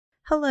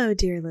Hello,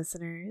 dear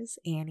listeners.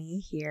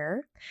 Annie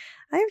here.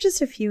 I have just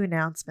a few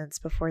announcements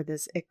before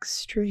this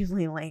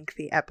extremely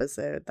lengthy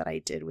episode that I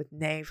did with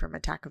Nay from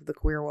Attack of the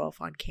Queer Wolf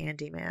on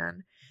Candyman.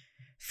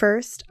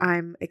 First,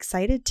 I'm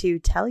excited to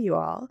tell you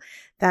all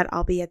that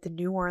I'll be at the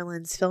New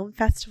Orleans Film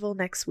Festival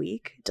next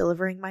week,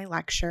 delivering my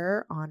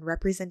lecture on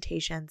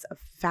representations of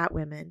fat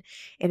women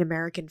in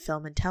American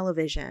film and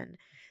television.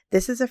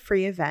 This is a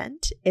free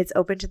event. It's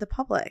open to the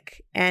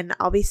public, and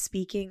I'll be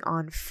speaking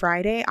on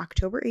Friday,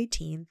 October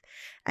 18th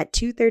at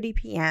 2:30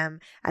 p.m.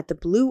 at the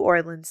Blue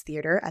Orleans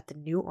Theater at the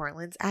New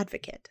Orleans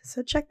Advocate.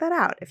 So check that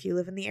out if you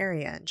live in the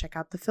area, and check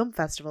out the film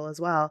festival as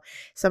well.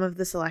 Some of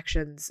the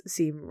selections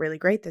seem really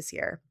great this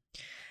year.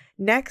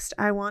 Next,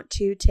 I want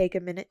to take a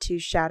minute to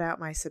shout out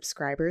my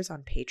subscribers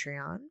on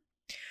Patreon.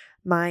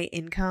 My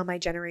income I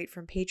generate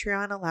from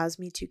Patreon allows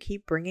me to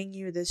keep bringing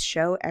you this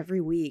show every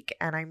week,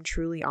 and I'm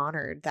truly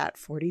honored that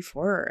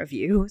 44 of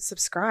you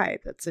subscribe.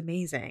 That's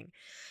amazing.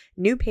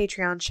 New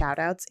Patreon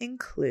shoutouts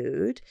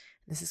include,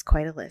 this is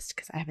quite a list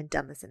because I haven't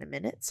done this in a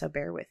minute, so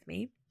bear with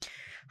me,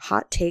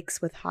 Hot Takes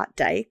with Hot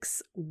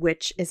Dykes,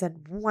 which is a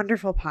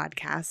wonderful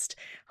podcast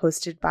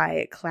hosted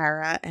by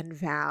Clara and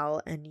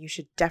Val, and you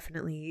should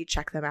definitely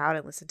check them out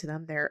and listen to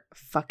them. They're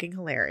fucking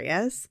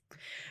hilarious.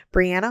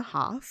 Brianna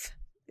Hoff,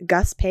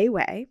 Gus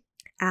Payway,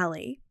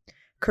 Allie,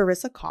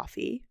 Carissa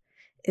Coffey,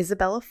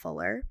 Isabella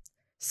Fuller,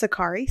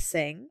 Sakari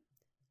Singh,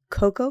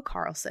 Coco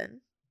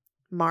Carlson,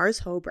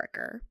 Mars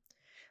Hobrecker,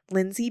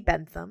 Lindsay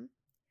Bentham,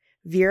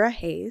 Vera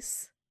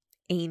Hayes,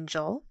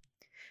 Angel,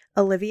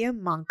 Olivia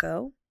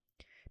Monco,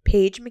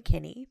 Paige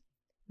McKinney,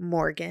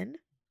 Morgan,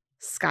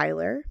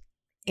 Skylar,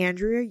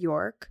 Andrea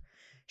York,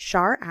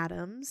 Shar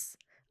Adams,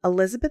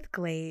 Elizabeth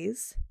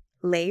Glaze,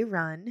 Lay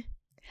Run,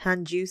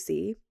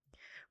 Hanjusi,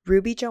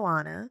 Ruby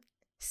Joanna,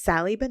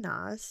 Sally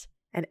Banaz,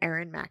 and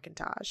Erin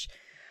McIntosh.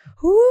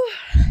 Whew,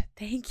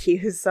 thank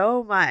you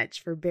so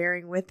much for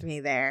bearing with me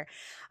there.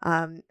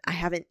 I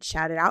haven't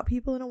shouted out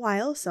people in a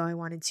while, so I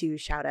wanted to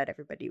shout out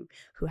everybody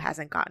who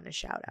hasn't gotten a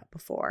shout out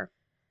before.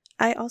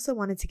 I also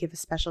wanted to give a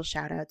special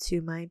shout out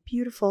to my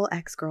beautiful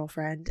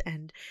ex-girlfriend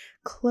and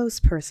close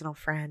personal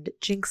friend,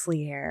 Jinx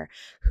Lier,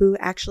 who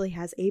actually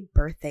has a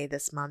birthday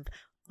this month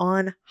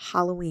on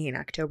Halloween,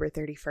 October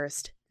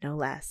 31st. No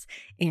less.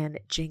 And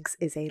Jinx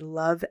is a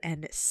love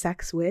and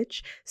sex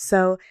witch,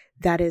 so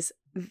that is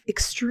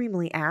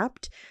extremely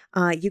apt.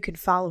 You can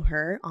follow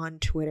her on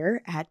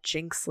Twitter at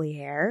Jinx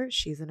Lier.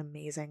 She's an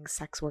amazing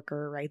sex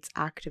worker, rights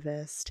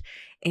activist,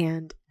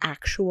 and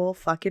actual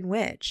fucking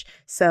witch.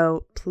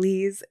 So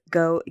please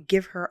go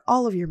give her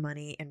all of your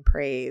money and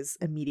praise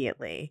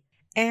immediately.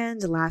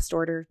 And last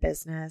order of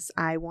business,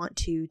 I want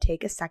to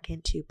take a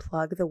second to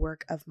plug the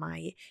work of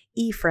my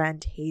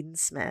e-friend, Hayden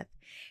Smith.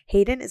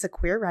 Hayden is a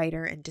queer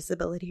writer and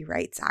disability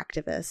rights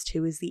activist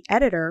who is the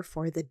editor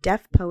for the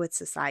Deaf Poets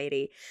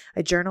Society,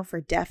 a journal for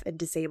deaf and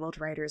disabled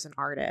writers and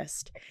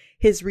artists.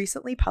 His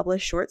recently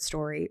published short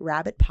story,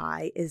 Rabbit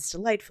Pie, is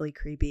delightfully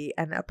creepy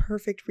and a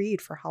perfect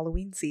read for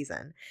Halloween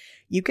season.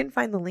 You can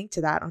find the link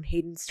to that on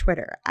Hayden's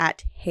Twitter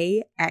at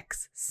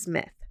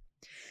HeyXSmith.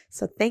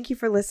 So thank you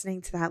for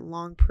listening to that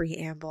long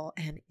preamble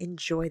and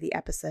enjoy the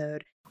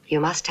episode. You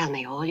must tell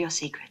me all your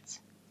secrets.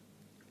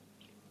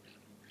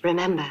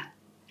 Remember,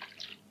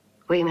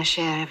 we must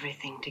share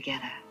everything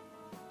together.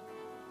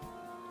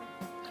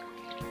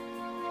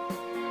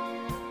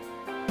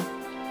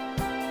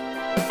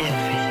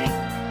 Everything.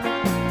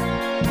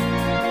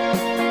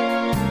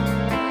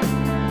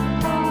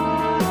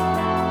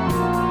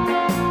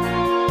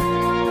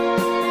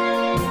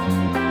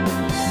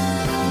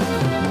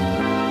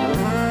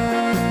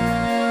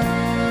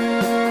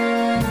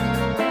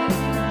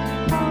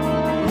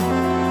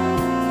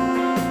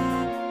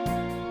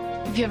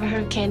 Have you ever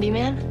heard of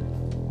Candyman?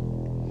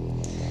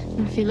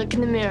 If you look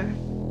in the mirror,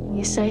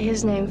 you say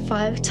his name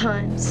 5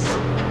 times.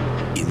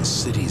 In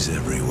cities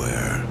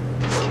everywhere,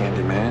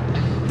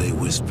 Candyman, they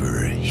whisper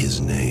his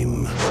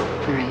name.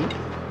 Right.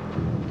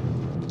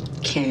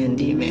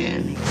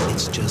 Candyman.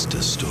 It's just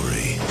a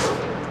story.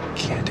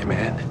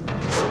 Candyman,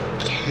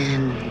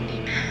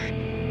 Candyman.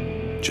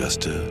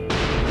 Just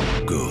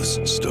a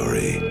ghost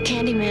story.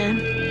 Candyman.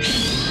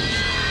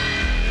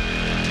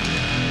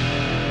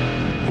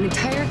 An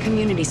entire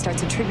community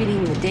starts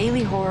attributing the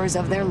daily horrors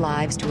of their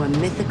lives to a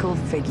mythical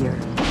figure.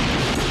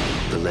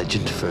 The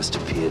legend first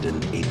appeared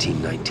in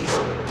 1890.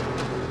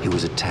 He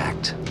was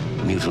attacked,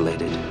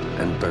 mutilated,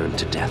 and burned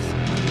to death.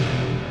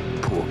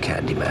 Poor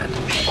Candyman.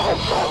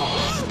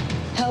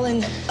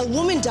 Helen, a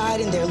woman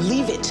died in there.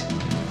 Leave it.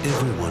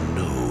 Everyone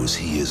knows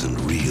he isn't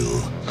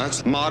real.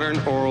 that's modern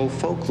oral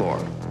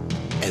folklore.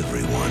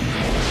 Everyone.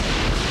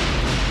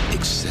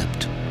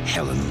 Except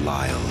Helen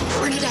Lyle.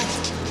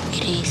 Bernadette.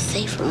 It ain't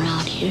safe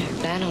around here.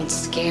 I don't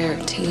scare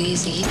too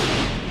easy.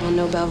 Wanna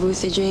know about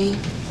Ruthie Jean?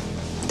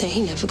 They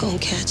ain't never gonna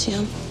catch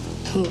him.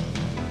 Who?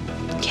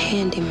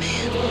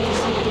 Candyman.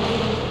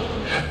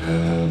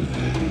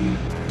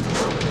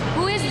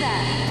 Who is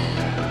that?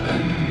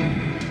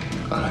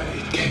 I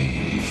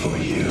came for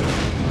you.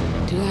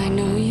 Do I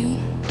know you?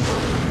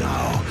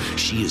 Now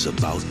she is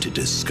about to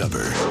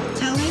discover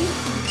Helen?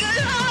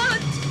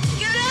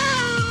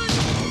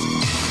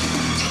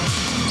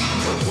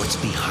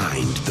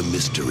 behind the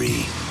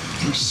mystery?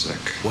 I'm sick.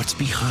 What's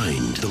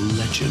behind the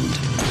legend?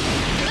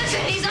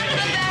 Listen, he's under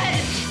the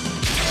bed!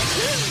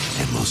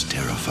 And most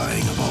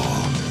terrifying of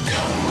all,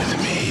 come with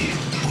me.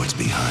 What's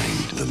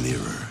behind the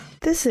mirror?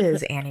 This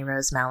is Annie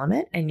Rose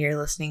Malamut, and you're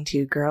listening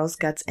to Girls,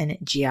 Guts, and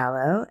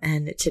Giallo.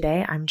 And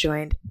today I'm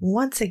joined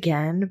once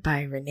again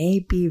by Renee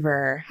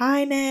Beaver.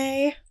 Hi,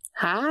 Nay.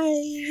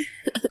 Hi.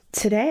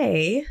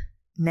 Today,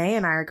 Nay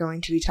and I are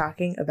going to be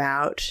talking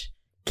about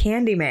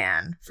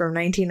Candyman from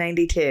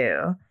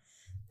 1992.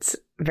 It's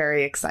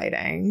very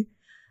exciting.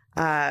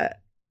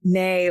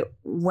 Nay,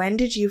 when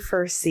did you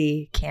first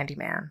see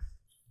Candyman?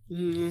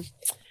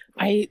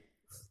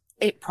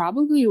 It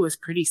probably was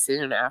pretty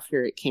soon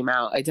after it came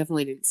out. I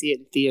definitely didn't see it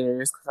in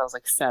theaters because I was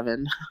like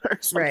 7 or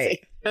something.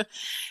 Right.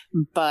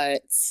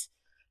 But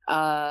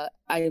I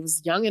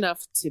was young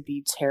enough to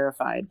be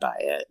terrified by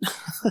it.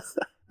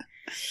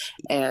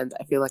 And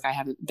I feel like I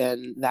haven't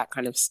been that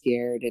kind of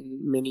scared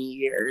in many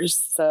years.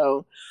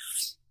 So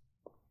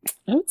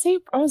I would say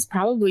I was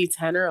probably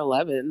 10 or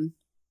 11.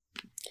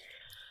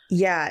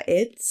 Yeah,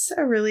 it's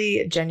a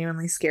really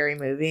genuinely scary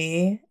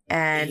movie.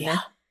 And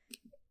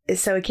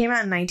so it came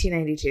out in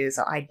 1992.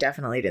 So I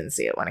definitely didn't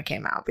see it when it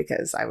came out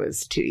because I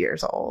was 2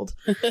 years old.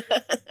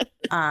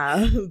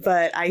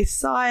 But I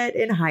saw it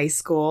in high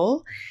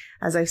school,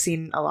 as I've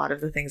seen a lot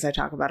of the things I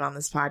talk about on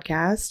this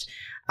podcast.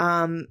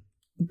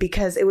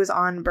 Because it was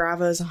on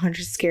Bravo's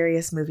 100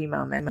 Scariest Movie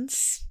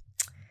Moments.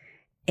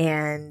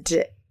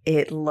 And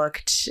it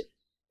looked...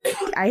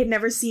 I had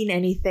never seen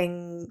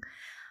anything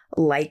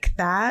like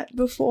that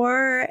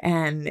before.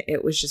 And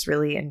it was just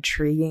really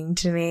intriguing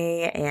to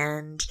me.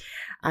 And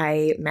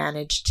I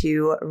managed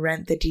to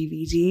rent the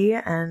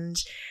DVD. And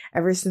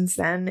ever since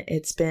then,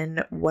 it's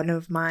been one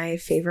of my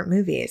favorite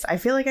movies. I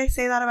feel like I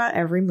say that about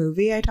every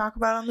movie I talk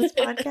about on this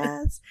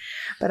podcast.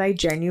 But I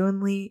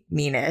genuinely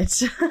mean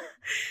it.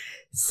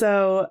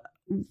 So,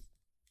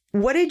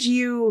 what did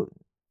you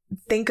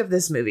think of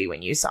this movie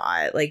when you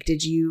saw it? Like,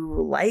 did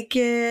you like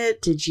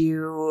it? Did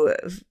you,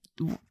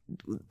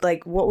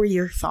 like, what were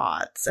your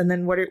thoughts? And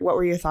then what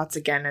were your thoughts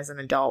again as an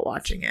adult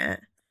watching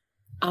it?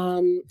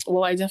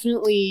 Well,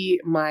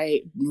 my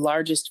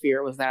largest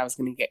fear was that I was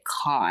going to get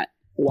caught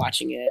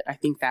watching it. I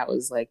think that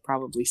was, like,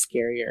 probably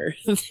scarier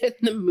than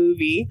the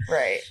movie.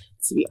 Right.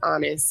 To be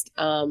honest.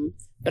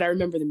 But I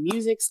remember the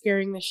music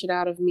scaring the shit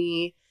out of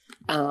me.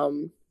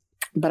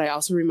 But I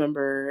also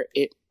remember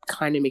it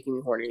kind of making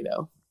me horny,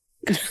 though.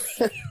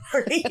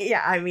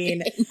 Yeah, I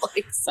mean, in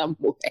like some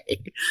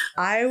way.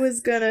 I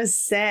was gonna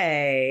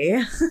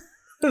say,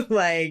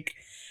 like,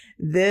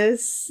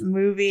 this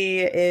movie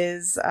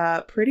is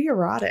pretty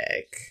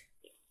erotic.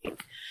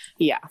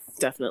 Yeah,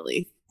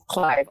 definitely.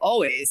 Clive,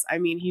 always. I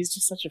mean, he's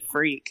just such a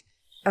freak.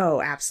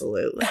 Oh,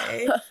 absolutely.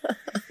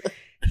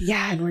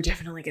 Yeah, and we're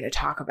definitely going to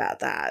talk about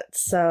that.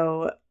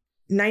 So,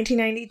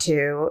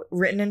 1992,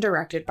 written and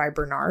directed by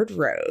Bernard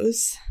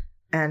Rose,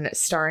 and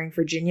starring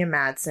Virginia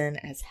Madsen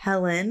as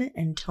Helen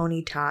and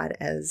Tony Todd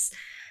as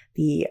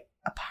the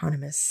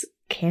eponymous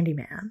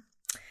Candyman.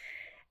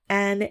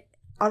 And it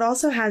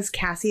also has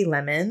Cassie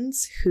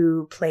Lemons,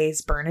 who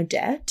plays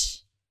Bernadette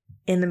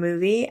in the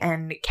movie,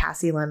 and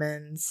Cassie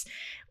Lemons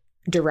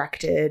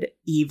directed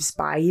Eve's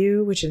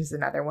Bayou, which is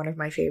another one of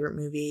my favorite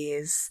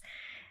movies.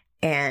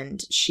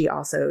 And she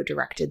also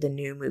directed the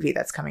new movie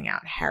that's coming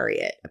out,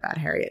 Harriet, about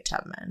Harriet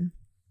Tubman.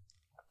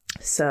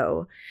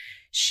 So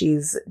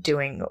she's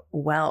doing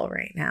well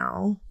right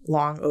now,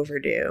 long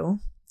overdue.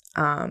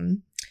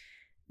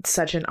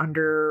 Such an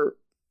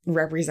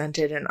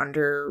underrepresented and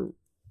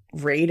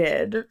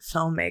underrated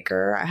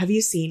filmmaker. Have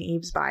you seen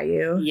Eve's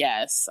Bayou?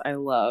 Yes, I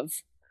love.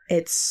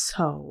 It's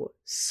so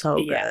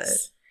good.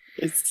 Yes,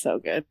 it's so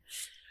good.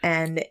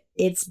 And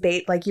it's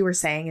like you were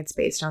saying, it's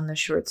based on the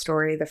short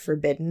story The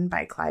Forbidden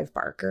by Clive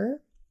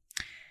Barker,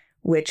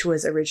 which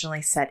was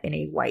originally set in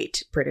a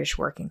white British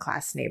working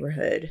class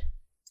neighborhood.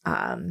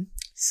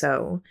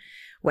 So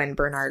when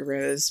Bernard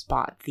Rose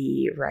bought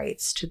the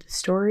rights to the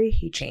story,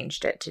 he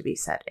changed it to be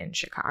set in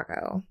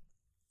Chicago.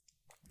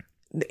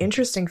 The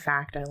interesting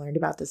fact I learned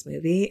about this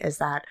movie is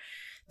that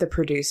the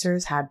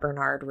producers had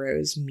Bernard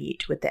Rose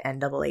meet with the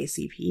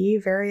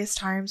NAACP various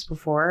times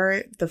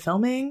before the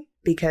filming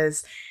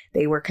because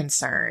they were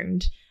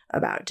concerned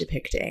about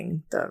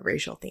depicting the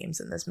racial themes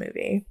in this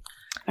movie.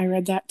 I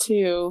read that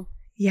too.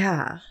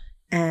 Yeah.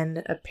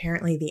 And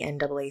apparently the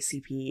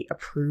NAACP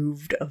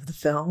approved of the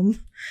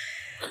film.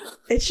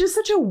 It's just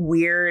such a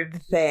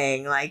weird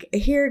thing. Like,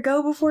 here,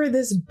 go before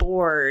this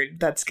board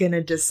that's going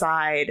to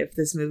decide if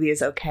this movie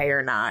is okay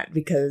or not,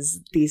 because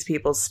these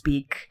people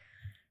speak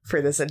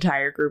for this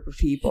entire group of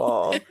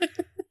people.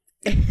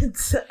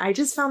 I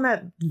just found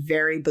that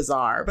very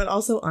bizarre, but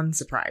also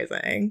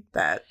unsurprising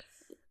that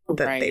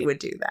they would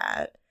do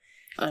that.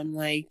 I'm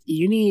like,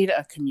 you need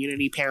a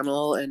community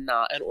panel and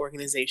not an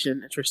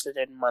organization interested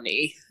in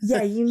money.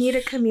 Yeah, you need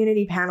a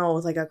community panel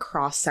with like a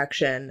cross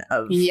section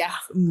of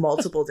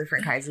multiple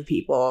different kinds of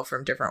people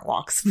from different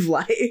walks of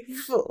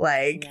life.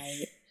 Like,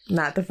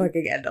 not the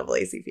fucking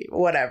NAACP,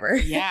 whatever.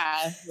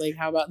 Yeah, like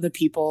how about the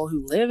people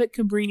who live at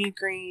Cabrini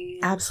Green?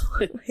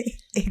 Absolutely.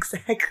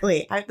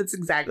 Exactly. That's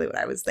exactly what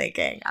I was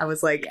thinking. I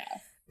was like,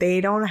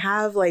 they don't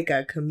have like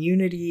a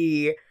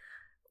community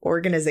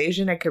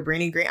organization at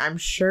Cabrini Green. I'm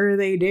sure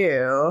they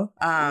do.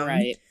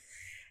 Right.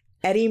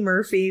 Eddie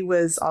Murphy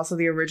was also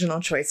the original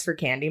choice for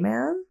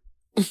Candyman.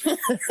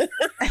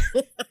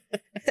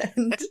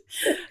 And,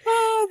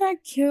 that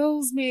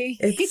kills me.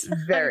 It's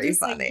very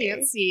funny. I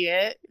can't see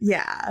it.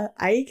 Yeah,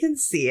 I can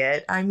see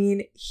it. I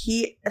mean,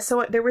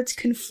 there was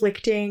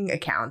conflicting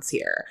accounts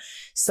here.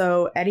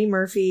 So Eddie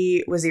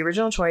Murphy was the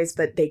original choice,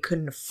 but they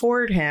couldn't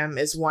afford him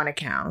is one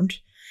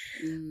account.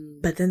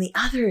 But then the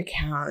other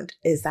account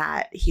is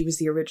that he was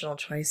the original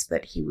choice,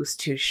 but he was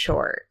too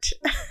short.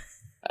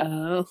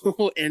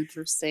 Oh,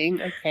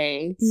 interesting.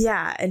 Okay.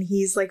 Yeah, and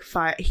he's like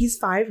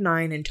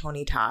 5'9" and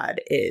Tony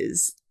Todd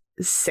is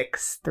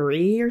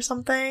 6'3" or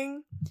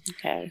something.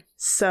 Okay.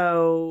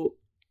 So,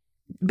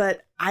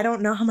 but I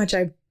don't know how much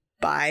I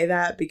buy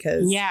that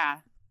because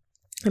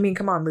I mean,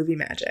 come on, movie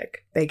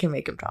magic. They can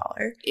make him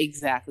taller.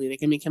 Exactly. They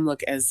can make him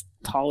look as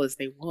tall as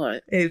they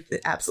want.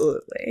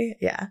 Absolutely.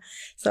 Yeah.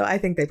 So I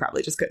think they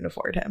probably just couldn't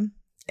afford him.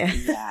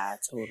 Yeah,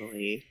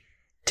 totally.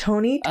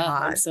 Tony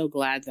Todd. I'm so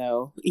glad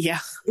though. Yeah.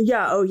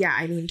 Yeah. Oh yeah.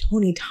 I mean,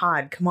 Tony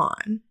Todd, come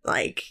on.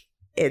 Like,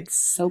 it's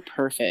so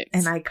perfect.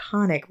 An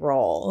iconic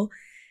role.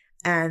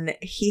 And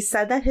he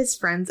said that his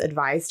friends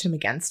advised him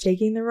against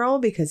taking the role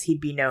because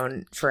he'd be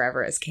known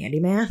forever as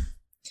Candyman.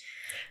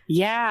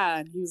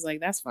 Yeah. He was like,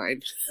 that's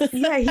fine.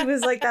 Yeah, he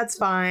was like, that's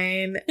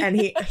fine. And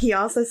he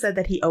also said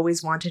that he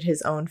always wanted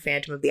his own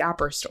Phantom of the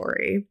Opera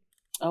story.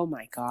 Oh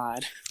my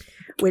God.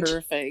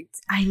 Perfect.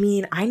 I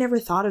mean, I never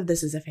thought of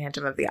this as a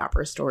Phantom of the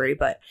Opera story,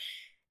 but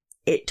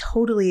it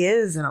totally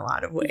is in a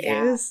lot of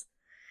ways.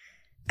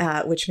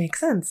 Yeah. Which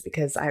makes sense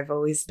because I've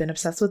always been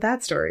obsessed with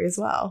that story as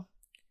well.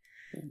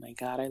 Oh my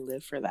God, I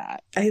live for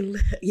that.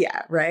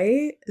 Yeah,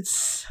 right?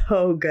 It's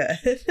so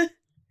good.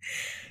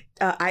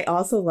 I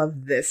also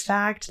love this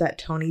fact that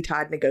Tony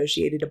Todd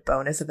negotiated a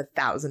bonus of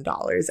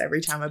 $1,000 every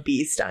time a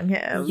bee stung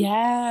him.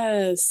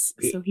 Yes.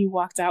 So he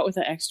walked out with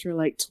an extra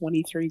like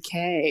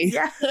 $23K.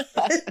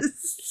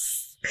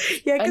 Yes.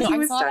 Yeah, because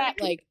I saw that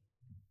like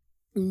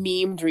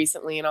memed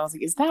recently and I was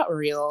like, is that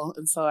real?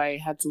 And so I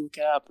had to look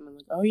it up and I'm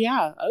like, oh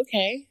yeah,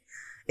 okay.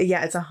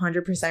 Yeah, it's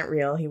 100%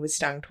 real. He was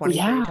stung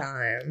 23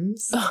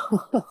 times.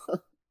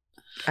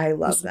 I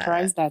love I'm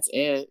surprised that's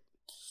it.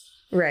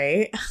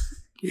 Right?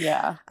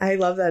 Yeah. I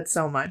love that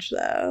so much,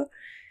 though.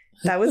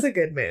 That was a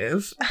good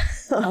move.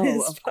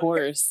 Oh, of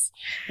course.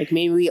 Like,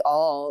 maybe we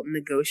all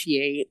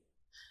negotiate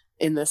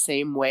in the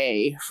same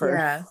way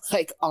for,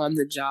 like, on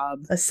the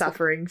job. A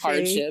suffering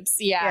hardships.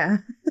 Fate. Yeah.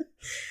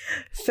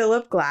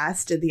 Philip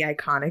Glass did the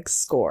iconic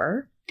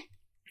score.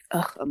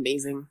 Oh,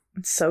 amazing.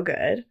 It's so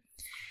good.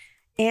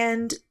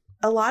 And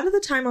a lot of the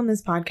time on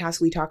this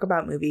podcast, we talk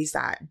about movies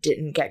that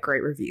didn't get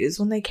great reviews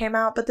when they came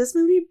out, but this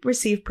movie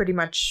received pretty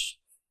much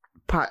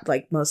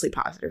mostly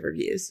positive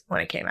reviews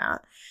when it came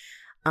out.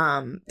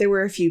 There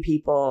were a few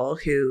people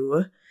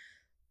who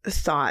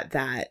thought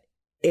that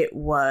it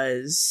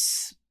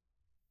was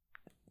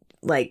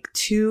like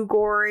too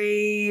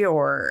gory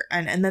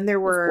and then there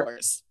were, of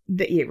course.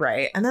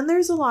 Right. And then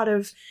there's a lot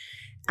of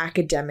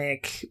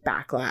academic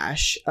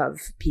backlash of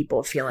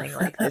people feeling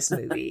like this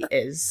movie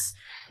is,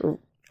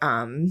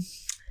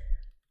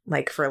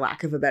 like, for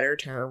lack of a better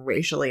term,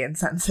 racially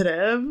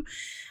insensitive.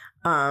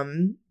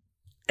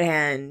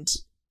 And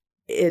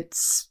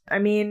it's, I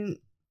mean,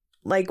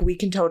 like, we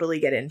can totally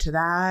get into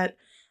that.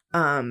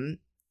 And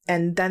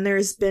then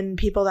there's been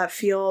people that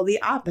feel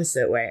the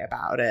opposite way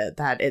about it,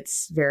 that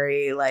it's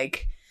very,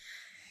 like,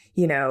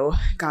 you know,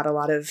 got a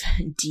lot of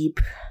deep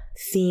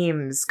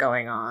themes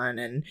going on.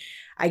 And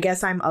I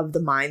guess I'm of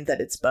the mind that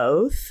it's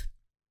both.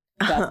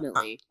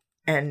 Definitely.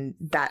 And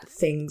that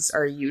things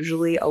are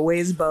usually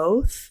always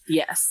both.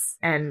 Yes.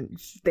 And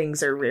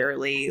things are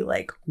rarely,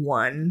 like,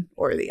 one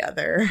or the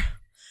other.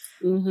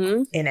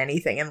 Mm-hmm. In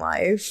anything in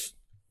life.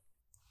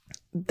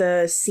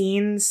 The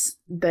scenes,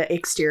 the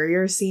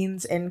exterior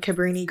scenes in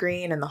Cabrini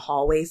Green and the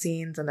hallway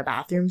scenes and the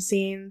bathroom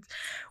scenes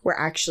were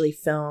actually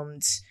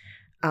filmed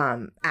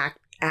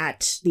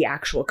at the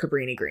actual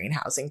Cabrini Green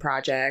housing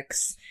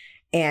projects.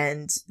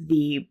 And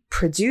the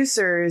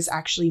producers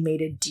actually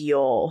made a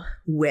deal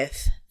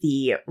with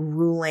the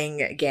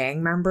ruling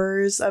gang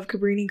members of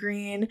Cabrini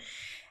Green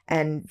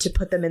and to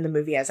put them in the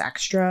movie as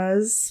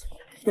extras.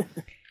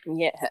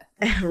 Yeah.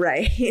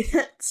 Right.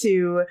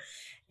 To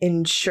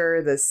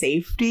ensure the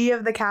safety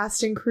of the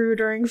cast and crew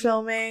during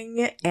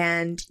filming.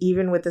 And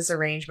even with this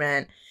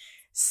arrangement,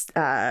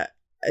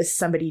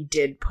 somebody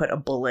did put a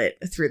bullet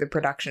through the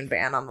production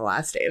van on the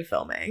last day of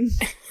filming.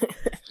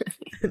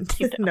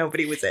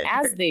 Nobody was in.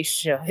 As they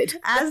should.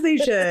 As they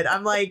should.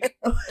 I'm like,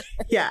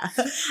 yeah.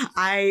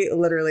 I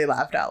literally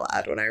laughed out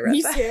loud when I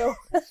read that. Me too.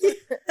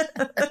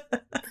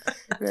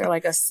 They're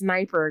like, a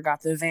sniper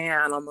got the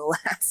van on the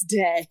last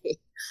day.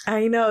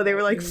 I know. They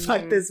were like,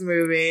 fuck this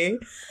movie.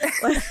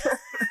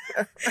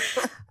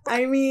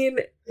 I mean,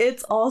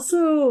 it's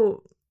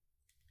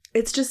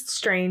just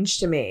strange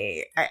to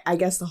me. I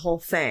guess the whole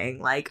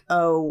thing, like,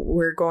 oh,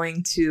 we're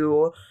going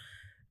to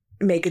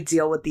make a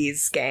deal with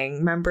these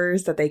gang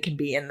members that they can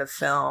be in the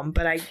film,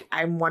 but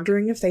I'm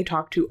wondering if they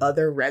talk to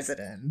other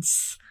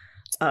residents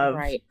of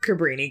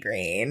Cabrini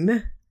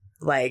Green,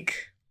 like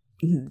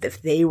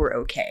if they were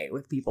okay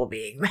with people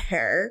being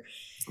there.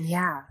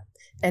 Yeah.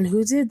 And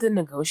who did the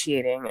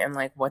negotiating, and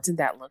like what did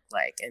that look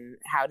like, and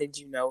how did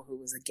you know who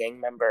was a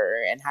gang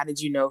member, and how did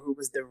you know who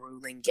was the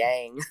ruling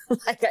gang?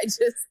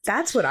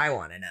 That's what I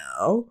want to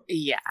know.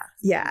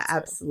 Yeah,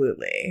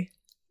 absolutely.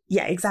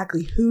 Yeah,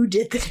 exactly. Who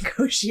did the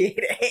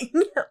negotiating?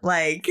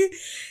 Like,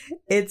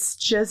 it's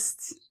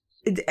just,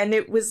 and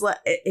it was like,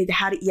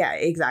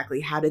 exactly.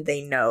 How did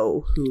they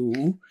know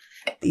who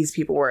these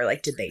people were?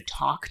 Like, did they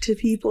talk to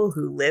people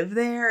who live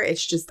there?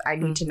 It's just, I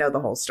need to know the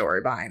whole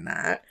story behind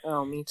that.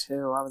 Oh, me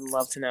too. I would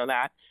love to know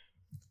that.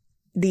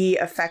 The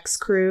effects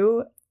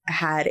crew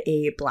had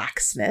a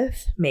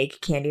blacksmith make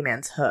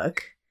Candyman's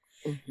hook,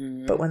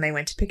 but when they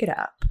went to pick it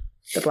up,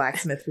 the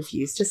blacksmith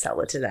refused to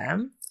sell it to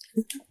them.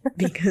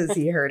 Because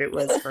he heard it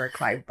was for a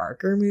Clive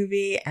Barker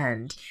movie,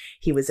 and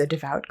he was a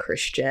devout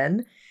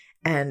Christian.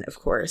 And of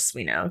course,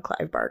 we know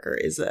Clive Barker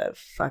is a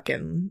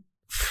fucking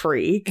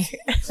freak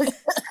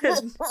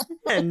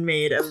and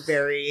made a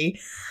very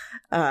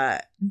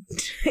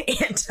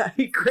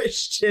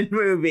anti-Christian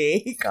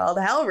movie called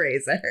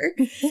Hellraiser.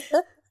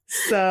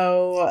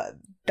 So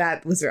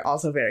that was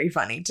also very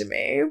funny to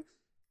me.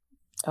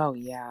 Oh,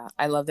 yeah.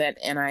 I love that.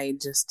 And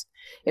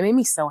it made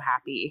me so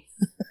happy.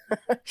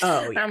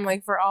 Oh, yeah. I'm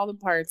like, for all the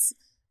parts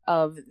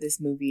of this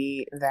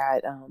movie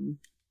that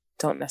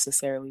don't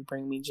necessarily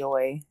bring me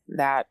joy,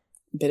 that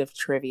bit of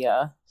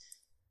trivia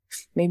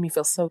made me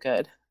feel so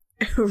good.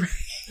 Right.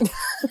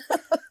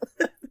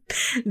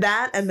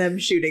 That and them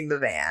shooting the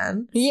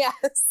van.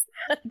 Yes.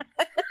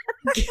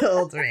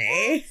 Killed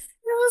me. It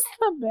was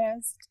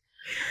the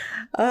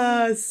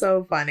best.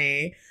 So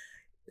funny.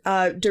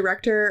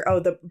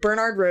 The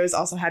Bernard Rose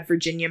also had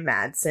Virginia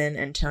Madsen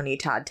and Tony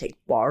Todd take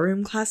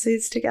ballroom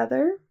classes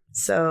together.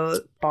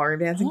 So ballroom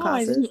dancing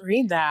classes. I didn't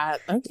read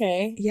that.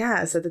 Okay.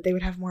 Yeah, so that they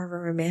would have more of a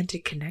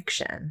romantic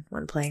connection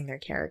when playing their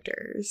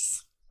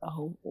characters.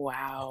 Oh,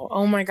 wow.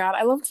 Oh my God.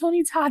 I love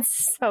Tony Todd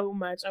so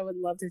much. I would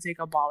love to take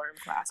a ballroom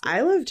class.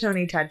 I love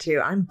Tony Todd too.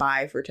 I'm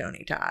bi for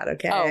Tony Todd,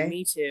 okay? Oh,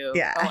 me too.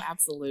 Yeah. Oh,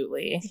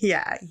 absolutely.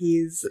 Yeah,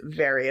 he's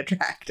very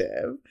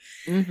attractive.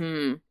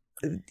 Mm-hmm.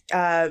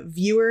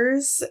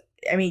 Viewers,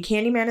 I mean,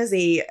 Candyman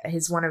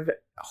is one of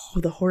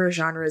the horror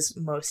genre's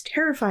most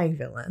terrifying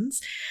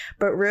villains,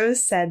 but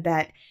Rose said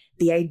that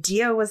the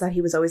idea was that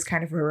he was always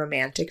kind of a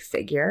romantic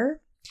figure.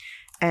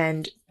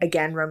 And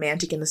again,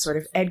 romantic in the sort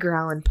of Edgar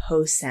Allan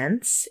Poe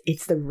sense.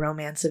 It's the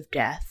romance of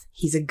death.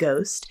 He's a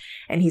ghost,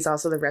 and he's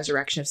also the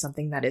resurrection of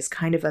something that is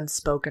kind of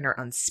unspoken or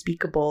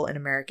unspeakable in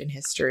American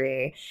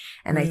history.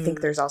 And I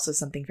think there's also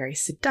something very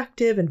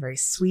seductive and very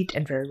sweet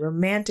and very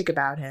romantic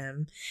about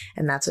him.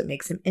 And that's what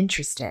makes him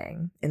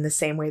interesting, in the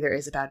same way there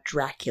is about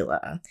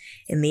Dracula.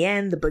 In the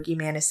end, the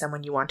boogeyman is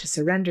someone you want to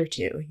surrender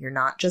to. You're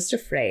not just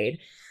afraid.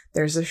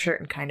 There's a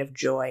certain kind of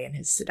joy in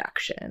his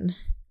seduction.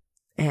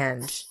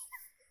 And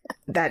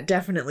that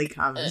definitely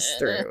comes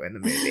through in the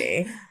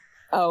movie.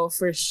 Oh,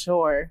 for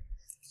sure.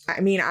 I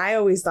mean, I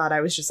always thought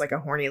I was just like a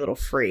horny little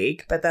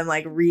freak, but then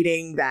like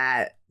reading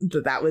that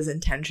was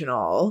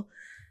intentional.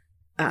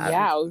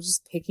 I was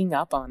just picking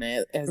up on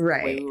it as the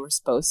way we were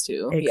supposed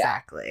to.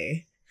 Exactly.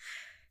 Yeah.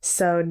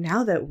 So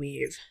now that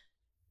we've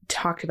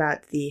talked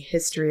about the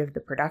history of the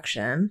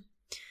production,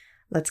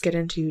 let's get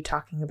into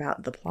talking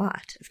about the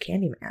plot of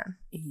Candyman.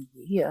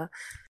 Yeah.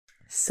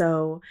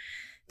 So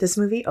this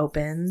movie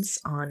opens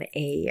on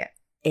a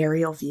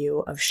aerial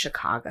view of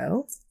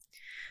Chicago.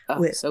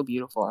 Oh, so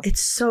beautiful.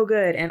 It's so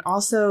good. And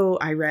also,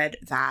 I read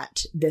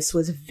that this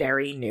was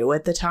very new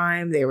at the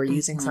time. They were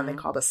using something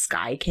called a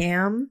sky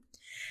cam.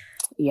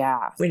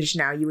 Yeah. Which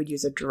now you would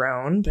use a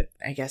drone, but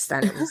I guess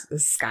then it was the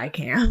sky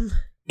cam.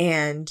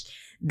 And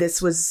this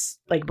was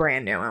like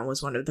brand new and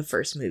was one of the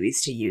first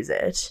movies to use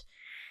it.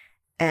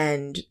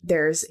 And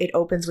it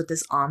opens with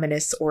this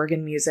ominous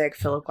organ music,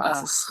 Philip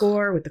Glass's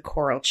score with the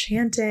choral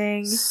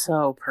chanting.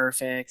 So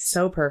perfect.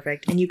 So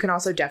perfect. And you can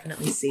also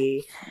definitely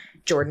see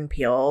Jordan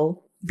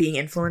Peele being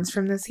influenced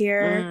from this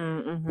here,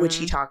 which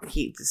he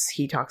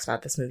talks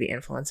about this movie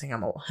influencing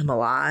him a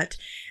lot.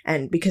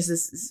 And because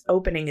this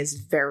opening is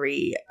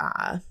very,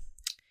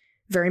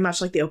 very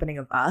much like the opening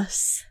of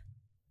Us,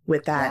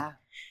 with that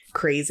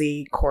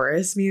crazy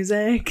chorus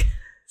music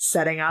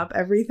setting up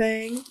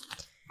everything.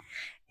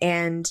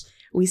 And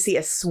we see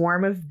a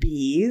swarm of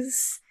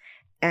bees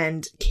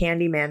and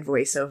Candyman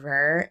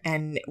voiceover.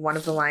 And one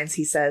of the lines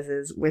he says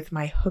is, "With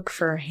my hook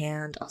for a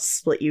hand, I'll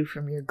split you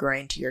from your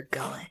groin to your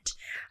gullet.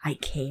 I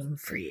came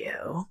for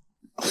you."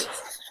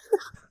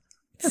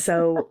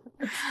 So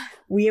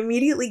we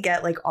immediately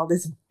get like all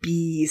this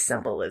bee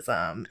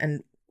symbolism.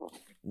 And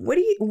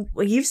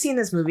you've seen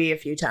this movie a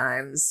few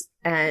times.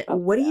 And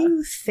what do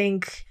you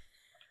think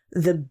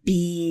the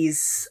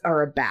bees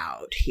are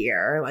about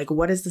here? Like,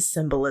 what is the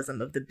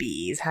symbolism of the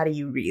bees? How do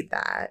you read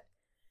that?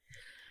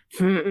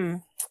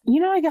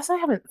 I guess I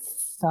haven't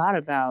thought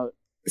about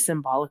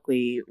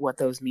symbolically what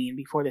those mean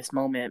before this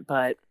moment,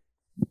 but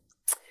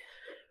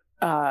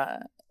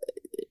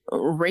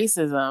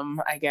racism,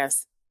 I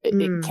guess,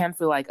 it can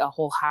feel like a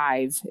whole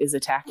hive is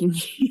attacking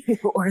you,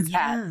 or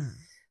that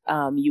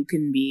you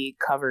can be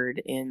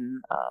covered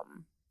in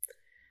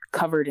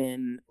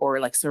or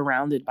like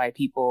surrounded by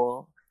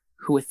people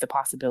who with the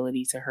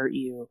possibility to hurt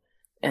you,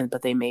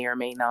 but they may or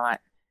may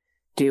not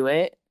do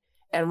it.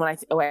 And when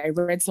I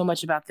read so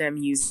much about them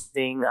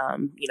using,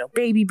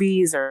 baby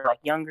bees or like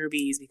younger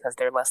bees because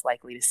they're less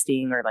likely to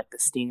sting, or like the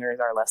stingers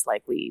are less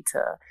likely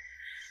to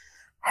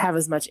have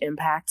as much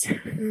impact.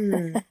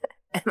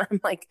 And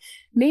I'm like,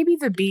 maybe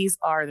the bees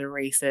are the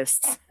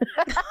racists.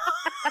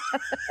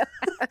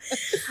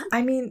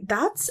 I mean,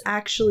 that's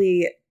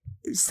actually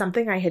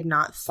something I had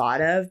not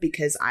thought of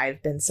because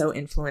I've been so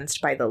influenced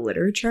by the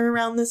literature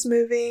around this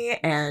movie,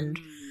 and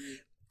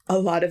a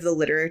lot of the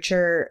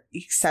literature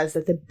says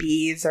that the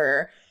bees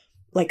are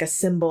like a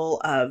symbol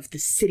of the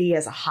city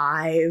as a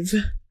hive,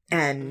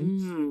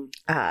 and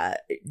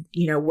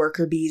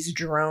worker bees,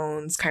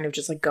 drones, kind of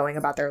just like going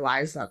about their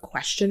lives without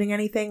questioning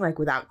anything, like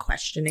without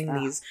questioning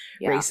these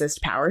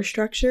racist power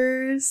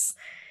structures,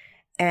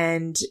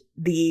 and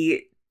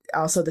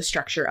also the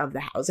structure of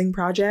the housing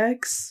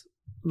projects,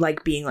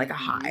 like being like a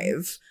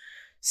hive.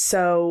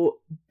 So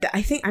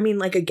I think, I mean,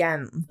 like,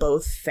 again,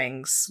 both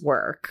things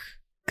work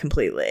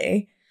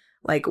completely.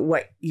 Like,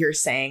 what you're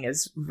saying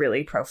is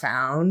really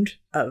profound,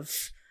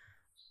 of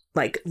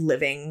like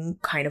living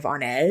kind of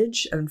on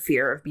edge and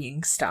fear of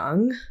being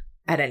stung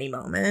at any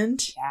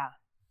moment. Yeah.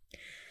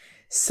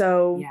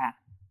 So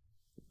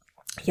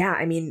yeah,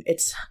 I mean,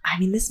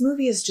 this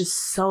movie is just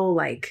so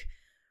like,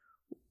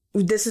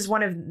 this is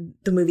one of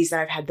the movies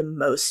that I've had the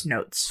most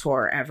notes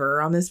for ever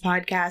on this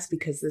podcast,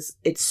 because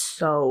it's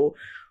so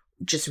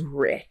just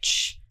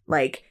rich.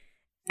 Like,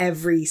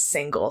 every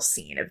single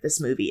scene of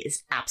this movie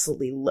is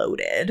absolutely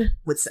loaded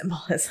with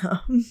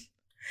symbolism.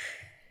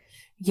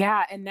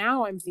 Yeah, and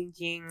now I'm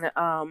thinking,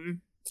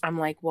 I'm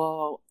like,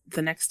 well,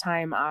 the next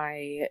time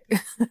I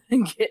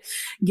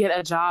get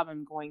a job,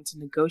 I'm going to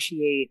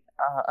negotiate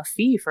a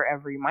fee for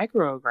every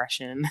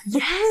microaggression.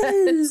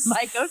 Yes,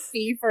 like a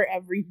fee for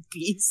every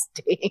bee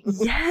sting.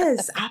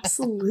 Yes,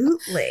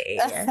 absolutely.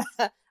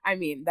 I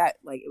mean, that,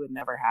 like, it would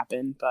never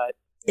happen, but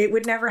it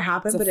would never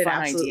happen, but it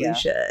absolutely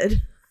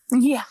should.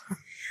 Yeah.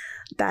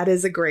 That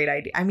is a great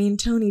idea. I mean,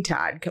 Tony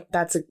Todd,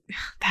 that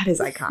is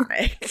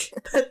iconic.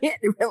 It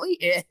really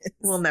is.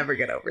 We'll never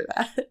get over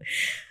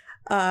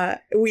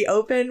that. We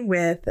open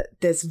with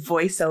this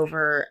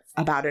voiceover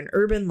about an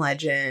urban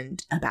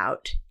legend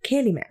about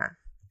Candyman.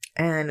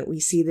 And we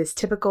see this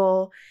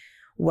typical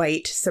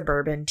white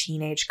suburban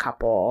teenage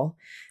couple.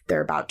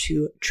 They're about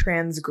to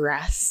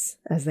transgress,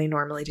 as they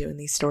normally do in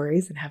these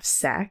stories, and have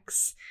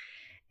sex.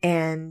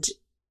 And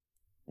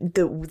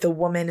the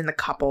woman in the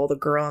couple, the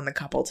girl in the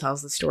couple,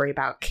 tells the story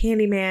about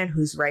Candyman,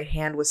 whose right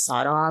hand was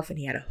sawed off and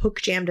he had a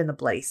hook jammed in the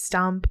bloody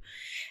stump.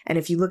 And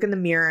if you look in the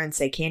mirror and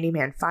say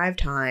Candyman 5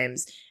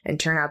 times and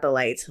turn out the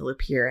lights, he'll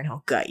appear and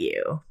he'll gut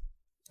you.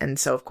 And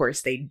so, of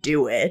course, they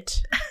do it.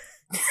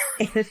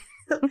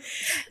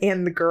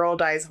 And the girl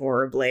dies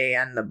horribly,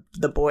 and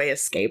the boy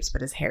escapes,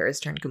 but his hair is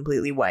turned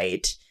completely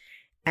white.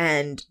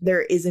 And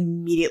there is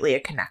immediately a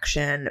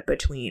connection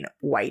between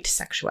white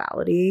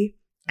sexuality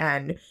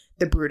and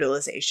the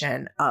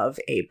brutalization of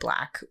a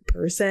Black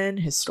person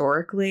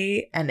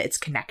historically, and it's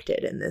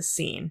connected in this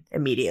scene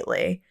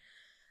immediately.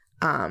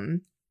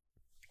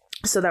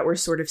 So that we're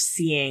sort of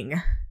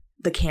seeing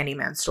the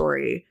Candyman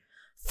story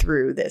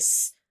through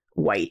this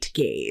white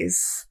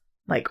gaze,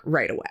 like,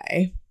 right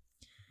away.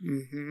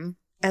 Mm-hmm.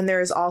 And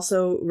there's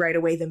also right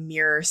away the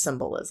mirror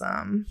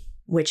symbolism,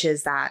 which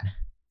is that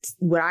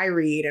what I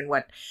read and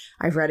what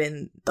I've read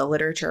in the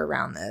literature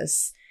around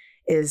this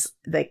is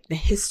like the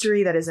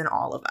history that is in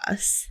all of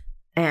us,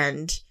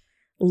 and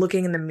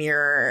looking in the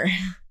mirror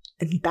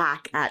and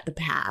back at the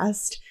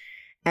past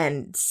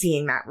and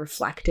seeing that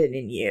reflected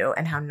in you,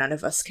 and how none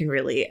of us can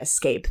really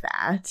escape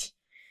that.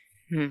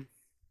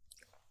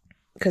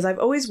 Because I've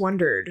always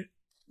wondered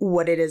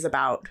what it is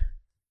about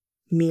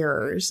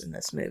mirrors in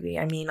this movie.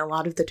 I mean, a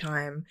lot of the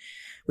time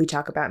we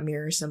talk about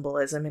mirror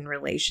symbolism in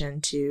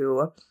relation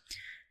to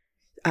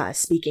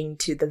speaking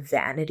to the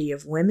vanity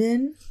of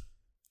women.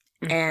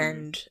 Mm-hmm.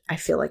 And I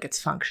feel like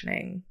it's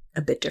functioning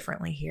a bit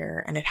differently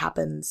here. And it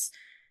happens,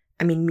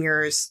 I mean,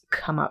 mirrors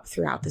come up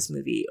throughout this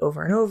movie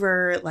over and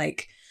over,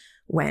 like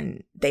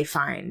when they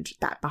find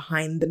that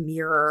behind the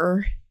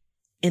mirror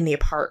in the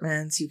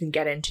apartments, you can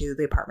get into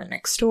the apartment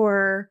next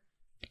door.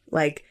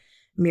 Like,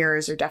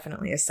 mirrors are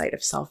definitely a site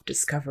of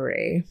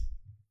self-discovery.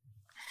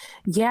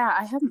 Yeah,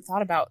 I haven't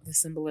thought about the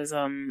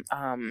symbolism,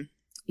 having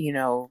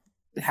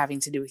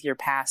to do with your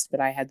past, but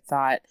I had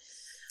thought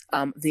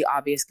the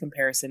obvious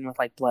comparison with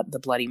like the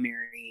Bloody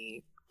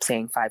Mary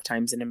saying 5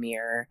 times in a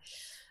mirror,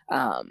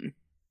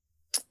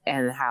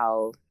 and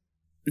how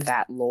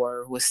that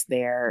lore was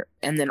there,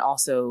 and then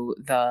also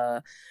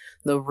the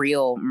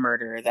real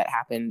murder that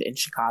happened in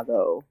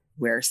Chicago,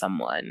 where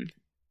someone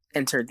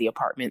entered the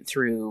apartment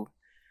through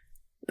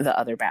the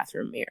other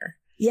bathroom mirror.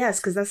 Yes,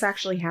 because that's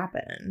actually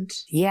happened.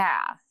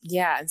 Yeah.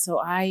 And so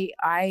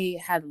I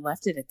had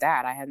left it at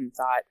that. I hadn't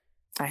thought.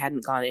 I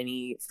hadn't gone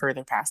any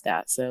further past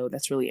that. So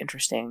that's really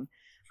interesting.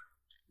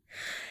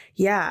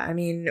 Yeah, I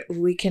mean,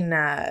 we can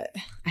I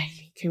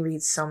can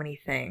read so many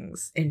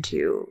things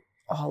into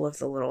all of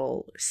the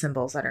little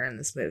symbols that are in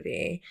this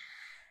movie.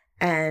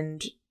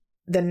 And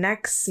the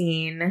next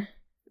scene,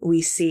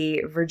 we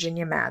see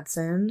Virginia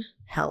Madsen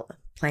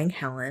playing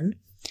Helen.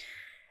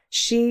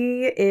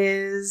 She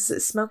is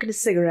smoking a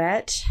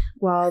cigarette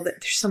while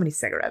there's so many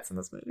cigarettes in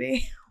this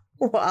movie.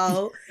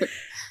 While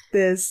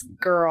this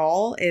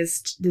girl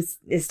is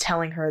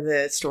telling her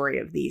the story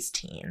of these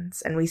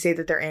teens. And we say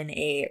that they're in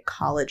a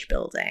college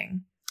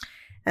building.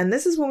 And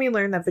this is when we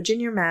learn that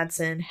Virginia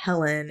Madsen,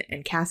 Helen,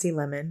 and Cassie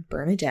Lemon,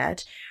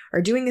 Bernadette,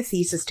 are doing a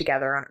thesis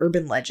together on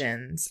urban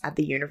legends at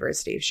the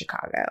University of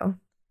Chicago.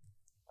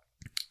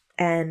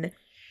 And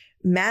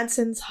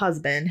Madsen's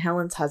husband,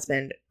 Helen's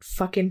husband,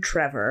 fucking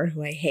Trevor,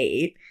 who I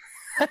hate,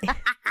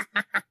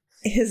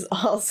 is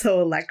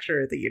also a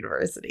lecturer at the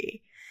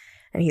university.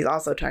 And he's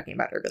also talking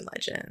about urban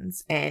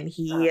legends. And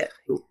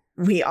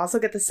we also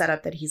get the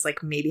setup that he's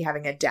like maybe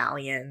having a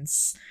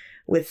dalliance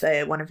with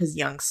one of his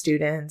young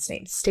students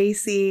named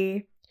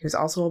Stacy, who's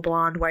also a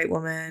blonde white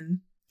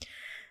woman.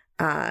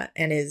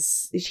 And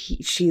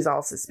she's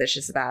all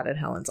suspicious about it.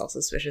 Helen's all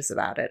suspicious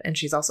about it. And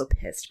she's also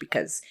pissed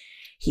because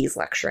he's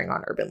lecturing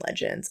on urban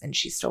legends and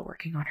she's still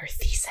working on her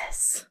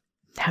thesis.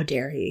 How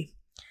dare he?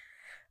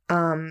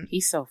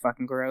 He's so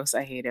fucking gross.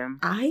 I hate him.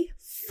 I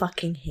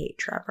fucking hate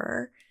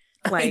Trevor.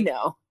 Like, I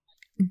know.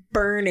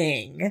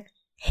 Burning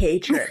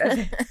hatred of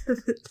him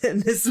in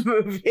this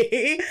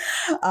movie.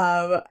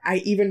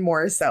 I even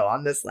more so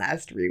on this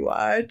last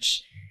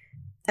rewatch.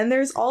 And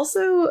there's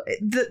also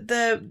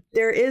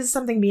there is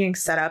something being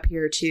set up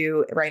here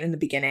too, right in the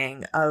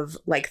beginning of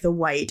like the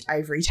white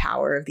ivory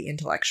tower of the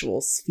intellectual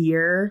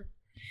sphere.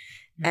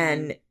 Mm-hmm.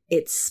 And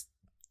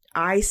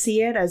I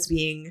see it as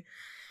being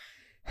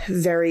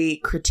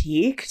very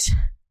critiqued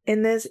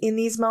in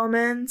these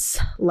moments.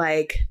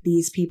 Like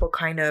these people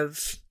kind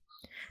of,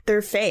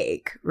 they're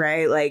fake,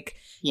 right? Like,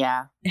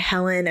 yeah,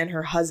 Helen and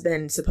her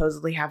husband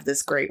supposedly have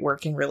this great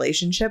working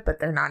relationship, but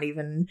they're not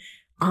even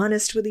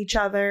honest with each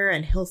other,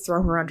 and he'll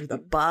throw her under the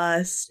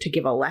bus to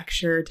give a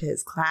lecture to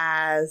his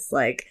class.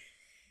 Like,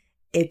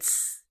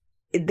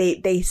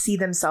 they see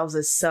themselves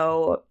as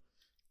so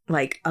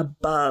like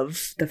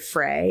above the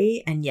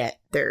fray, and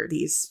yet they're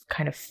these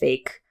kind of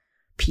fake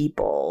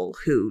people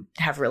who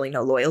have really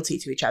no loyalty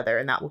to each other.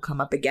 And that will come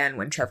up again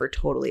when Trevor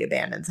totally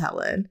abandons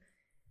Helen.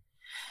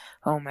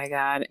 Oh my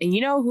God. And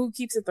you know who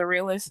keeps it the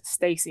realest?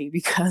 Stacy,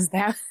 because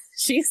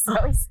she's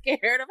so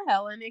scared of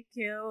Helen, it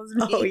kills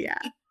me. Oh yeah.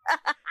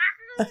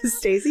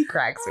 Stacy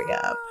cracks me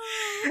up.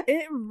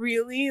 It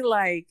really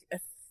like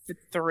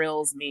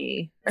thrills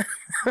me.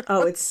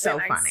 Oh, it's so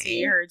funny. I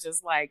see her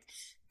just like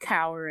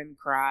cower and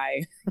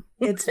cry.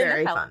 It's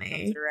very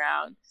funny.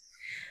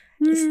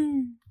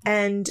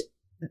 And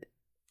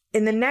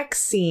in the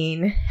next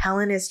scene,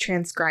 Helen is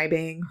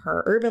transcribing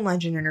her urban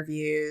legend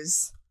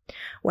interviews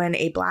when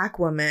a Black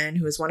woman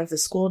who is one of the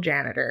school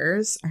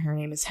janitors, her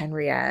name is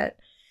Henriette,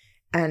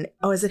 and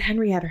is it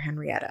Henriette or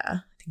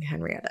Henrietta? I think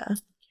Henrietta.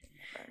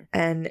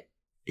 And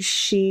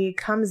she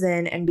comes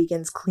in and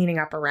begins cleaning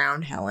up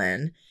around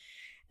Helen,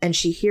 and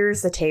she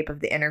hears the tape of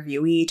the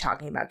interviewee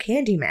talking about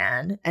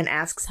Candyman and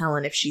asks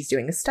Helen if she's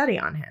doing a study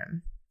on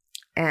him.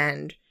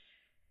 And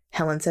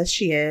Helen says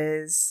she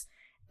is.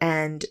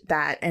 And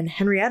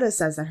Henrietta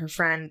says that her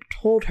friend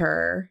told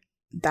her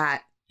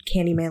that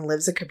Candyman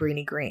lives at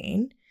Cabrini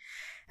Green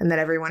and that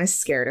everyone is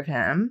scared of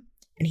him.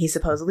 And he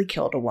supposedly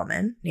killed a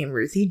woman named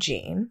Ruthie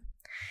Jean.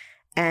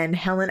 And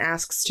Helen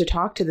asks to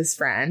talk to this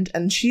friend,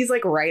 and she's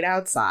like right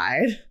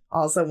outside,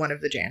 also one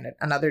of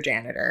another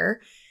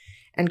janitor,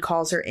 and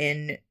calls her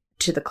in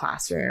to the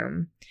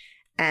classroom.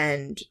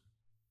 And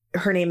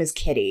her name is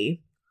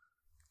Kitty.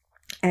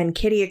 And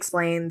Kitty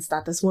explains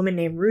that this woman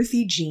named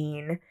Ruthie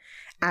Jean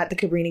at the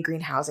Cabrini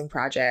Green housing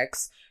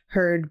projects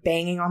heard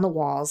banging on the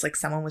walls like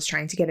someone was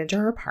trying to get into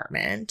her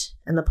apartment,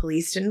 and the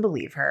police didn't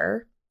believe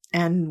her.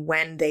 And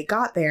when they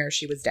got there,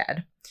 she was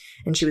dead,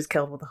 and she was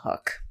killed with a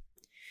hook.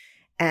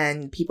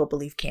 And people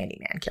believe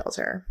Candyman kills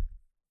her.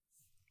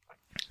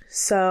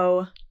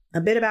 So,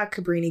 a bit about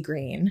Cabrini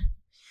Green.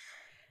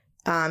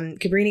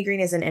 Cabrini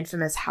Green is an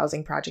infamous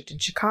housing project in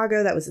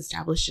Chicago that was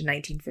established in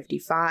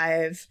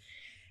 1955.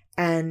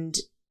 And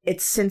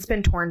it's since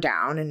been torn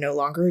down and no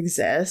longer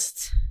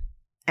exists.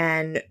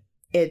 And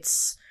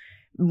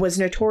was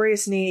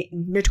notoriously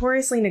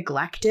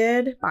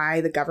neglected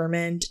by the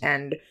government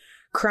and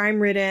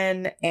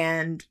crime-ridden,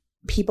 and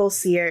people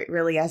see it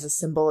really as a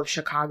symbol of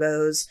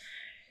Chicago's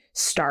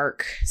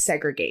stark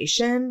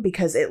segregation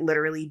because it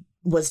literally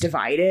was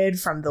divided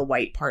from the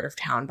white part of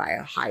town by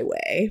a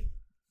highway.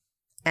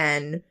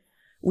 And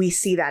we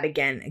see that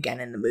again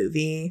in the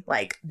movie.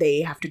 Like,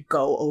 they have to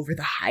go over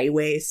the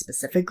highway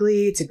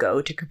specifically to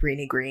go to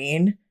Cabrini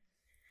Green.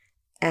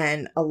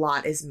 And a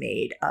lot is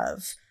made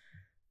of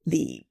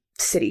the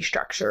city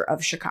structure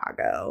of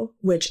Chicago,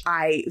 which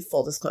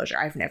full disclosure,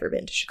 I've never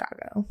been to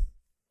Chicago.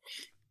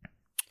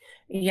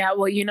 Yeah,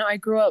 well, I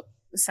grew up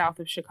south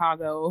of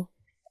Chicago,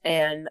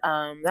 And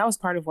that was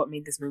part of what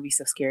made this movie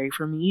so scary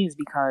for me, is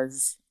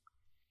because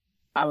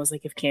I was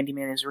like, if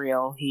Candyman is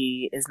real,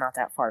 he is not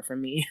that far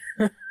from me.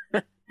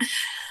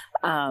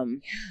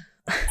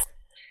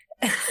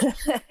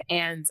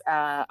 And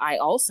I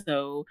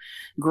also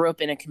grew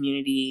up in a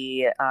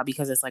community,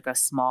 because it's like a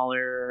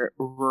smaller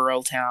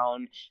rural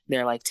town.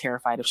 They're like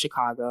terrified of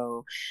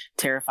Chicago,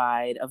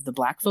 terrified of the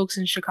Black folks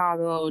in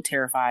Chicago,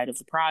 terrified of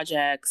the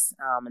projects.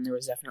 And there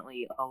was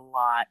definitely a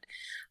lot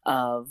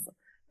of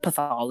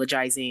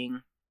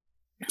pathologizing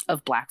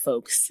of Black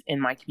folks in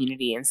my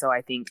community. And so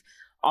I think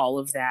all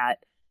of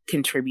that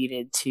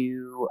contributed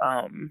to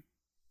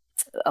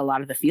a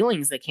lot of the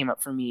feelings that came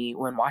up for me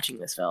when watching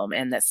this film,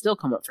 and that still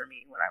come up for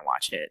me when I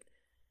watch it.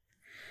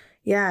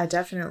 Yeah,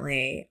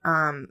 definitely.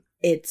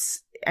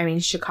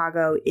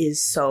 Chicago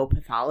is so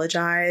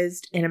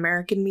pathologized in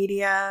American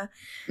media.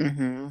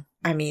 Mm-hmm.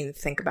 I mean,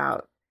 think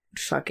about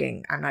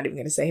I'm not even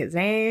going to say his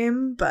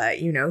name,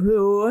 but you know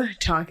who,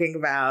 talking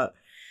about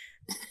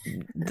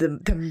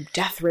the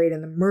death rate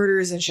and the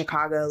murders in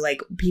Chicago.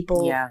 Like,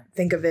 people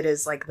think of it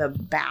as like the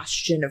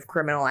bastion of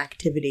criminal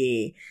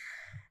activity.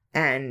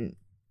 And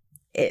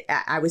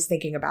I was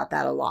thinking about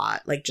that a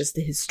lot, like just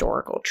the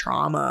historical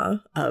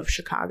trauma of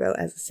Chicago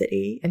as a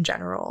city in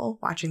general,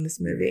 watching this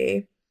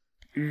movie.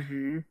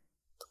 Mm-hmm.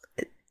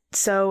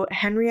 So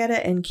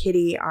Henrietta and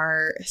Kitty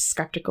are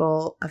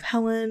skeptical of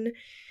Helen.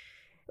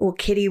 Well,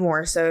 Kitty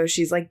more so.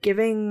 She's like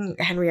giving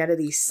Henrietta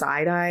these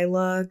side-eye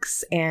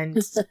looks, and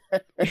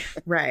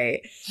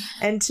right.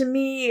 And to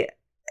me,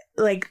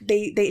 like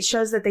it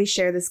shows that they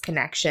share this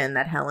connection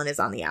that Helen is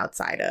on the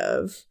outside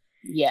of.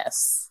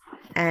 Yes.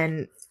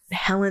 And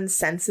Helen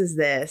senses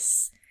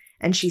this,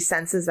 and she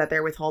senses that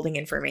they're withholding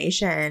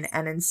information.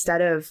 And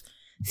instead of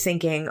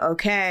thinking,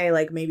 okay,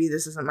 like maybe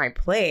this isn't my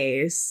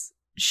place,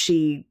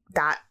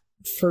 that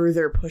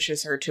further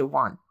pushes her to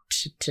want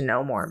to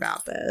know more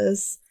about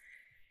this.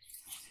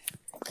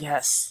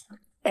 Yes.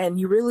 And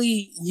you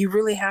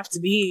really have to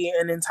be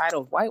an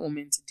entitled white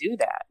woman to do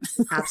that.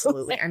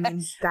 Absolutely. I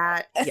mean,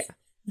 that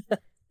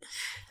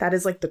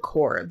is like the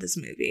core of this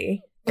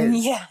movie.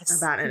 Yes.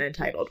 About an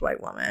entitled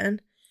white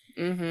woman.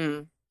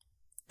 Mm-hmm.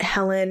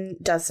 Helen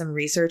does some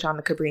research on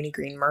the Cabrini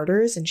Green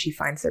murders, and she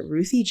finds that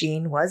Ruthie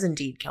Jean was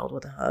indeed killed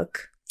with a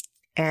hook.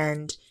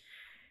 And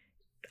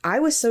I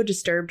was so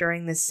disturbed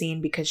during this scene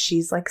because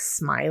she's like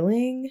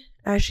smiling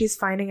as she's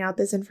finding out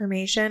this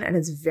information, and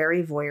it's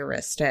very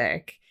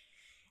voyeuristic.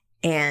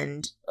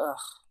 And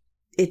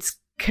it's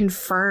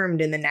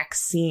confirmed in the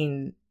next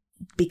scene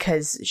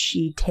because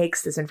she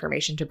takes this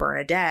information to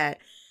Bernadette,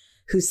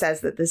 who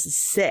says that this is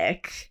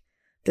sick.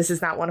 This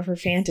is not one of her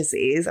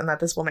fantasies, and that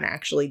this woman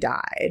actually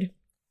died.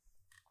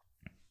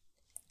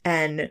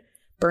 And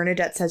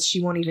Bernadette says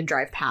she won't even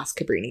drive past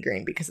Cabrini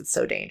Green because it's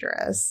so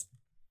dangerous.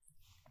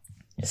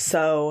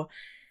 So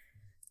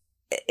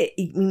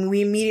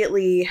we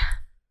immediately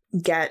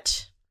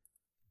get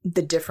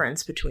the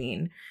difference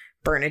between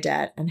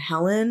Bernadette and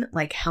Helen.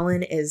 Like,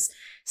 Helen is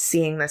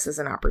seeing this as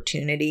an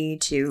opportunity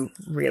to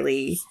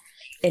really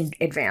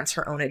advance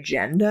her own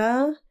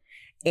agenda.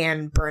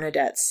 And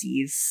Bernadette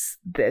sees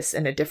this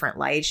in a different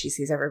light. She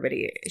sees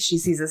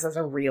this as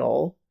a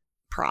real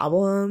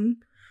problem,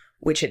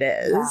 which it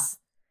is.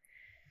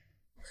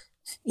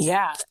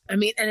 Yeah. I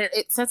mean, and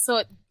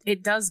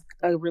it does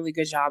a really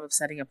good job of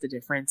setting up the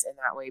difference in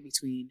that way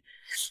between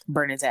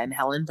Bernadette and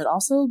Helen, but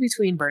also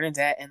between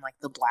Bernadette and like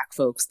the Black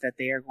folks that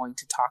they are going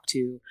to talk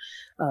to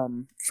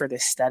for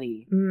this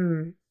study.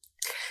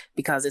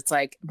 Because it's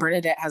like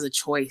Bernadette has a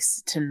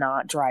choice to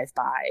not drive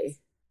by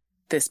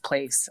this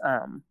place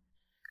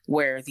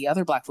where the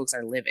other Black folks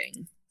are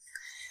living.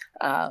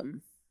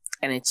 And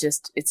it's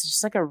just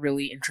like a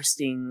really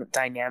interesting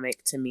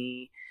dynamic to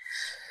me.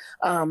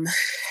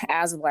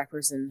 As a Black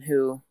person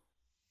who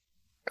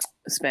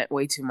spent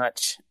way too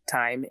much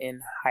time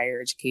in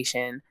higher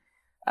education,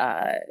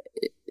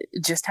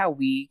 just how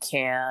we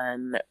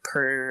can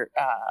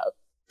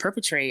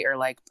perpetrate or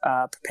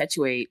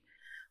perpetuate,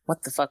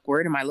 what the fuck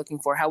word am I looking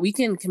for? How we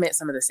can commit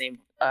some of the same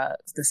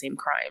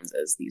crimes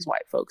as these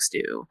white folks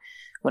do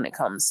when it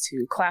comes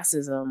to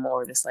classism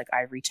or this like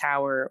ivory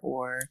tower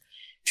or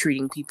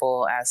treating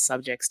people as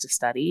subjects to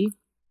study.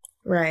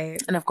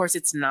 Right. And of course,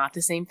 it's not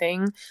the same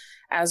thing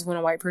as when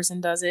a white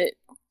person does it,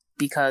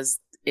 because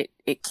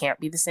it can't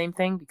be the same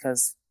thing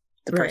because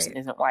the person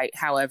isn't white.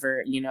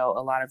 However,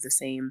 a lot of the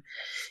same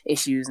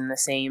issues and the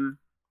same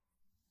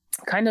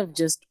kind of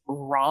just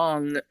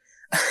wrong,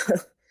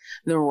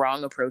 the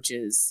wrong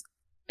approaches,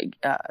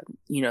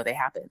 they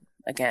happen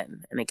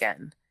again and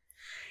again.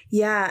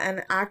 Yeah.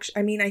 And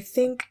I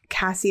think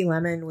Kasi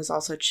Lemmon was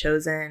also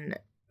chosen.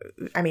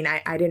 I mean,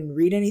 I didn't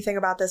read anything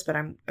about this, but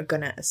I'm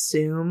going to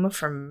assume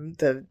from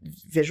the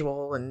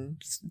visual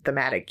and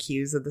thematic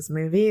cues of this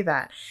movie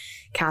that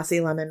Kasi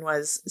Lemmon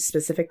was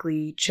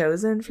specifically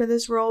chosen for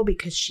this role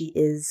because she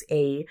is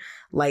a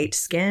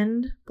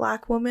light-skinned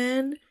Black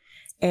woman.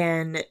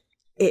 And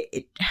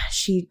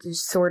she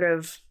sort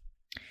of...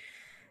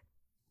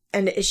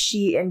 And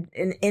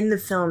in the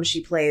film,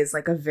 she plays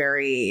like a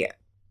very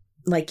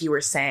like you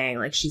were saying,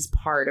 like she's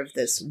part of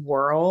this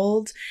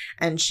world,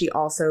 and she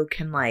also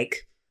can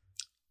like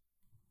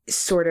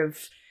sort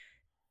of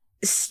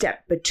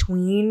step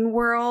between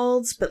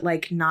worlds, but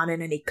like not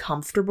in any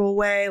comfortable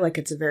way. Like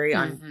it's a very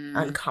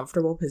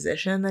uncomfortable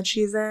position that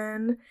she's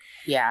in.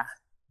 Yeah.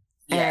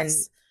 And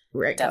Yes,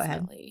 right,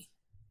 definitely.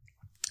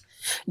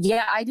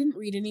 Yeah, I didn't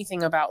read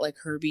anything about like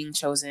her being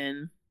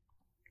chosen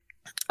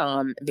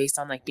based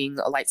on like being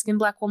a light-skinned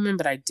Black woman,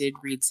 but I did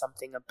read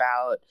something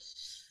about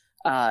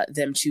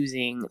them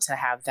choosing to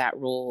have that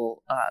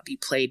role be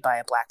played by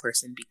a Black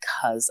person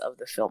because of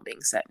the film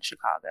being set in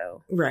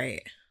Chicago.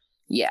 Right.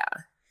 Yeah.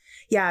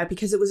 Yeah,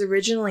 because it was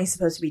originally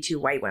supposed to be 2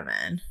 white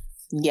women.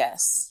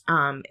 Yes.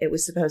 It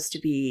was supposed to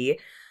be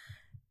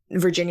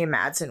Virginia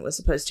Madsen was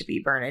supposed to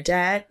be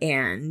Bernadette,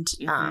 and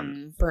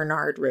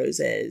Bernard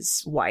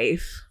Rose's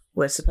wife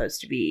was supposed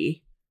to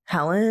be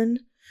Helen,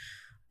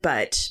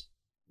 but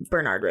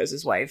Bernard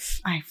Rose's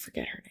wife, I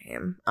forget her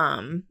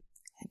name,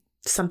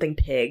 something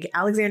Pig,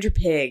 Alexandra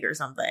Pig or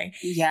something.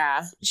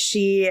 Yeah.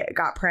 She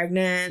got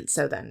pregnant,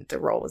 so then the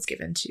role was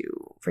given to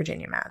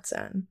Virginia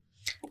Madsen.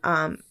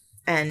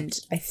 And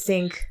I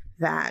think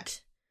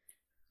that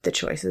the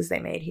choices they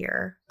made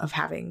here of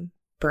having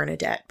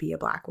Bernadette be a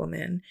Black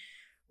woman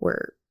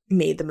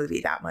made the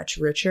movie that much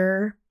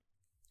richer.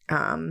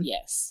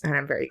 Yes. And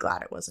I'm very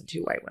glad it wasn't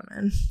 2 white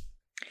women.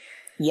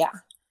 Yeah.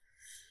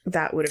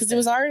 That would have because it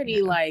was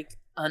already like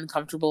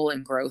uncomfortable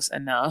and gross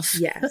enough.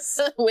 Yes.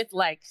 With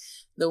like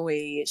the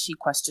way she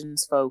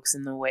questions folks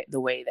and the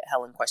way that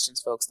Helen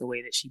questions folks, the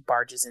way that she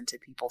barges into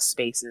people's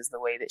spaces, the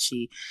way that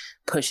she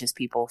pushes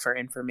people for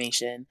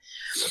information.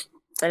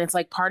 And it's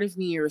like part of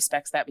me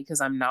respects that because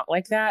I'm not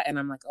like that. And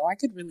I'm like, oh, I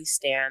could really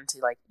stand to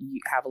like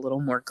have a little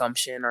more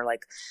gumption or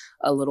like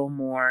a little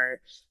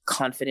more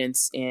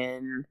confidence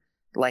in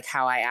like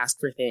how I ask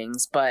for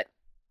things. But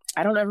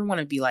I don't ever want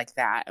to be like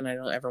that. And I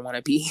don't ever want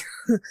to be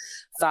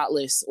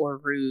thoughtless or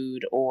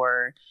rude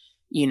or,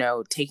 you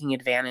know, taking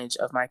advantage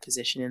of my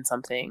position in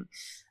something.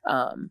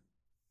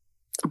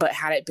 But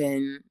had it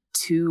been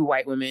 2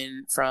 white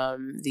women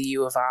from the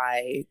U of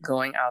I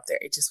going out there,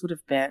 it just would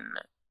have been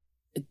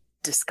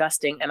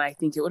disgusting. And I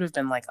think it would have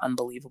been like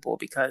unbelievable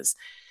because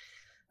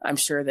I'm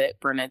sure that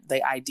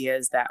the idea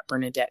is that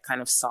Bernadette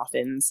kind of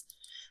softens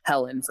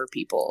Helen for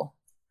people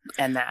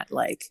and that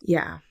like,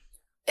 yeah,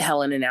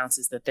 Helen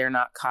announces that they're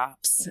not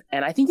cops.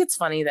 And I think it's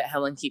funny that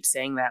Helen keeps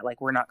saying that,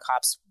 like, we're not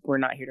cops, we're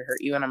not here to hurt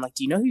you. And I'm like,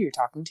 do you know who you're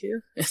talking to?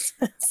 It's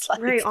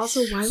like, right.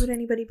 Also, why would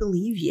anybody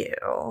believe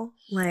you?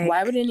 Like,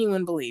 why would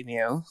anyone believe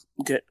you?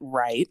 Good,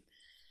 right.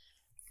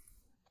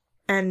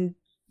 And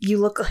you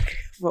look like,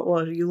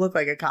 well, you look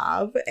like a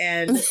cop.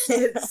 And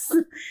it's,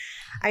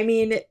 I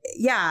mean,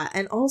 yeah.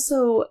 And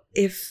also,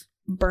 if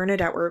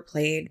Bernadette were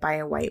played by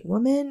a white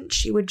woman,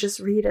 she would just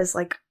read as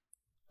like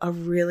a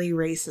really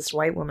racist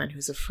white woman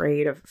who's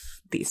afraid of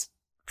these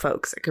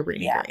folks at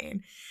Cabrini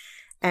Green.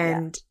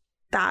 And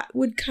that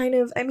would kind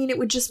of, I mean, it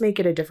would just make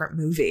it a different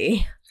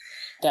movie.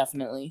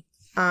 Definitely.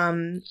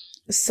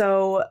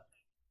 So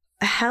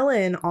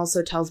Helen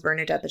also tells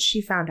Bernadette that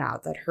she found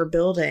out that her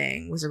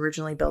building was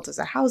originally built as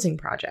a housing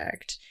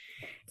project.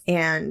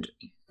 And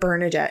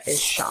Bernadette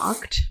is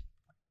shocked.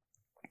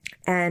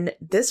 And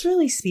this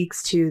really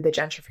speaks to the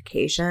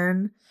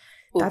gentrification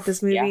that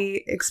this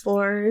movie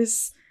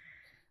explores.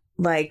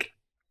 Like,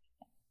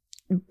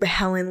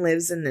 Helen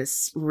lives in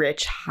this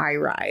rich high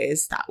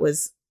rise that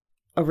was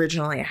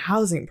originally a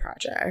housing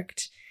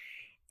project,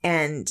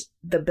 and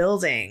the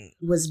building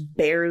was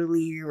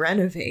barely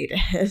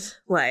renovated.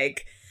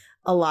 Like,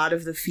 a lot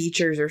of the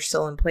features are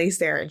still in place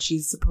there, and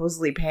she's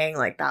supposedly paying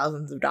like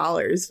thousands of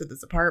dollars for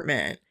this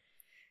apartment,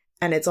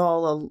 and it's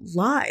all a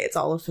lie. It's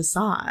all a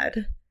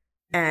facade,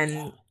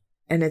 and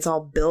it's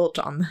all built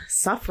on the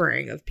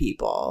suffering of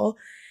people.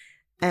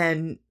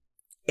 And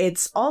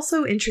it's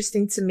also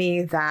interesting to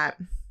me that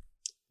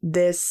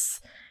this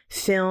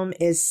film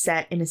is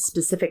set in a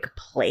specific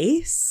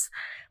place.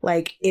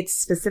 Like, it's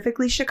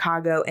specifically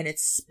Chicago and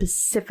it's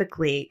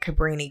specifically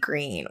Cabrini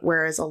Green,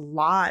 whereas a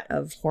lot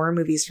of horror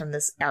movies from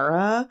this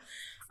era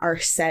are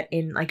set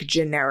in like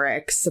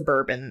generic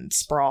suburban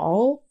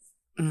sprawl.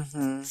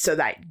 Mm-hmm. So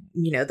that,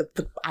 you know,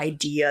 the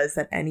idea is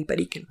that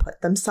anybody can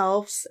put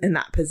themselves in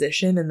that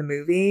position in the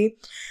movie.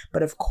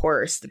 But of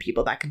course, the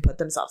people that can put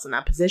themselves in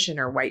that position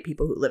are white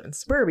people who live in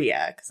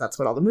suburbia, because that's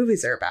what all the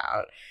movies are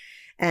about.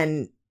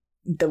 And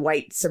the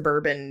white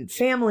suburban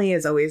family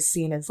is always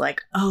seen as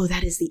like, oh,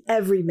 that is the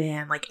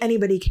everyman. Like,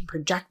 anybody can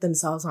project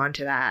themselves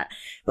onto that.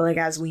 But like,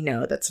 as we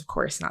know, that's of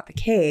course not the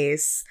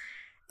case.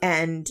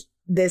 And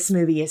this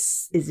movie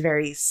is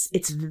very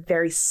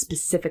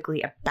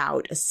specifically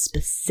about a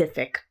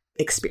specific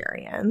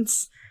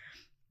experience.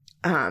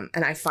 And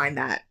I find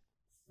that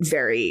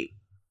very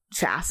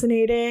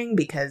fascinating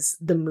because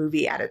the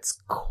movie at its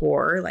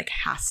core like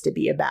has to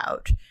be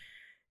about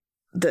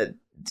the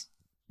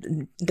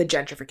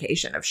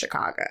gentrification of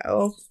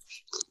Chicago.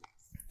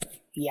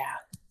 Yeah,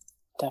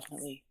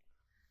 definitely.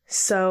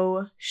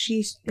 So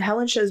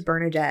Helen shows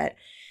Bernadette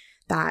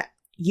that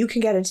you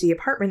can get into the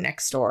apartment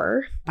next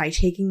door by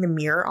taking the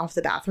mirror off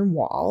the bathroom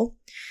wall.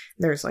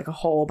 There's like a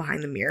hole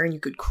behind the mirror and you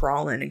could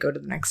crawl in and go to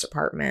the next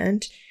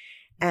apartment.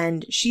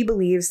 And she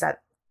believes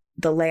that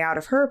the layout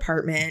of her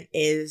apartment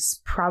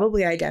is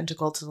probably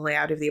identical to the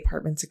layout of the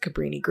apartments at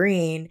Cabrini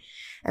Green.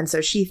 And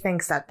so she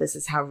thinks that this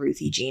is how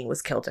Ruthie Jean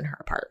was killed in her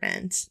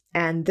apartment.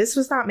 And this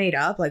was not made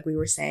up, like we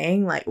were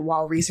saying. Like,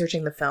 while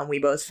researching the film, we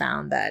both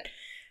found that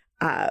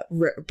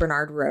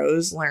Bernard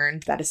Rose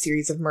learned that a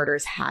series of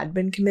murders had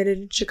been committed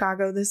in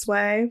Chicago this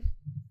way.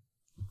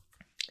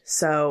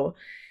 So,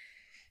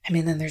 I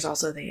mean, then there's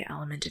also the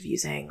element of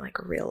using like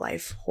a real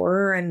life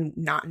horror and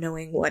not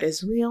knowing what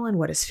is real and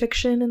what is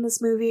fiction in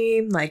this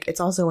movie. Like,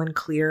 it's also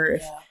unclear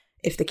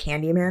if the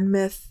Candyman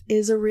myth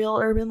is a real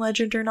urban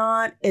legend or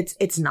not.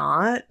 It's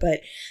not,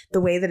 but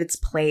the way that it's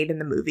played in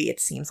the movie,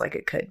 it seems like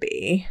it could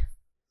be.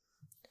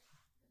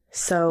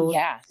 So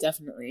yeah,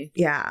 definitely.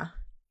 Yeah.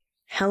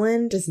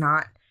 Helen does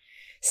not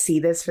see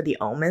this for the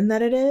omen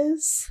that it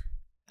is.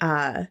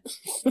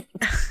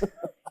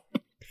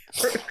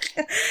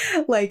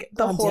 Like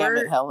the horror,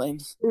 damn it, Helen.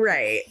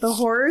 Right? The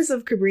horrors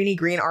of Cabrini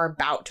Green are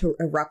about to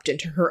erupt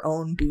into her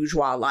own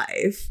bourgeois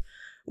life,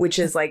 which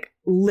is like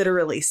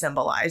literally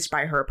symbolized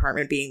by her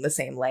apartment being the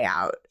same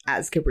layout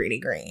as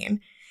Cabrini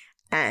Green,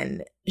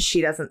 and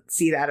she doesn't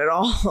see that at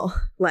all.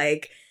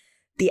 Like,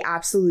 the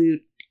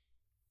absolute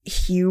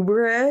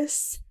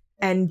hubris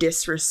and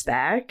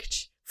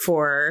disrespect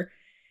for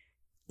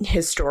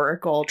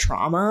historical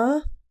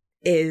trauma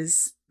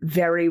is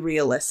very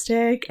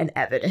realistic and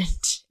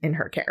evident in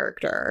her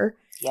character.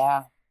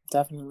 Yeah,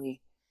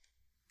 definitely.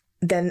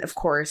 Then, of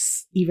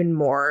course, even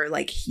more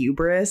like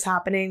hubris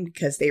happening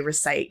because they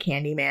recite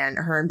Candyman.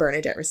 Her and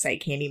Bernadette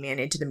recite Candyman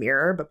into the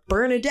mirror, but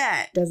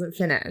Bernadette doesn't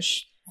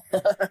finish.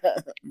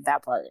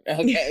 That part.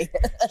 Okay.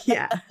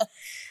 Yeah.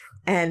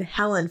 And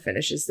Helen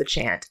finishes the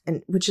chant,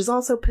 and which is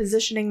also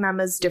positioning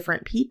them as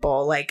different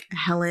people. Like,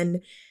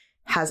 Helen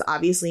has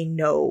obviously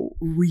no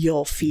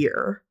real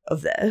fear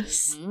of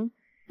this. Mm-hmm.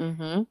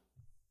 Mm-hmm.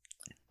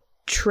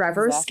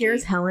 Trevor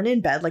scares Helen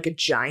in bed like a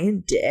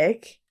giant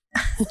dick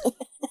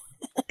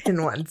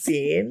in one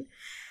scene.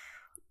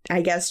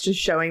 I guess just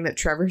showing that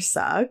Trevor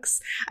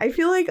sucks. I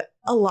feel like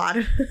a lot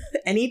of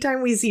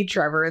anytime we see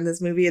Trevor in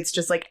this movie, it's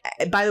just like,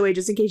 by the way,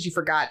 just in case you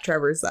forgot,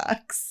 Trevor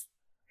sucks.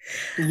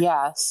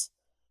 Yes.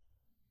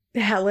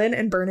 Helen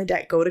and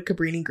Bernadette go to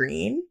Cabrini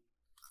Green.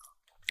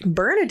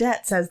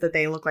 Bernadette says that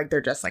they look like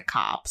they're just like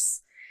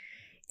cops.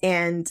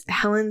 And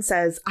Helen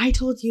says, I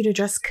told you to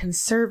dress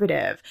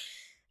conservative.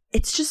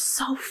 It's just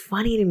so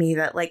funny to me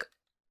that, like,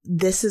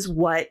 this is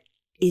what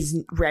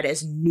is read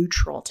as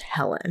neutral to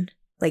Helen.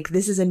 Like,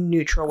 this is a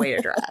neutral way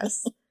to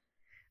dress.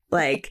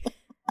 Like,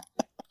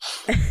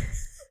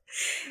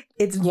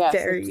 it's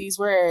very... So please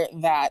wear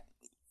that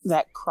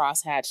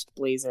cross-hatched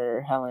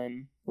blazer,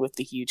 Helen, with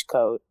the huge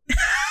coat.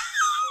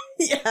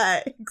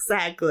 Yeah,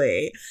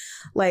 exactly.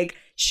 Like,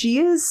 she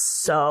is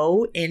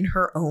so in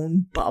her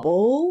own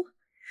bubble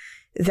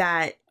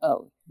that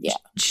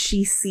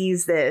she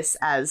sees this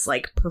as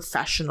like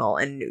professional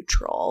and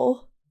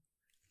neutral.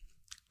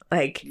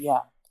 Like,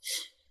 yeah,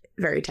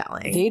 very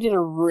telling. They did a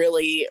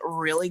really,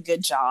 really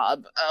good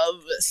job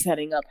of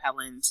setting up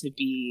Helen to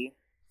be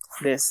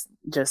this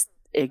just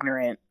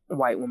ignorant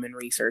white woman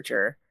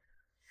researcher.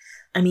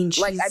 I mean,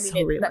 she's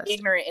so not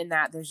ignorant in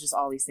that there's just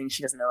all these things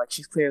she doesn't know. Like,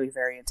 she's clearly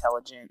very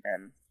intelligent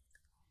and,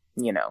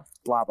 you know,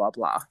 blah, blah,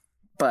 blah.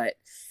 But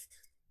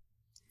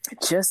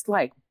just,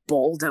 like,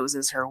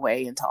 bulldozes her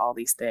way into all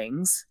these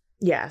things.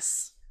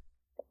 Yes.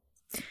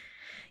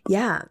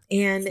 Yeah.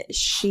 And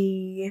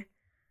she...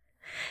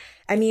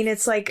 I mean,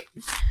 it's like...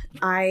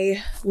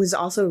 I was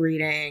also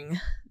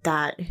reading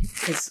that...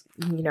 Because,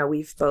 you know,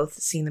 we've both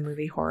seen the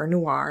movie Horror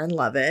Noir and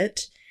love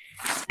it.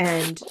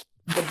 And...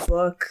 the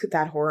book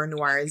that Horror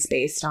Noir is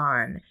based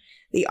on,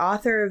 the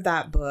author of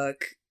that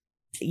book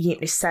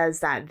says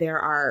that there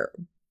are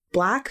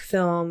Black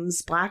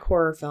films, Black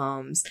horror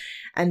films,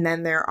 and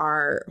then there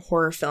are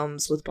horror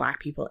films with Black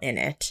people in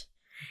it.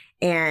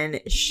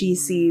 And she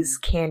sees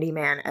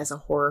Candyman as a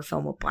horror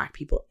film with Black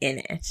people in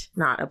it,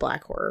 not a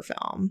Black horror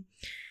film.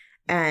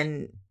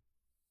 And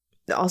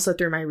also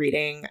through my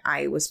reading,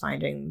 I was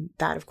finding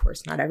that, of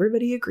course, not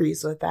everybody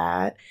agrees with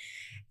that.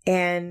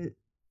 And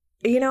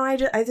you know, I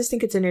just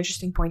think it's an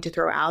interesting point to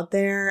throw out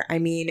there. I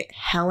mean,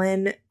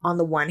 Helen, on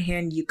the one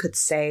hand, you could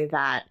say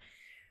that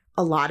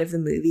a lot of the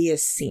movie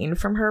is seen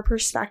from her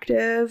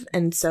perspective.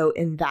 And so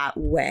in that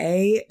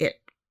way,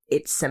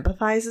 it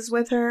sympathizes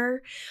with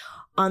her.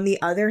 On the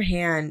other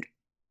hand,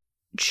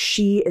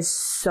 she is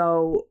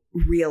so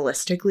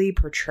realistically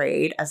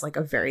portrayed as like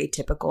a very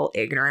typical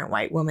ignorant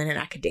white woman in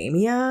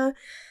academia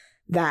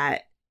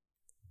that,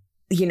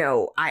 you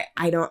know,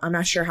 I'm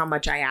not sure how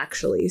much I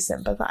actually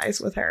sympathize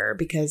with her,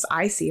 because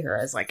I see her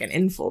as like an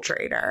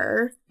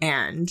infiltrator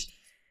and,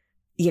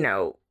 you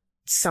know,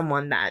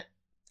 someone that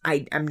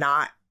I am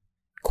not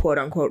quote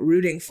unquote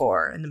rooting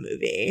for in the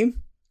movie.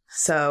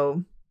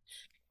 So,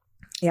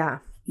 yeah.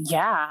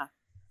 Yeah.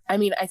 I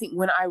mean, I think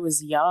when I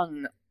was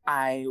young,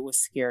 I was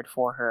scared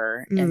for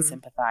her and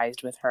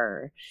sympathized with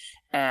her.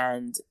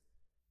 And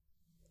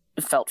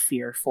felt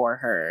fear for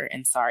her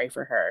and sorry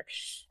for her.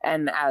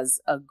 And as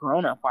a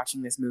grown-up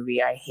watching this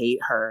movie, I hate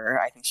her.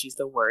 I think she's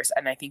the worst.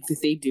 And I think that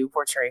they do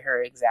portray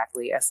her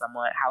exactly as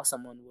how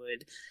someone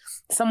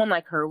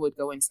like her would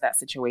go into that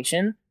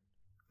situation.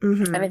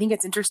 Mm-hmm. And I think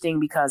it's interesting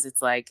because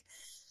it's like,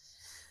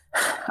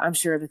 I'm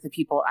sure that the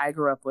people I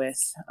grew up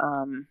with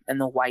and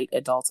the white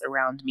adults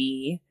around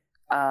me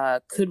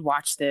could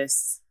watch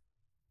this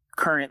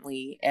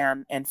currently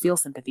and feel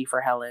sympathy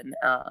for Helen.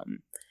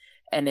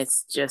 And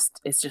it's just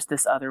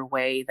this other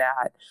way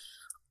that,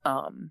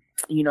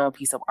 a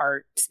piece of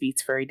art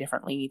speaks very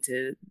differently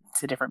to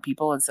different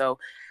people. And so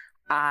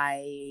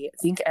I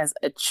think as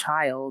a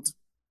child,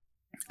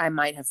 I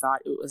might have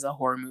thought it was a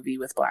horror movie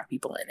with Black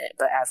people in it.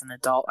 But as an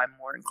adult, I'm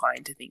more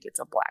inclined to think it's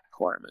a Black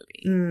horror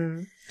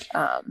movie.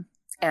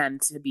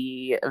 And to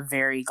be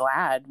very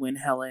glad when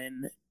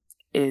Helen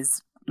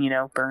is,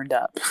 burned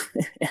up.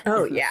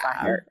 Oh, yeah.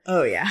 Fire.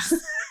 Oh, yeah.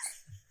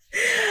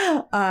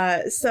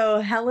 So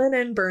Helen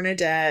and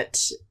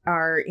Bernadette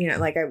are,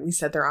 like we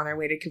said, they're on their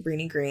way to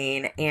Cabrini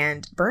Green,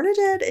 and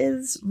Bernadette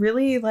is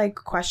really like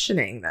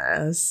questioning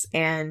this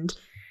and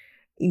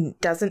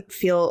doesn't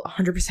feel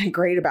 100%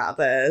 great about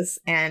this.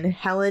 And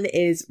Helen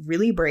is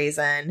really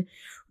brazen,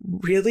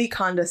 really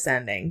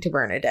condescending to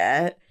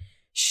Bernadette.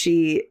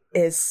 She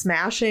is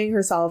smashing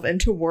herself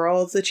into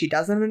worlds that she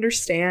doesn't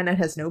understand and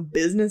has no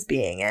business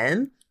being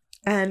in.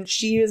 And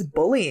she is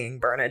bullying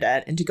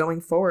Bernadette into going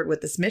forward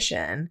with this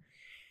mission.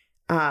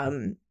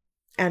 And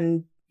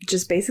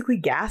just basically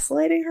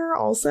gaslighting her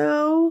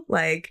also.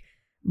 Like,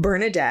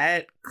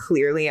 Bernadette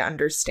clearly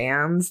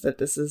understands that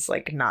this is,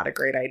 like, not a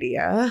great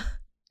idea.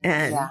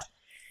 And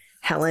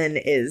Helen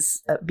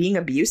is being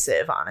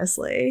abusive,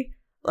 honestly.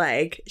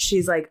 Like,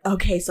 she's like,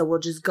 okay, so we'll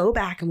just go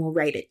back and we'll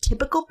write a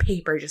typical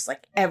paper just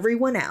like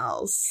everyone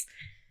else.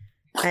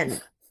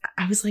 And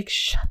I was like,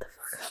 shut the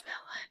fuck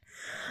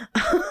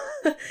up,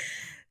 Helen.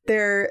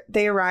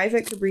 They arrive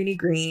at Cabrini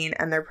Green,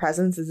 and their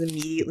presence is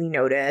immediately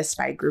noticed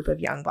by a group of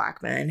young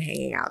Black men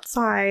hanging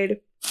outside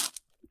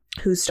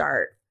who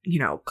start,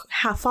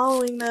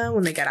 following them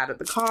when they get out of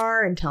the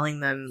car and telling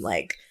them,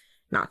 like,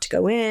 not to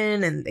go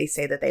in. And they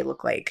say that they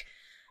look like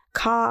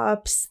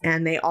cops.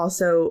 And they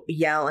also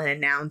yell and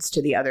announce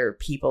to the other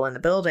people in the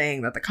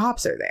building that the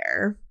cops are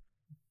there.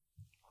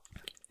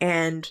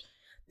 And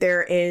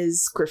there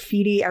is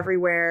graffiti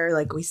everywhere.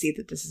 Like, we see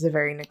that this is a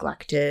very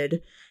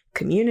neglected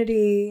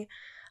community.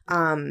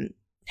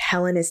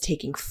 Helen is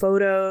taking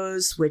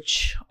photos,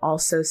 which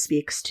also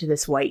speaks to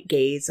this white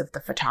gaze of the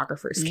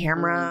photographer's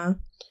camera,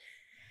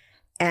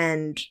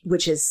 and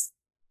which is,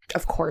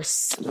 of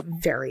course,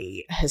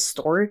 very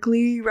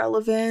historically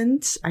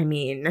relevant. I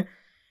mean,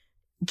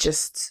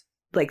 just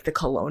like the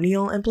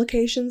colonial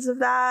implications of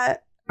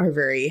that are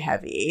very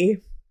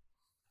heavy.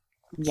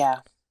 Yeah.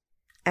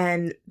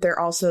 And they're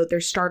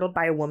startled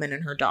by a woman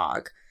and her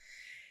dog.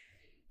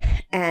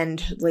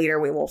 And later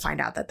we will find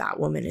out that that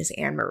woman is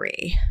Anne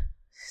Marie.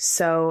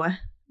 So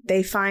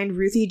they find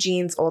Ruthie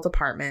Jean's old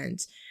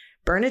apartment.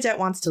 Bernadette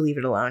wants to leave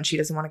it alone. She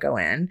doesn't want to go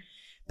in.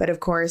 But of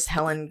course,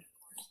 Helen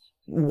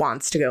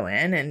wants to go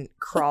in and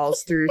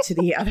crawls through to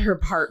the other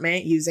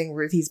apartment using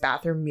Ruthie's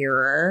bathroom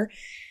mirror.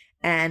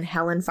 And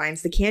Helen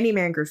finds the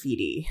Candyman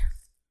graffiti.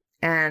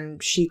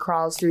 And she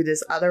crawls through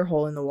this other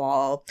hole in the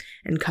wall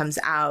and comes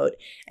out.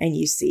 And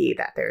you see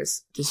that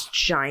there's this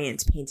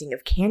giant painting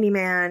of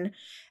Candyman.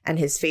 And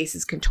his face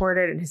is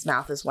contorted and his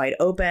mouth is wide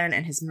open.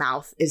 And his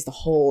mouth is the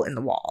hole in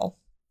the wall.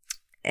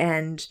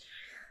 And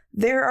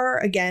there are,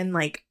 again,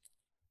 like,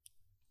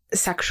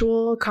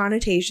 sexual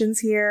connotations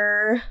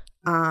here.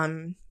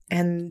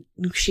 And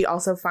she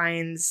also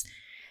finds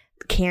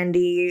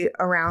candy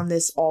around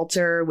this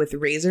altar with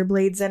razor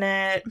blades in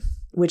it,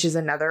 which is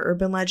another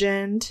urban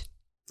legend.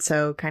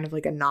 So kind of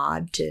like a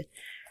nod to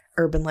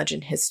urban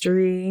legend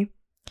history.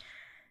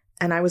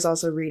 And I was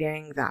also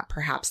reading that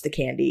perhaps the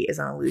candy is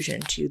an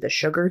allusion to the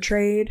sugar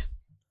trade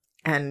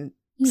and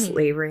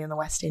slavery in the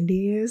West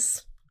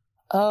Indies.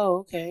 Oh,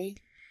 okay.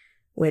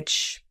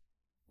 Which,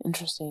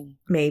 interesting.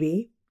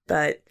 Maybe,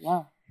 but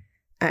yeah,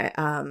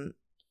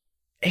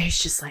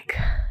 it's just like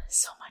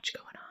so much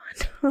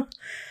going on.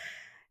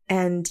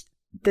 And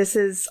this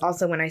is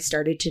also when I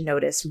started to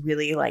notice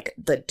really like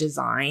the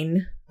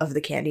design of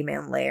the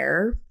Candyman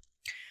lair,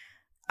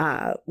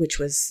 which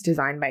was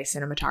designed by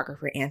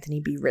cinematographer Anthony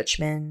B.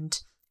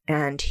 Richmond.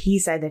 And he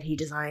said that he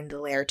designed the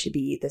lair to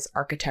be this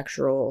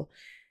architectural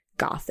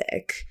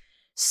Gothic.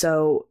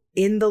 So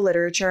in the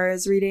literature I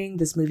was reading,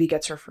 this movie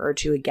gets referred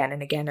to again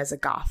and again as a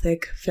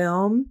Gothic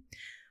film,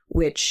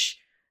 which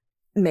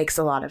makes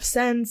a lot of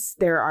sense.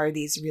 There are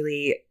these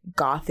really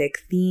Gothic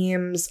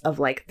themes of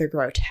like the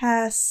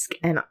grotesque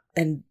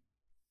and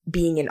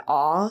being in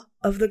awe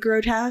of the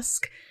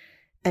grotesque,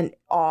 and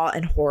awe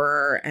and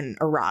horror and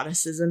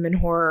eroticism in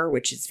horror,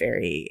 which is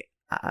very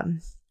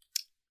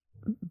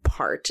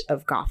part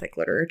of Gothic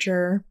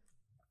literature.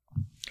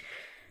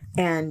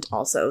 And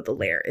also the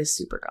lair is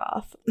super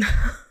goth.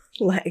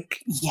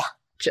 Like, yeah,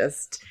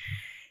 just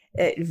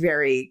it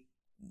very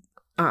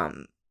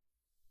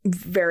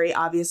very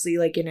obviously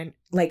like in an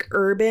like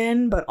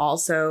urban, but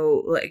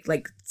also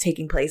like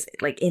taking place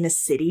like in a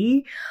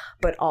city,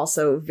 but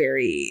also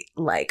very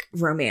like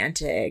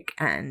romantic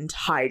and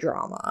high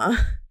drama.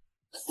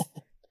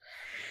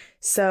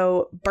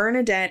 So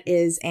Bernadette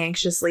is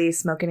anxiously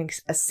smoking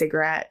a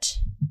cigarette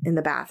in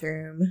the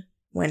bathroom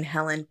when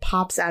Helen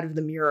pops out of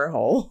the mirror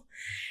hole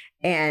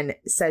and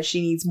says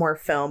she needs more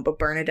film, but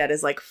Bernadette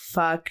is like,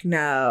 fuck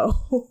no.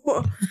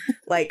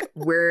 Like,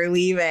 we're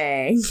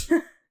leaving.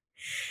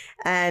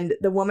 And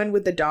the woman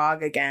with the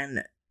dog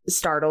again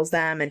startles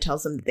them and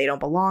tells them that they don't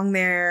belong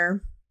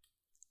there.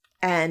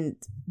 And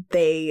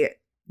they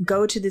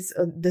go to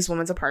this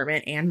woman's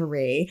apartment, Anne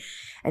Marie,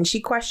 and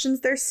she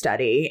questions their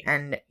study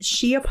and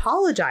she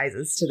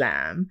apologizes to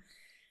them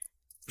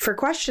for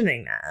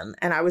questioning them.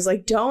 And I was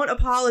like, don't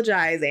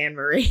apologize, Anne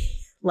Marie.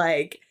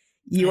 Like,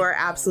 you are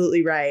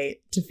absolutely right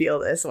to feel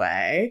this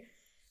way.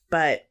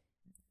 But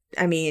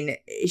I mean,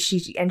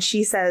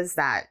 she says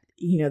that,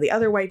 you know, the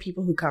other white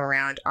people who come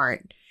around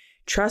aren't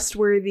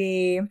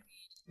trustworthy.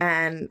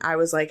 And I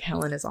was like,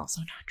 Helen is also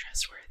not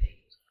trustworthy.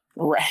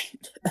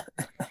 Right.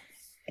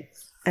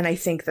 And I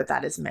think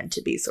that is meant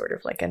to be sort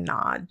of like a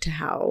nod to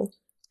how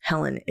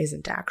Helen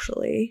isn't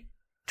actually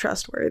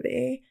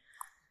trustworthy.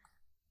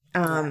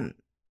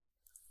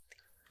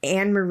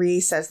 Anne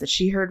Marie says that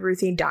she heard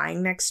Ruthie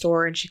dying next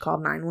door and she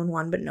called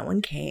 911, but no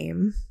one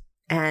came,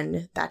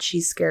 and that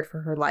she's scared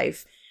for her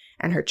life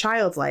and her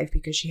child's life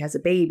because she has a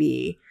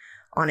baby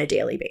on a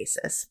daily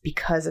basis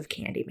because of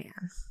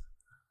Candyman.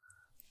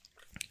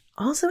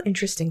 Also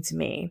interesting to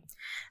me,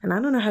 and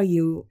I don't know how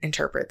you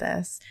interpret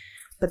this,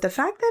 but the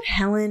fact that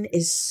Helen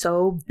is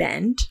so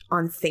bent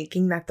on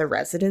thinking that the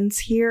residents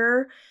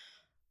here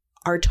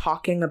are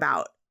talking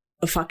about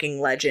a fucking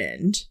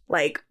legend.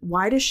 Like,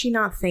 why does she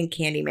not think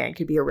Candyman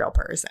could be a real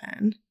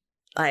person?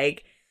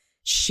 Like,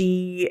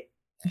 she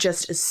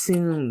just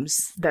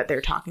assumes that they're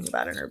talking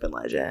about an urban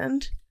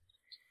legend.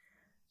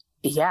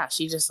 Yeah,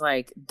 she just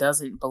like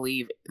doesn't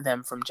believe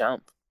them from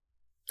jump.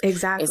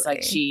 Exactly. It's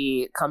like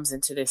she comes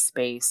into this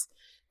space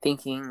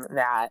thinking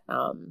that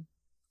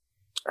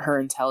her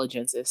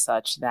intelligence is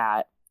such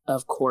that,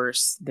 of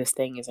course, this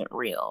thing isn't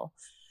real.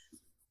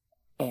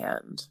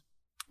 And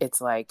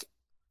it's like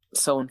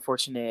so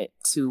unfortunate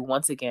to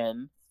once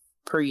again,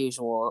 per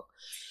usual,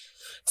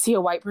 see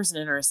a white person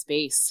enter a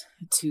space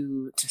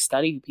to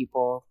study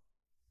people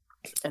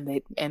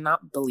and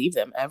not believe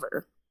them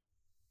ever,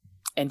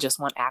 and just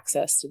want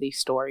access to these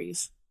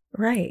stories.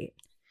 Right.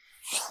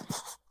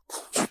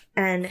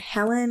 And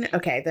Helen,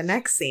 okay, the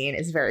next scene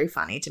is very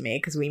funny to me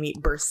because we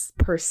meet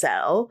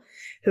Purcell,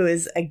 who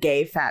is a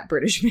gay, fat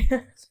British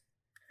man.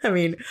 I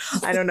mean,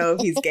 I don't know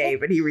if he's gay,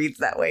 but he reads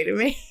that way to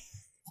me.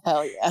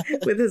 Hell yeah.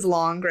 With his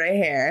long gray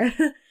hair.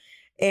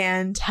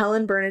 And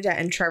Helen, Bernadette,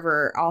 and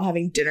Trevor all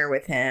having dinner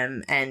with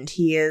him. And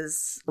he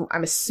is,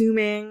 I'm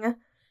assuming,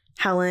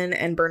 Helen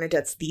and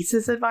Bernadette's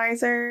thesis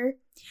advisor,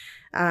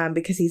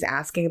 because he's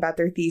asking about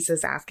their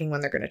thesis, asking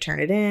when they're going to turn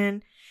it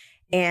in.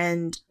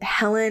 And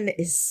Helen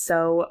is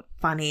so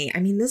funny. I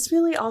mean, this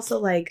really also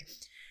like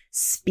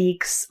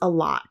speaks a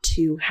lot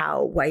to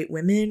how white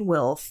women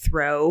will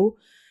throw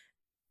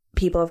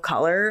people of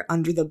color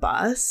under the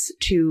bus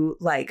to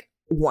like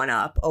one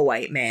up a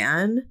white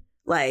man.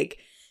 Like,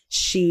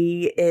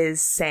 she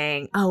is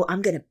saying, oh,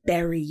 I'm going to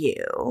bury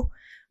you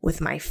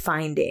with my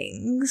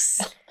findings.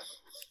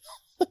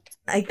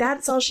 Like,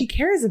 that's all she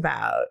cares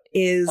about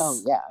is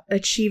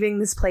achieving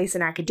this place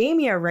in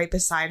academia right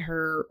beside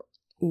her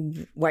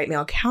white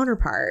male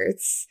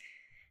counterparts.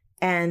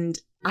 And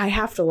I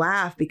have to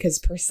laugh because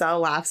Purcell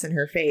laughs in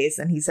her face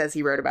and he says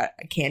he wrote about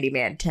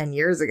Candyman 10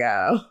 years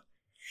ago.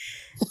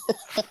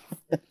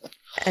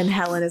 And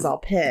Helen is all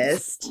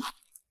pissed.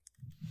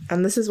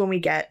 And this is when we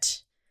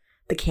get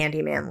the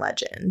Candyman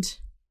legend,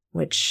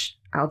 which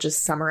I'll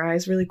just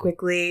summarize really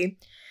quickly.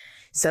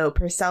 So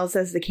Purcell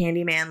says the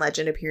Candyman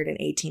legend appeared in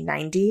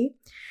 1890.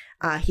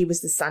 He was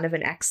the son of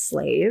an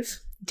ex-slave.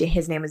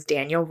 His name was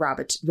Daniel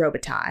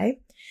Robitaille.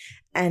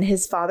 And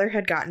his father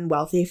had gotten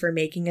wealthy for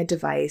making a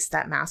device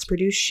that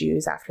mass-produced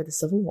shoes after the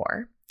Civil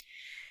War.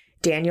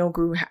 Daniel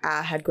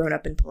had grown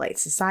up in polite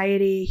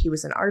society. He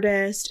was an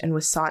artist and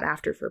was sought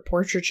after for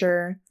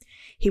portraiture.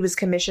 He was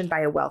commissioned by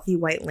a wealthy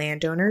white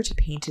landowner to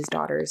paint his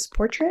daughter's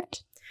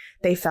portrait.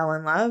 They fell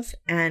in love,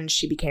 and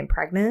she became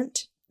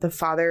pregnant. The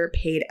father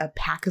paid a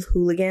pack of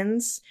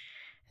hooligans,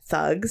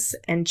 thugs,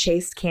 and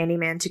chased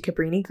Candyman to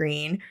Cabrini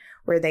Green,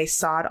 where they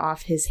sawed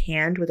off his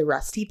hand with a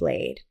rusty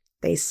blade.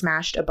 They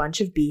smashed a bunch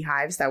of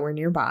beehives that were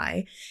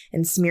nearby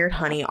and smeared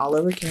honey all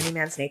over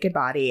Candyman's naked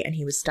body, and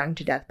he was stung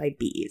to death by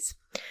bees.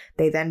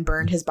 They then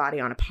burned his body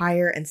on a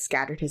pyre and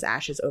scattered his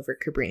ashes over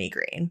Cabrini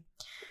Green.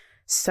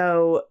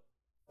 So,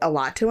 a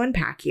lot to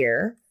unpack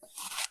here.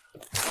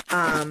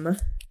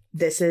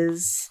 This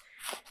is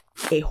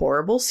a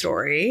horrible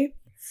story.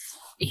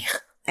 Yeah.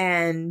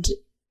 And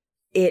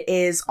it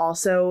is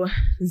also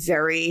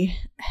very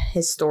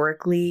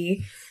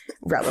historically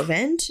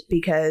relevant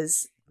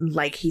because,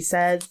 like he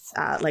says,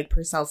 like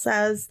Purcell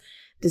says,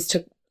 this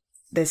took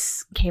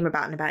this came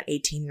about in about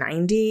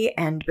 1890,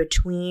 and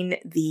between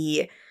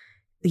the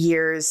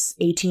years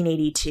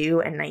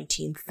 1882 and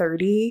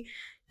 1930,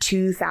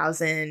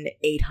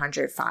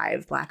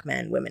 2,805 Black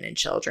men, women, and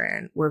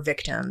children were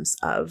victims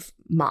of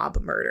mob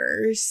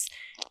murders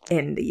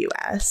in the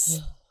U.S.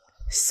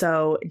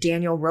 So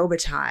Daniel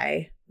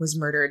Robitaille was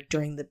murdered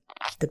during the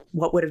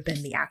what would have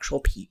been the actual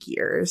peak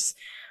years,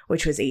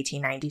 which was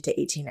 1890 to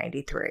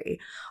 1893,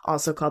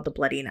 also called the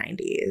Bloody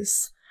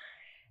 90s.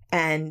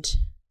 And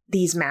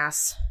these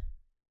mass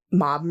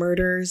mob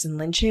murders and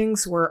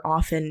lynchings were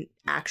often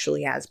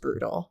actually as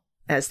brutal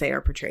as they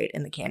are portrayed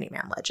in the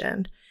Candyman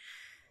legend.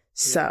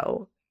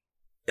 So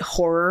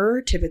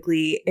horror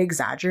typically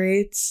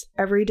exaggerates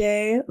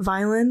everyday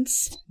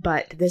violence,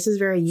 but this is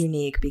very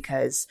unique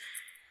because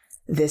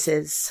this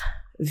is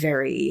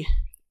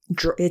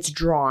it's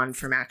drawn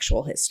from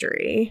actual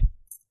history,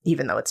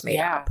 even though it's made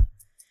up.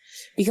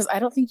 Because I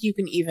don't think you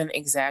can even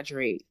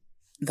exaggerate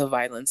the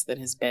violence that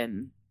has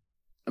been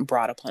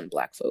brought upon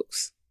Black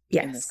folks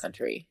in this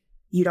country.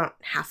 You don't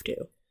have to.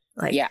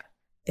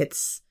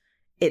 It's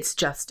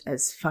just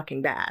as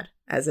fucking bad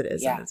as it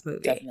is in this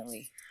movie.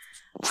 Definitely.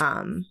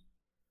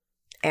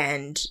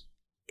 And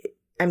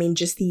I mean,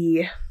 just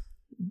the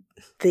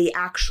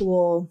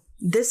actual,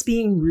 this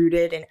being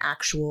rooted in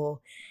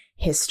actual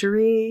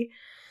history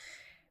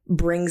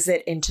brings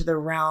it into the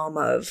realm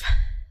of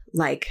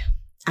like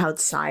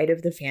outside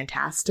of the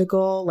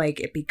fantastical. Like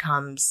it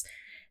becomes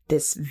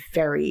this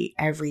very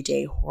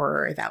everyday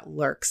horror that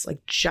lurks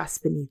like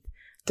just beneath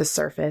the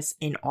surface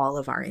in all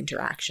of our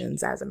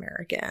interactions as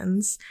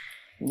Americans.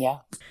 Yeah.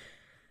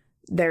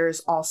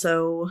 There's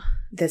also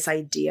this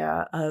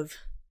idea of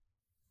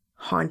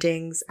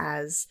hauntings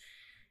as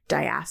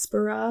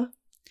diaspora,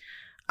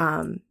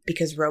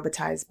 because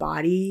Robitaille's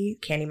body,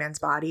 Candyman's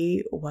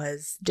body,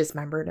 was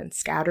dismembered and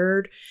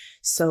scattered.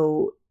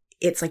 So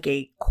it's like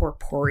a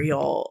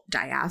corporeal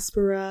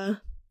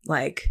diaspora,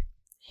 like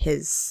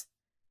him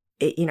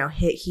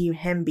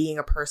being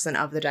a person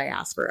of the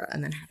diaspora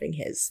and then having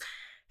his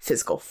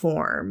physical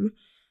form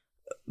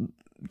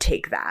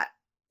take that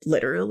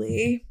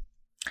literally.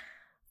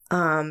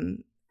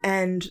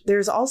 And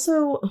there's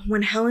also,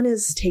 when Helen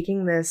is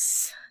telling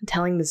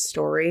this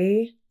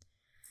story,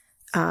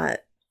 I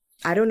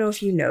don't know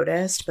if you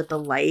noticed, but the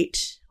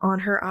light on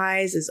her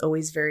eyes is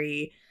always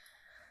very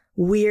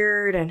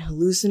weird and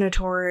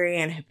hallucinatory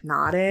and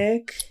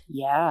hypnotic.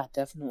 Yeah,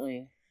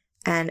 definitely.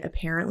 And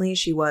apparently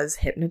she was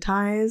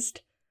hypnotized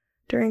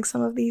during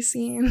some of these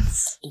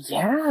scenes.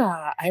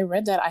 Yeah, I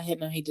read that. I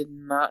did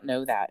not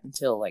know that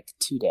until like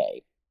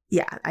today.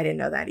 Yeah, I didn't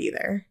know that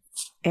either.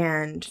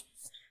 And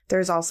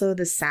there's also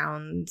the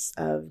sounds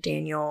of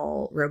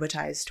Daniel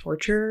Robitaille's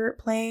torture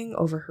playing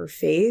over her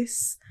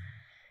face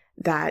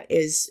that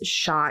is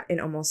shot in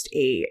almost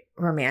a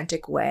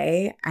romantic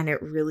way, and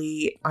it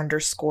really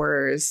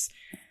underscores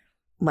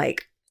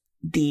like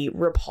the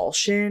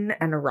repulsion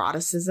and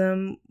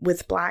eroticism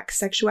with Black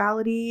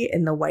sexuality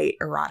in the white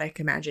erotic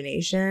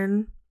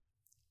imagination.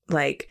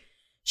 Like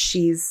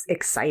she's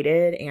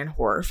excited and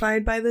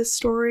horrified by this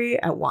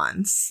story at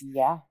once.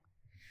 Yeah.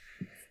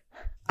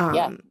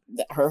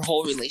 Her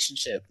whole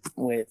relationship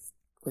with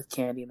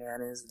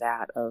Candyman is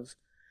that of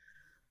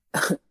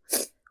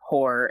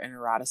horror and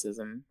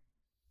eroticism.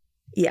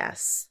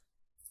 Yes.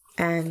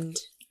 And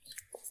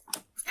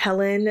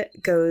Helen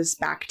goes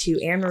back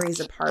to Anne-Marie's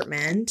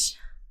apartment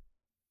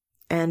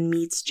and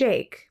meets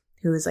Jake,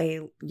 who is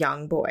a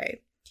young boy.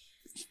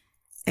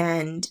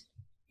 And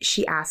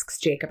she asks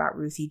Jake about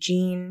Ruthie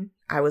Jean.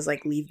 I was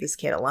like, leave this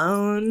kid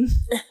alone.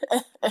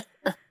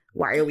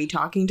 Why are we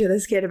talking to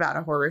this kid about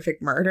a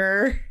horrific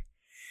murder?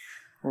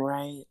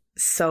 Right.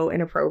 So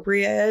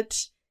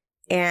inappropriate.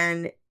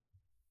 And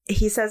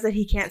he says that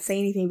he can't say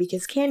anything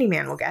because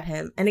Candyman will get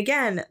him. And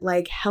again,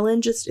 like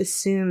Helen just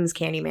assumes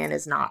Candyman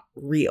is not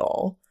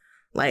real.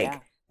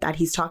 Like that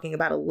he's talking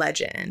about a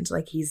legend.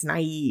 Like he's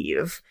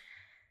naive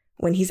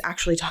when he's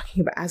actually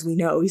talking about, as we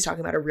know, he's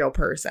talking about a real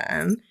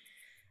person.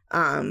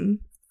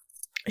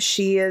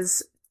 She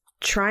is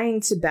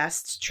trying to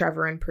best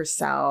Trevor and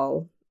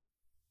Purcell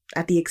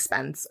at the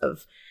expense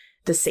of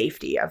the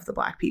safety of the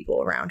Black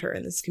people around her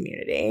in this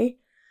community.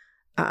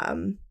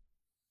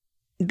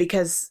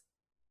 Because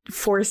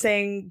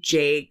forcing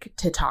Jake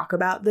to talk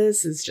about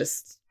this is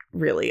just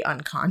really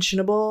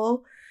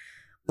unconscionable.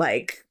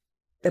 Like,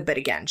 but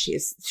again, she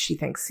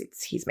thinks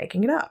he's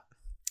making it up.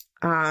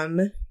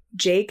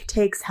 Jake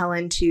takes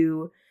Helen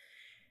to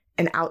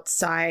an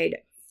outside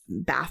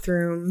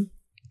bathroom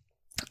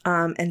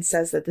and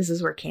says that this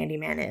is where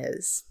Candyman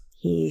is.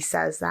 He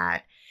says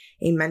that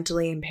a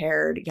mentally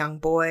impaired young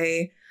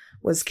boy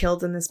was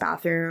killed in this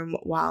bathroom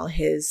while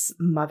his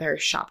mother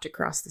shopped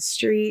across the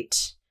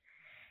street,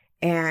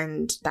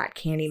 and that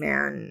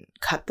Candyman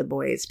cut the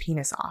boy's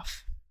penis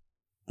off,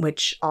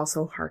 which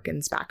also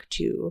harkens back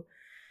to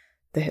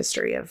the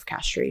history of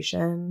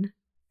castration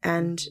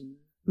and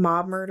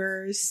mob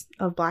murders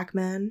of Black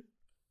men.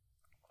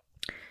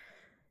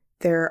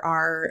 The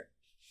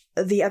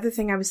other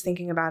thing I was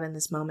thinking about in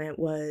this moment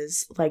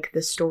was like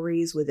the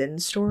stories within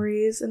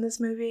stories in this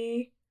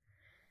movie.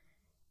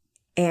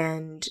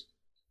 And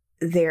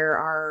there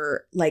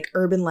are like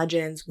urban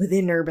legends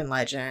within urban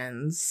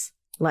legends,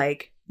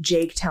 like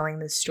Jake telling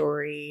this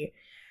story.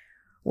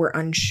 We're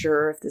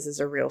unsure if this is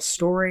a real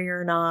story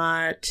or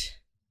not.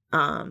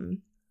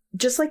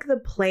 Just like the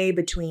play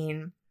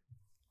between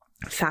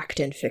fact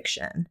and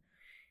fiction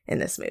in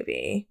this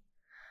movie.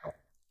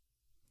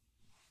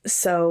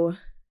 So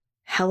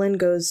Helen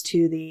goes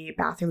to the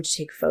bathroom to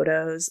take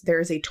photos.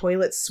 There's a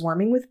toilet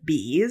swarming with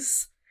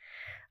bees.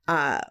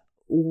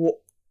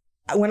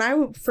 When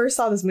I first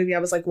saw this movie, I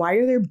was like, why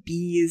are there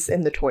bees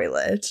in the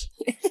toilet?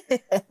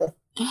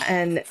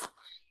 And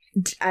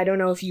I don't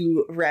know if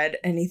you read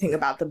anything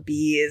about the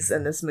bees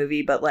in this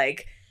movie, but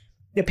like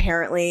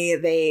apparently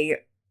they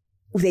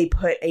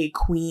put a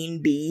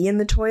queen bee in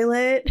the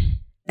toilet,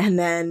 and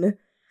then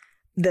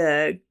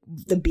the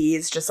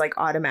bees just like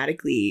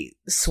automatically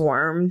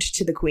swarmed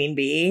to the queen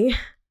bee,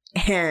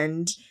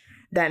 and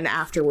then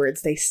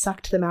afterwards they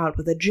sucked them out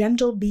with a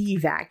gentle bee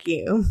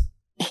vacuum.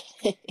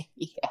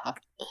 Yeah.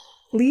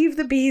 Leave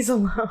the bees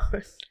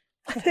alone.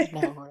 I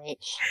know, right?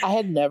 I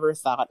had never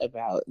thought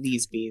about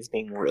these bees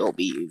being real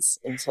bees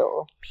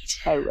until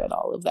I read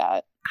all of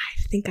that.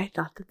 I think I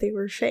thought that they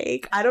were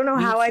fake. I don't know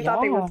how I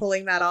thought they were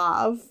pulling that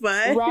off,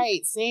 but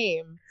right,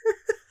 same.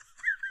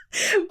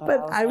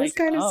 But I was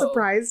kind of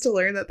surprised to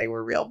learn that they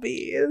were real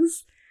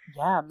bees.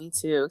 Yeah, me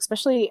too.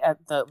 Especially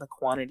at the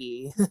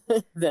quantity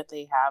that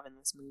they have in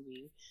this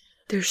movie.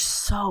 There's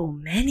so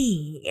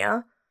many.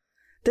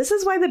 This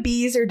is why the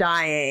bees are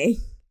dying.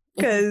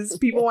 Because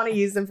people want to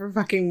use them for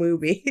fucking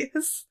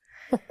movies.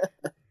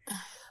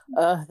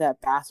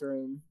 That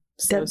bathroom.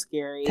 So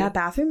scary. That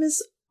bathroom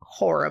is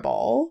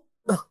horrible.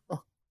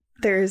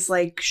 There's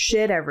like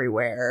shit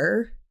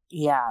everywhere.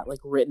 Yeah, like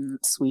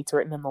sweets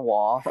written in the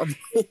wall.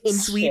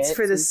 Sweets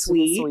for the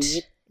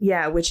sweet.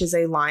 Yeah, which is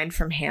a line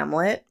from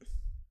Hamlet.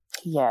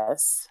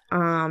 Yes.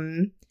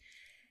 And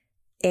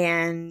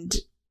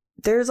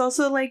there's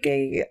also like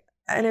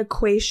an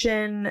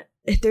equation.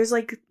 There's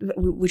like,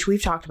 which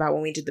we've talked about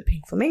when we did the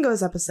Pink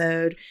Flamingos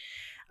episode,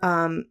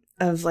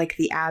 of like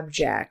the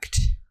abject,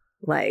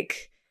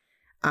 like,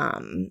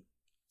 and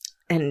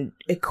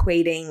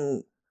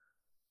equating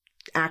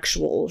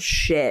actual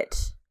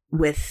shit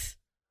with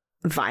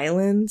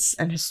violence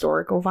and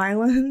historical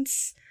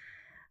violence.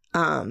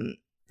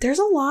 There's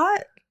a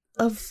lot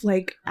of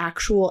like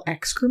actual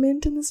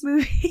excrement in this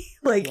movie,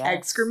 like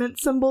excrement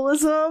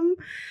symbolism.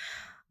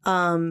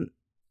 And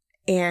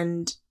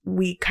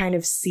we kind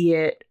of see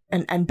it,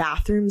 and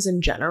bathrooms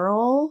in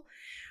general,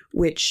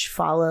 which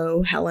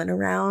follow Helen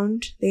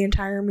around the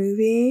entire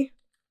movie.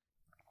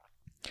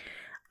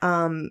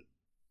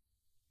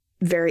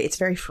 It's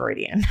very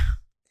Freudian.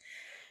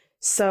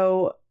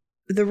 So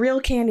the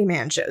real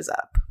Candyman shows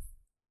up,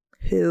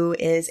 who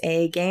is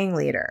a gang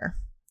leader,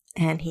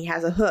 and he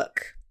has a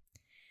hook.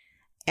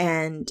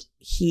 And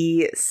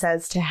he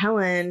says to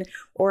Helen,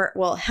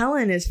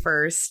 Helen is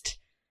first.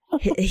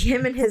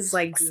 Him and his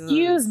like goons.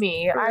 Excuse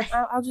me,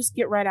 I'll just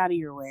get right out of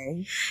your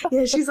way.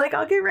 Yeah, she's like,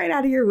 I'll get right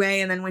out of your way.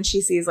 And then when she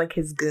sees like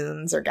his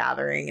goons are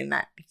gathering and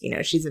that,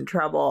 she's in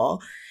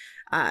trouble,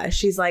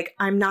 she's like,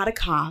 I'm not a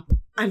cop,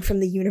 I'm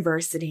from the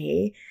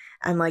university,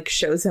 and like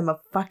shows him a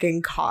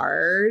fucking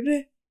card,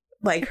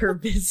 like her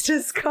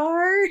business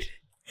card.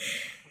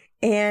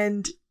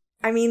 And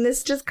I mean,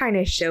 this just kind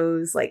of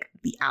shows like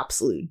the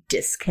absolute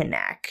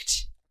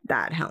disconnect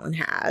that Helen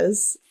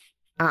has.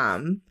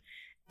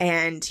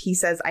 And he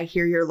says, I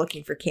hear you're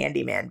looking for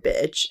Candyman,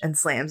 bitch, and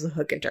slams a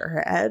hook into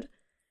her head.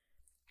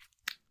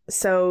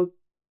 So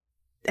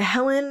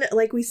Helen,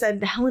 like we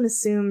said, Helen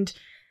assumed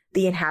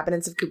the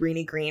inhabitants of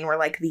Cabrini Green were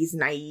like these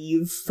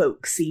naive,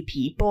 folksy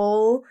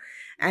people,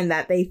 and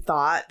that they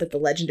thought that the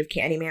legend of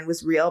Candyman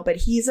was real, but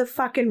he's a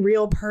fucking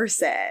real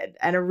person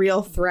and a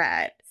real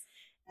threat.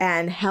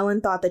 And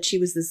Helen thought that she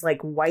was this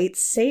like white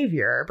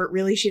savior, but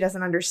really she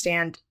doesn't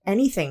understand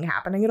anything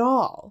happening at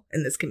all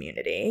in this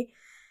community.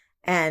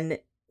 And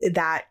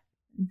that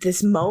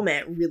this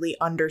moment really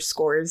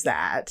underscores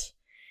that.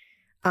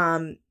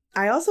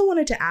 I also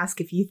wanted to ask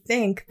if you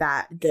think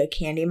that the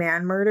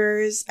Candyman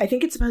murders, I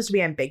think it's supposed to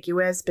be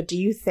ambiguous, but do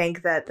you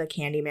think that the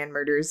Candyman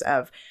murders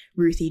of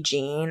Ruthie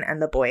Jean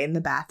and the boy in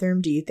the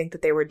bathroom, do you think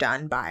that they were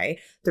done by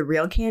the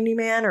real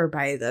Candyman or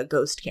by the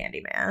ghost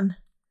Candyman?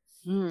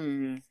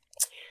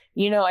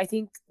 I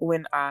think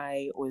when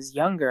I was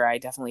younger, I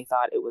definitely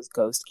thought it was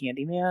ghost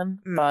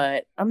Candyman,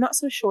 but I'm not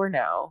so sure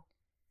now.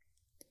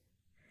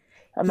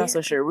 I'm not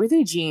so sure.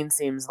 Ruthie Jean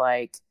seems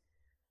like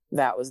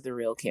that was the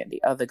real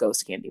the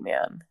ghost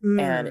Candyman.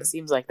 And it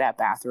seems like that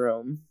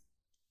bathroom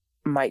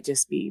might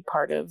just be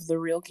part of the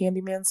real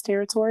Candyman's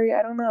territory.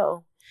 I don't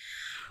know.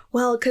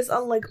 Well, because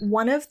like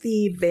one of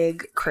the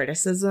big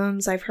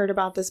criticisms I've heard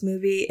about this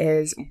movie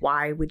is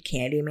why would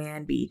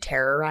Candyman be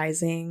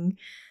terrorizing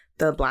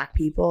the Black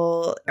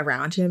people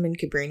around him in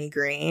Cabrini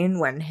Green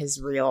when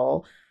his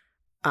real,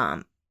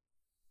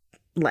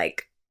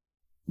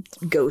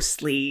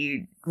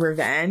 ghostly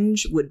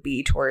revenge would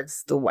be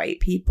towards the white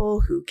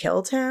people who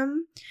killed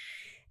him.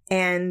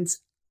 And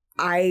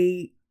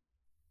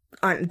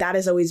that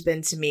has always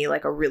been to me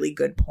like a really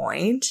good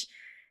point.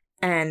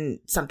 and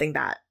something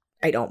that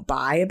I don't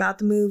buy about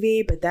the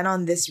movie. But then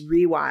on this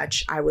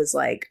rewatch, I was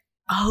like,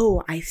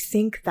 oh, I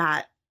think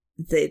that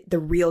the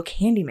real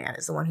Candyman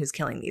is the one who's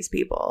killing these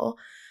people.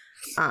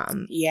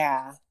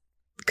 Yeah.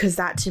 Because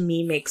that to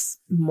me makes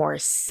more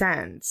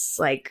sense.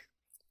 Like,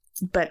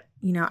 but,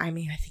 you know, I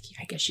mean,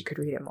 I guess you could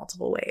read it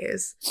multiple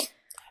ways.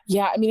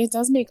 Yeah, I mean, it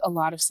does make a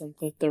lot of sense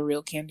that the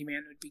real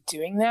Candyman would be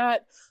doing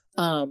that.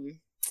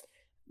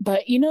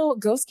 But, you know,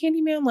 Ghost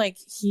Candyman, like,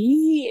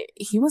 he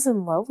was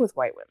in love with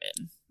white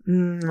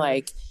women.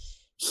 Like,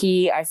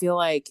 I feel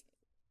like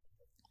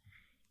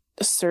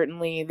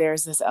certainly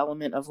there's this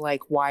element of,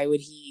 like, why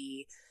would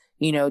he,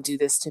 you know, do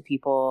this to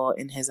people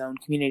in his own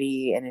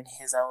community and in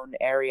his own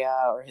area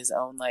or his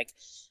own, like,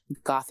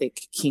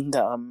 gothic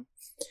kingdom.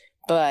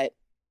 But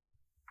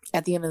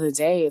at the end of the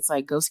day, it's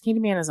like Ghost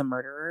Candyman is a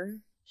murderer.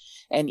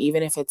 And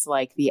even if it's,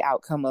 like, the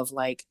outcome of,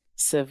 like,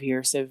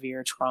 severe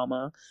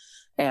trauma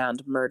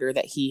and murder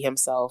that he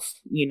himself,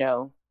 you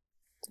know,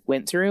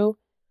 went through,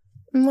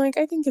 like,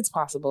 I think it's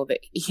possible that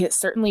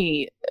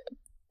certainly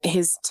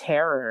his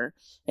terror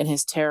and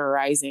his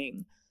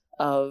terrorizing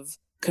of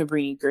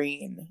Cabrini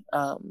Green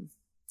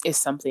is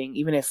something,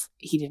 even if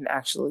he didn't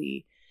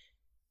actually,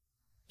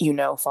 you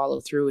know,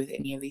 follow through with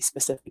any of these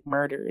specific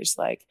murders,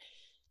 like,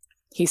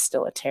 he's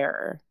still a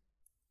terror.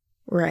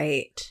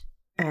 Right.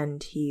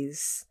 And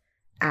he's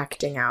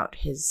acting out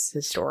his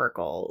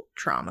historical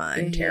trauma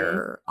and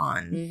terror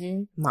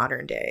on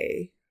modern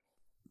day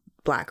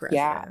Black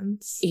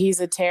residents. Yeah. He's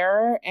a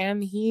terror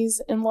and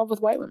he's in love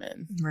with white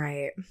women.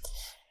 Right.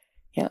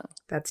 Yeah.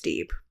 That's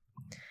deep.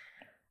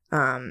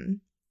 A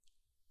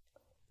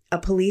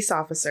police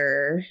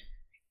officer,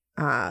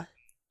 I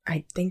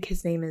think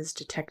his name is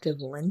Detective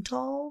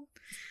Lintel.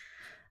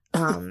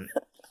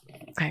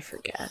 I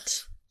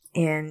forget.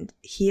 And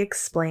he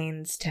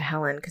explains to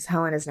Helen, because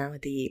Helen is now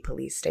at the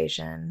police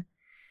station,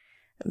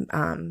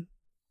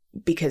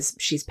 because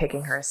she's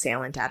picking her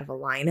assailant out of a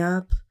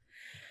lineup.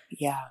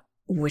 Yeah.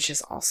 Which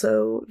is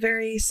also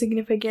very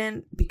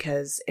significant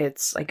because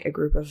it's like a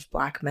group of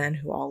Black men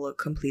who all look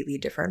completely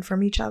different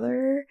from each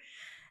other.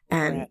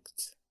 And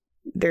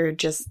they're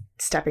just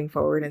stepping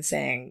forward and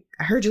saying,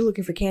 I heard you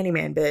looking for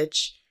Candyman,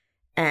 bitch.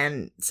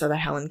 And so that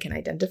Helen can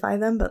identify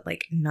them, but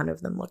like none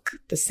of them look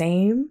the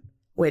same,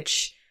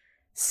 which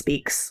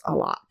speaks a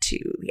lot to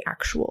the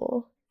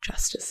actual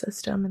justice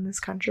system in this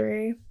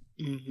country.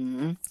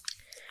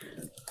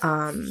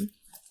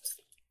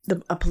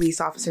 A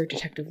police officer,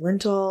 Detective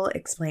Lintel,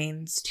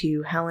 explains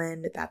to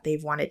Helen that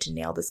they've wanted to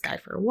nail this guy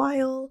for a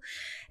while,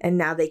 and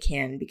now they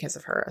can because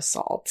of her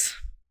assault.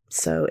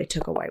 So it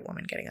took a white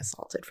woman getting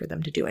assaulted for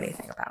them to do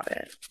anything about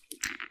it.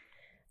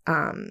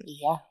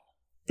 Yeah.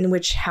 In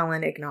which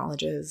Helen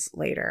acknowledges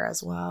later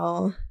as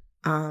well.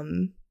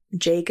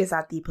 Jake is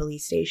at the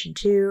police station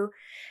too,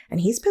 and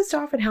he's pissed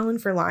off at Helen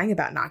for lying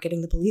about not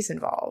getting the police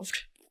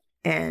involved.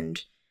 And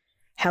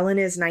Helen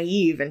is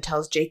naive and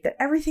tells Jake that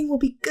everything will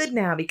be good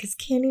now because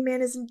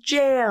Candyman is in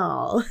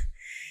jail.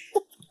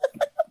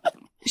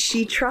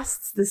 She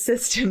trusts the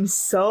system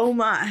so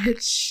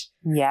much.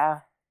 Yeah.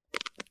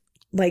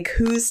 Like,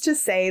 who's to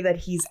say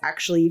that he's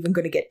actually even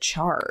going to get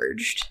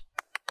charged?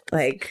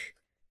 Like,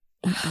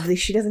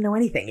 she doesn't know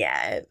anything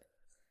yet.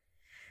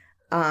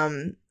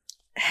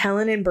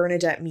 Helen and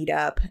Bernadette meet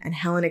up, and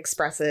Helen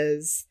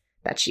expresses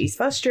that she's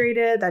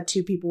frustrated that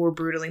 2 people were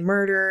brutally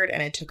murdered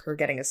and it took her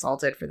getting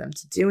assaulted for them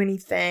to do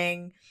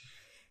anything.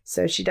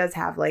 So she does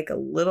have like a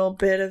little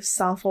bit of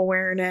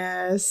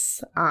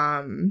self-awareness,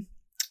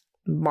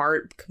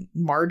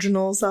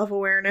 marginal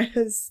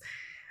self-awareness.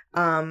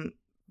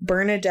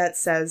 Bernadette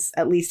says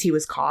at least he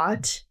was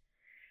caught,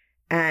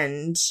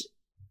 and,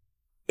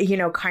 you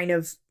know, kind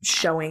of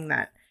showing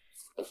that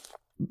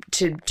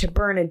to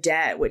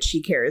Bernadette, what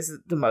she cares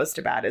the most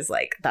about is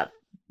like that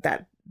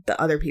the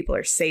other people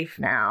are safe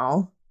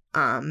now.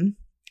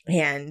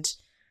 And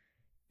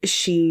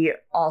she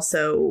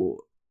also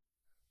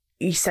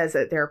says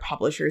that there are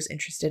publishers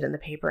interested in the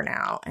paper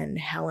now, and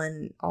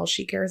Helen, all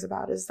she cares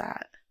about is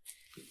that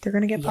they're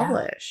going to get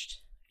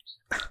published.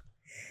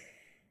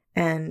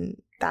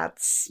 And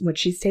that's what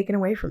she's taken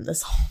away from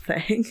this whole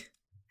thing.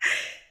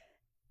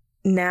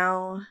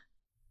 Now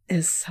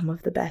is some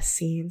of the best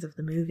scenes of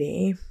the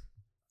movie.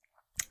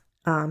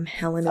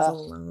 Helen is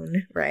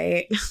alone,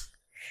 right?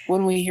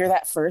 When we hear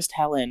that first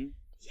Helen.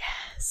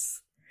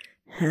 Yes.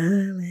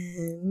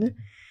 Helen.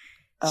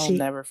 I'll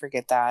never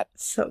forget that.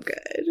 So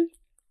good.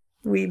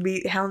 We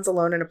meet Helen's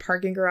alone in a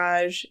parking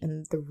garage,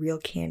 and the real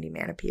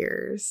Candyman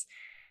appears.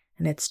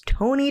 And it's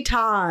Tony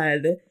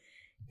Todd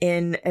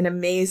in an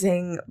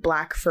amazing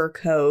black fur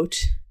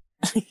coat,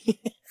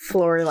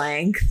 floor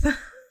length.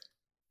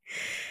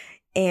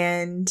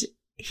 And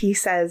he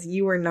says,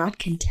 "You were not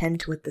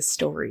content with the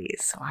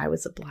stories, so I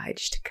was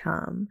obliged to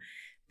come.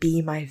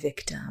 Be my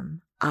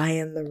victim. I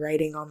am the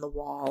writing on the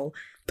wall,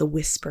 the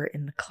whisper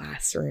in the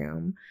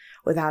classroom.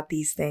 Without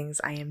these things,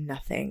 I am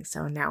nothing,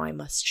 so now I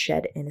must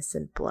shed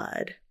innocent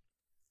blood."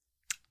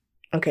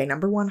 Okay,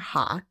 number 1,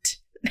 hot.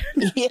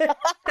 Yeah.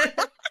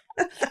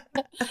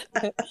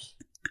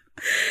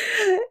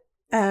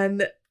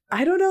 And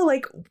I don't know,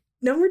 like,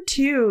 number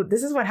 2,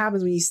 this is what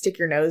happens when you stick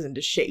your nose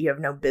into shit you have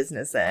no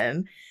business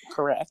in.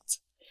 Correct.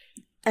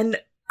 And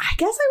I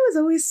guess I was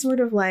always sort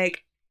of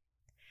like,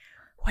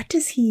 what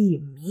does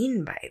he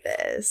mean by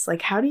this?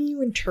 Like, how do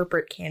you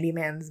interpret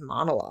Candyman's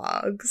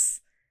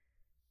monologues?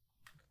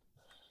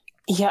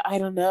 Yeah, I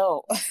don't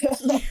know.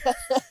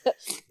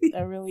 I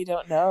really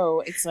don't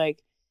know. It's like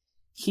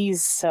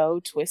he's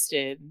so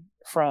twisted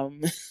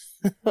from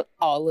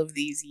all of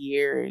these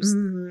years.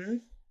 Mm-hmm.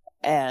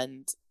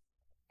 And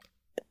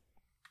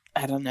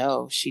I don't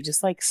know. She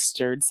just like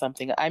stirred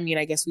something. I mean,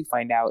 I guess we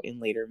find out in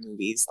later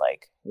movies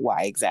like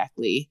why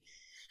exactly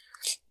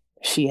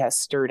she has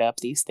stirred up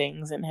these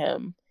things in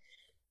him.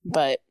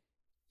 But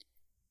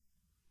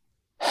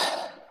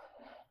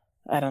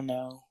I don't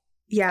know.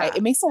 Yeah.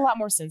 It makes a lot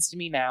more sense to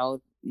me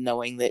now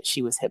knowing that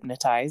she was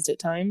hypnotized at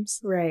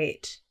times.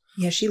 Right.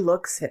 Yeah, she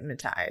looks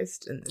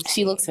hypnotized.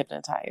 She looks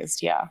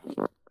hypnotized, yeah.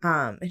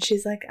 And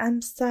she's like,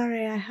 I'm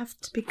sorry, I have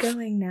to be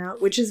going now.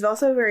 Which is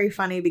also very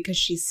funny because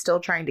she's still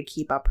trying to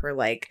keep up her,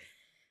 like,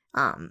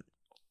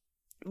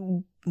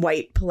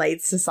 white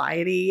polite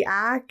society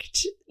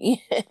act.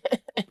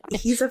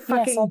 He's a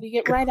fucking... Yes, I'll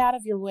get right out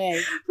of your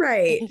way.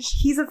 Right.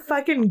 He's a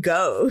fucking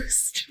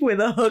ghost with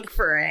a hook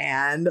for a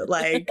hand.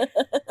 Like...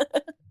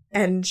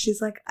 And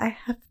she's like, I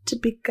have to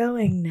be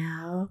going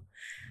now.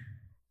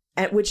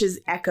 And which is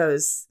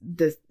echoes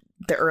the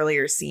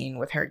earlier scene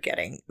with her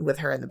in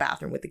the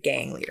bathroom with the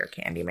gang leader,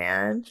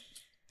 Candyman.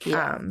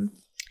 Yeah.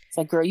 It's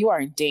like, girl, you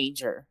are in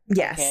danger.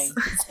 Yes.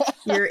 Okay?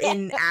 You're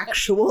in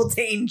actual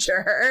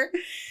danger.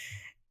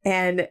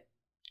 And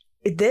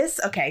so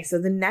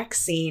the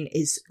next scene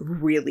is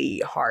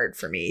really hard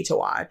for me to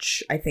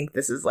watch. I think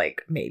this is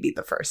like maybe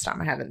the first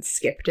time I haven't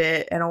skipped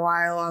it in a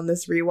while on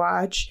this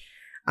rewatch.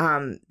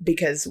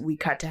 Because we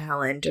cut to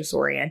Helen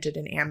disoriented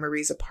in Anne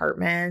Marie's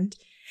apartment.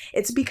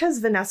 It's because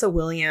Vanessa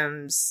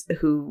Williams,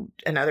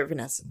 not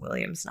Vanessa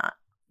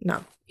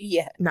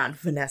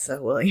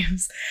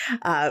Williams,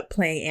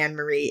 playing Anne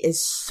Marie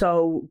is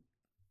so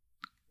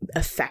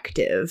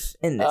effective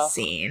in this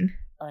scene.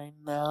 I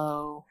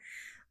know.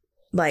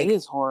 Like, it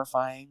is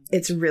horrifying.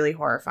 It's really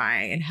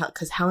horrifying. And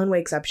because Helen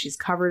wakes up, she's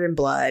covered in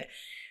blood.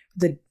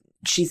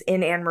 She's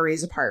in Anne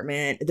Marie's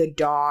apartment.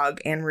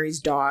 Anne Marie's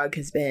dog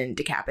has been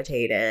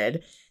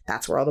decapitated.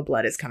 That's where all the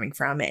blood is coming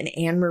from. And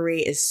Anne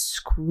Marie is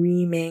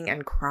screaming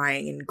and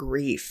crying in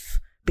grief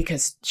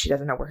because she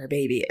doesn't know where her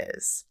baby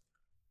is.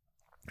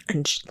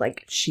 And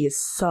she is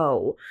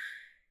so...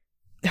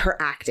 Her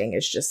acting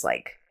is just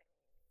like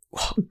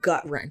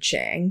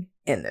gut-wrenching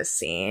in this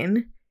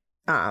scene.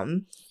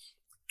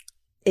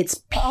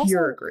 It's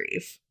pure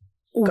grief.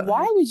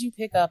 Why would you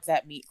pick up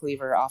that meat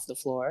cleaver off the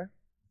floor?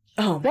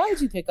 Oh, why would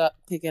you pick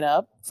it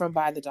up from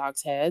by the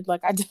dog's head?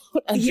 Like, I don't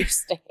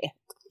understand.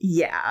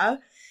 Yeah.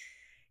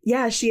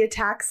 Yeah, she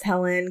attacks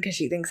Helen because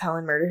she thinks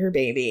Helen murdered her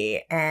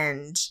baby.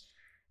 And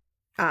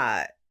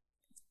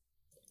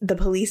the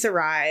police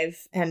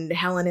arrive and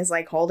Helen is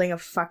like holding a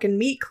fucking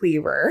meat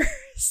cleaver.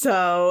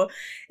 So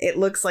it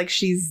looks like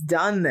she's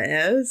done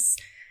this.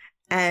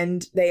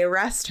 And they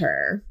arrest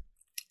her.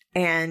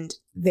 And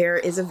there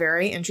is a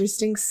very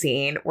interesting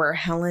scene where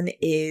Helen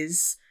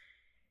is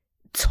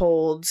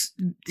told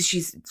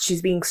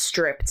she's being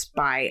stripped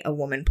by a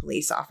woman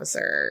police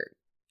officer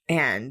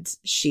and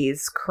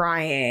she's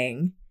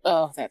crying.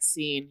 Oh, that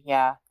scene,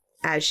 yeah.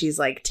 As she's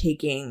like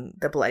taking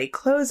the bloody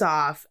clothes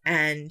off,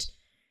 and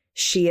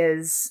she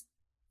is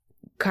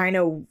kind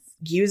of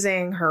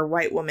using her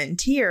white woman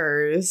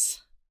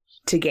tears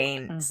to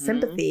gain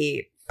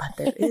sympathy, but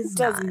there is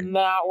does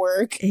not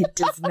work. It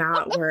does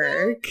not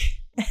work.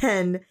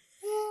 And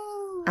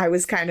I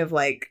was kind of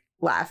like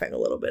laughing a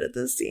little bit at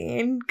this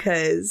scene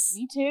because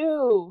me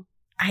too.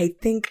 I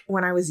think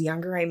when I was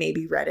younger, I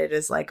maybe read it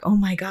as like, oh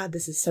my God,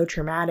 this is so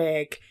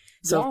traumatic.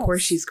 So of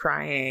course she's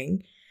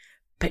crying.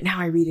 But now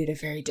I read it a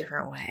very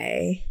different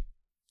way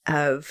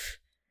of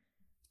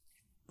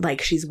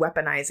like she's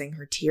weaponizing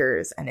her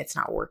tears and it's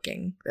not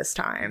working this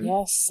time.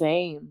 Yes,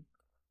 same.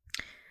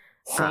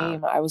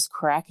 I was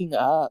cracking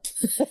up.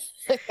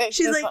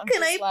 She's like,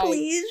 can I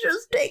please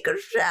just take a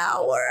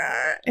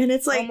shower? And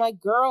it's like, I'm like,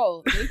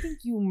 girl, they think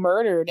you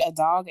murdered a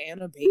dog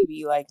and a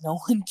baby. Like, no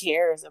one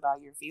cares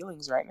about your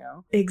feelings right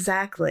now.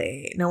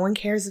 Exactly. No one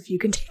cares if you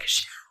can take a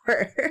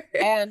shower.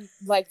 And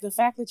like the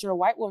fact that you're a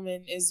white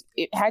woman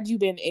had you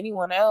been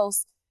anyone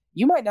else,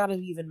 you might not have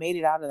even made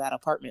it out of that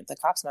apartment. The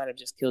cops might have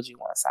just killed you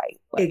on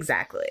sight. Like,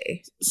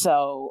 exactly.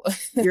 So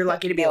you're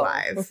lucky to be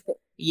alive.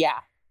 Yeah.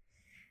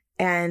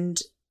 And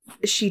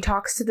she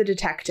talks to the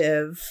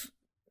detective,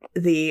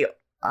 the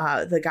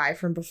guy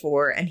from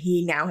before, and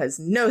he now has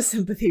no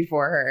sympathy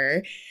for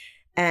her.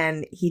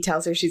 And he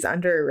tells her she's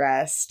under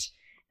arrest.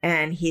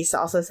 And he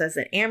also says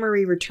that Anne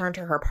Marie returned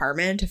to her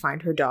apartment to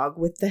find her dog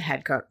with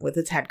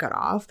its head cut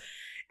off.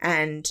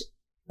 And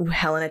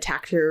Helen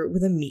attacked her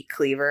with a meat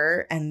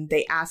cleaver. And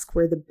they ask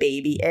where the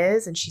baby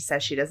is, and she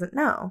says she doesn't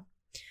know.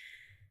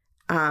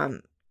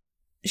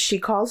 She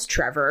calls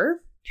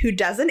Trevor, who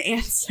doesn't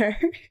answer.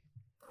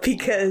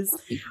 Because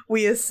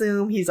we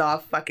assume he's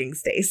off fucking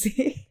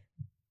Stacy.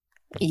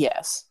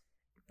 Yes.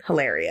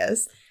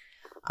 Hilarious.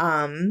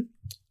 Helen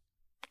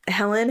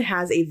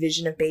has a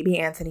vision of baby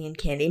Anthony in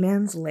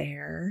Candyman's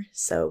lair,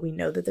 so we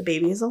know that the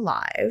baby is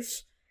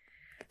alive.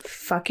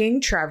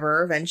 Fucking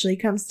Trevor eventually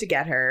comes to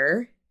get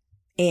her,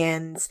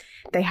 and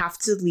they have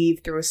to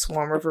leave through a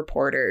swarm of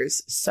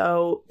reporters.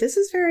 So this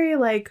is very,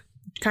 like,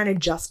 kind of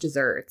just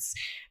desserts,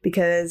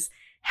 because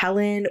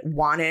Helen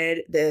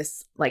wanted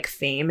this, like,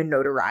 fame and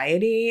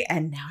notoriety,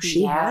 and now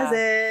she has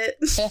it.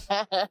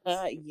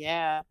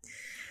 Yeah.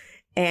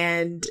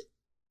 And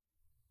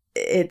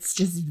it's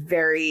just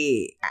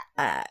very,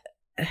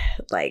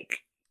 like,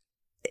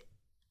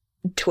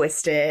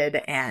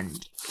 twisted,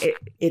 and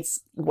it's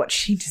what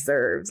she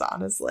deserves,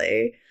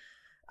 honestly.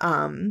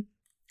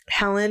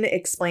 Helen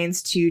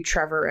explains to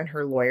Trevor and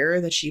her lawyer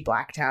that she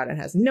blacked out and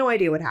has no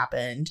idea what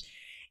happened.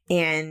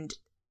 And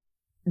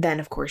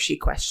then, of course, she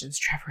questions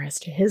Trevor as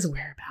to his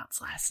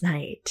whereabouts last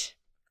night.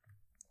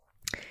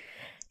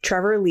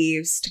 Trevor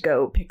leaves to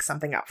go pick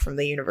something up from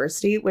the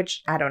university,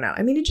 which, I don't know.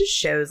 I mean, it just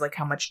shows, like,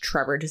 how much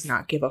Trevor does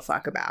not give a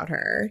fuck about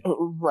her.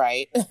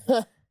 Right.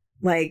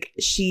 Like,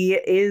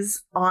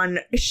 she's going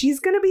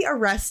to be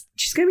arrested.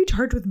 She's going to be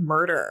charged with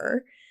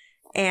murder.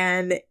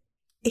 And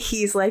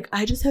he's like,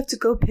 I just have to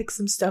go pick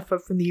some stuff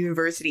up from the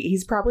university.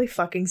 He's probably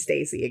fucking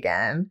Stacy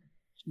again.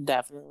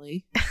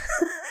 Definitely.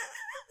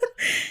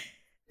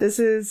 This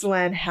is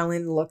when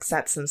Helen looks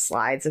at some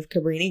slides of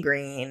Cabrini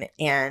Green,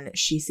 and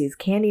she sees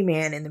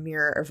Candyman in the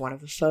mirror of one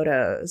of the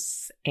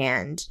photos.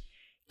 And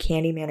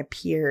Candyman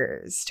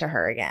appears to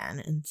her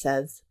again and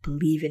says,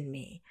 believe in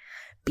me.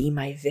 Be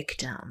my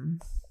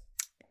victim.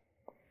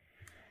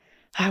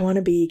 I want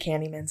to be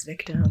Candyman's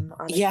victim,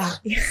 honestly. Yeah,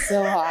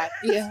 so hot.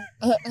 Yeah.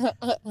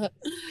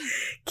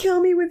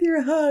 Kill me with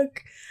your hug.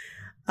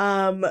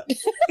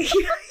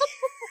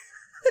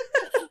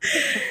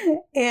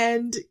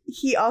 And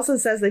he also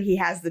says that he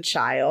has the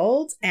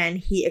child, and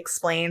he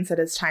explains that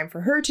it's time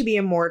for her to be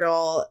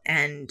immortal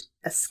and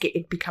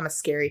become a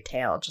scary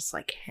tale just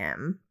like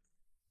him.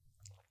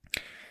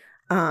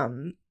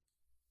 And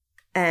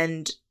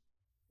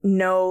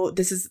no,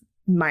 this is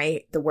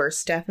the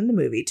worst death in the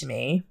movie to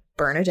me.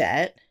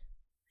 Bernadette.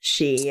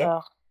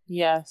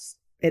 Yes.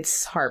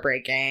 It's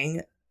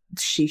heartbreaking.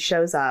 She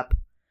shows up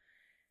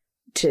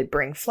to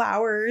bring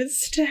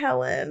flowers to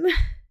Helen,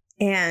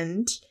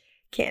 and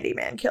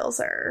Candyman kills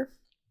her.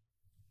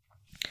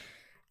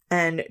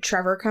 And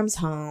Trevor comes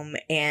home,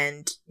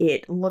 and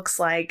it looks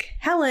like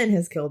Helen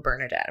has killed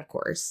Bernadette, of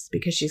course,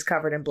 because she's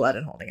covered in blood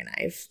and holding a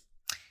knife.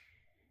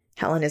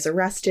 Helen is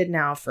arrested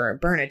now for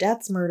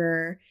Bernadette's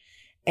murder,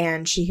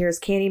 and she hears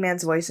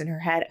Candyman's voice in her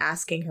head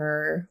asking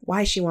her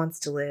why she wants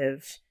to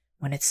live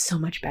when it's so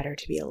much better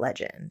to be a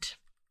legend.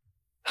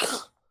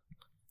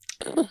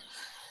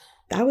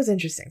 That was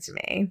interesting to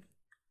me,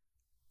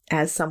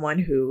 as someone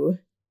who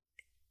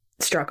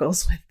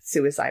struggles with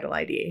suicidal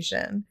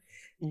ideation.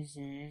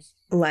 Mm-hmm.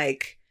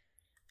 Like,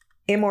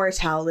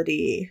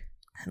 immortality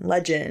and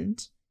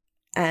legend,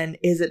 and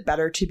is it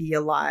better to be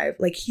alive?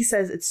 Like, he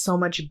says it's so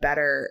much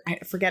better. I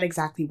forget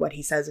exactly what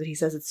he says, but he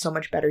says it's so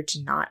much better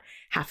to not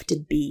have to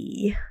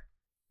be,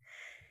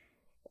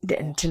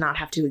 and to not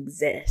have to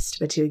exist,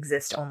 but to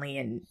exist only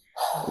in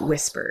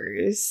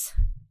whispers.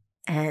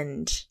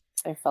 And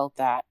I felt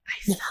that.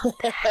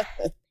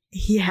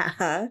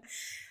 Yeah.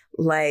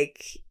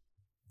 Like,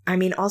 I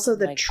mean, also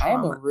the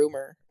trauma. I'm a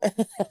rumor.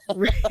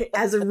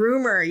 As a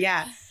rumor,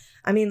 yeah.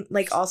 I mean,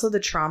 like, also the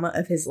trauma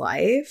of his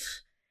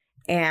life,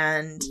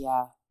 and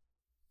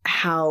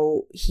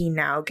how he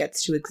now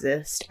gets to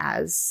exist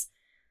as,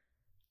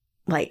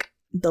 like,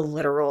 the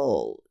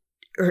literal,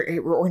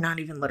 or not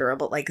even literal,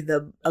 but like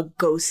a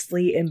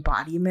ghostly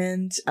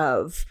embodiment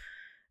of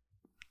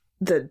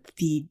the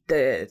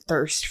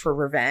thirst for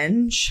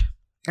revenge,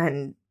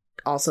 and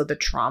also the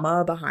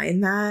trauma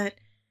behind that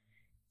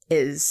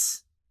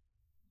is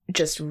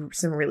just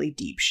some really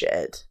deep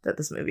shit that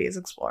this movie is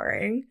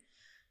exploring.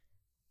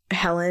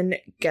 Helen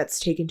gets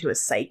taken to a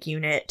psych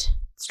unit,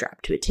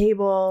 strapped to a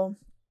table,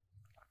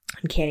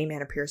 and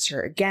Candyman appears to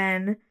her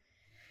again,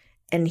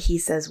 and he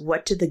says,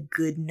 what do the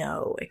good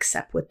know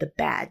except what the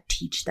bad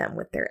teach them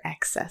with their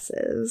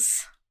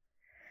excesses?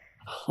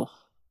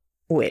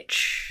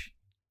 Which,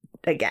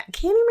 again,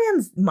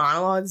 Candyman's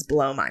monologues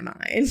blow my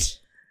mind.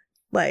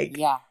 Like,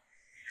 yeah.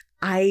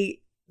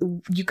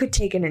 You could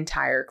take an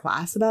entire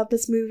class about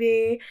this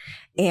movie,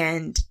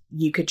 and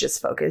you could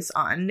just focus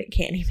on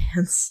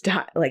Candyman's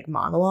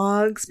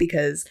monologues,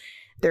 because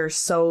they're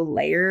so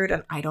layered,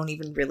 and I don't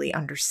even really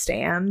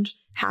understand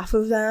half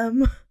of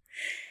them.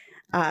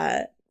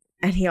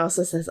 And he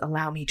also says,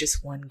 allow me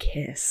just one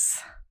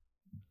kiss.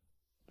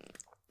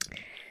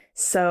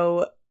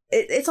 So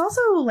it's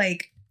also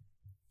like,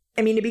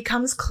 I mean, it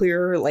becomes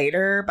clearer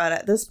later, but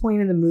at this point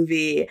in the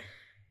movie,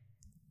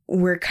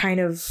 we're kind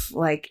of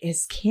like,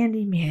 is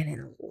Candyman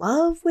in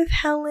love with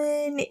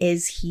Helen?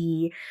 Is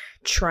he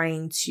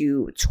trying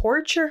to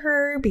torture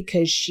her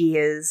because she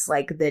is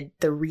like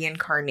the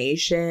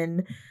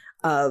reincarnation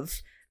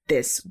of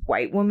this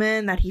white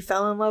woman that he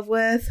fell in love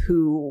with,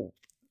 who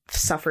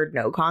suffered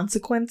no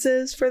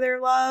consequences for their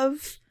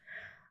love?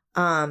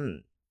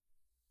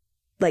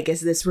 like,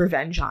 is this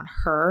revenge on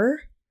her?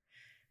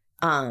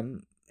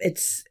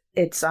 It's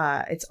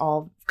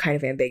all kind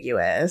of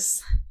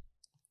ambiguous.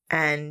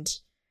 And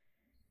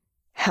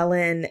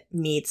Helen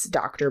meets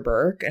Dr.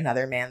 Burke,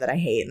 another man that I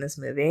hate in this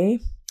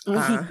movie.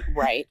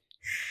 Right.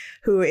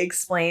 Who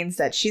explains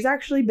that she's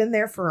actually been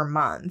there for a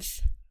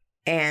month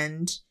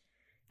and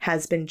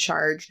has been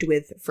charged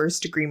with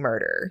first-degree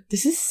murder.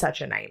 This is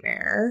such a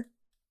nightmare.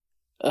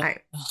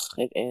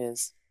 It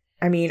is.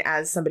 I mean,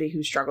 as somebody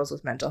who struggles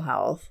with mental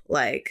health,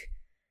 like,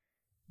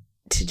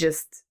 to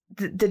just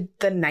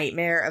the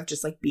nightmare of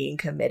just like being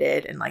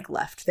committed and like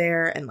left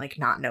there and like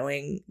not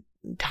knowing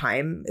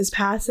time is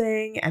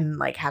passing and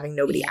like having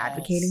nobody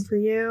advocating for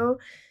you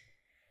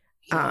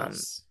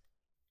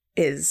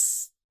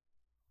is,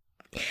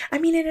 I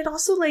mean, and it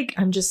also, like,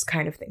 I'm just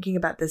kind of thinking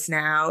about this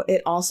now,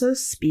 it also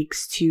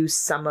speaks to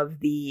some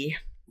of the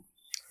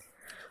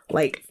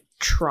like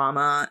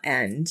trauma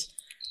and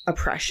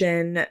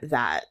oppression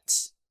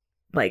that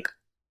like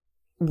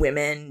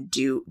women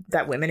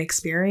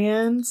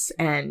experience.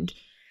 And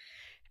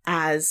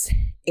as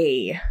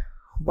a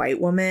white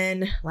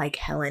woman, like,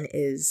 Helen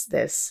is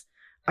this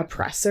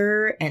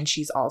oppressor, and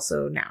she's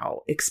also now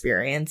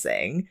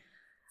experiencing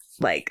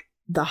like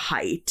the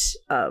height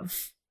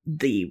of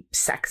the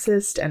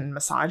sexist and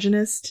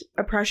misogynist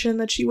oppression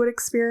that she would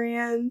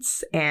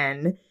experience.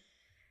 And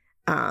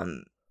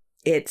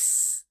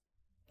it's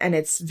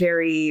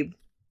very,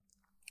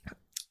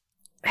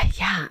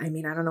 yeah, I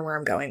mean, I don't know where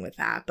I'm going with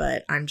that,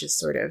 but I'm just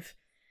sort of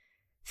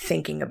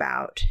thinking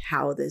about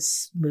how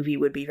this movie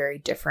would be very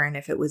different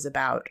if it was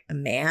about a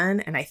man.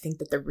 And I think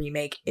that the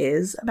remake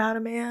is about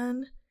a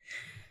man.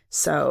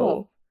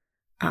 So,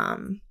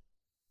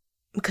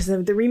 because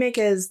the remake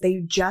is, they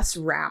just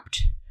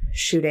wrapped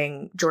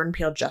shooting, Jordan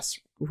Peele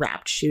just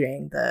wrapped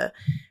shooting the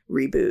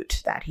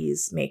reboot that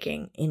he's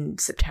making in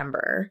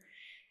September.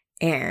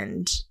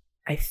 And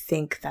I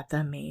think that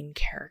the main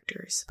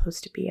character is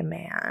supposed to be a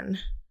man.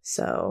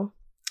 So,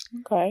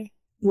 okay.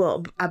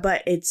 Well,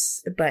 but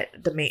it's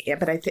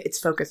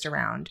focused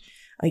around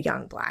a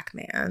young Black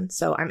man.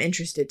 So I'm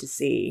interested to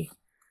see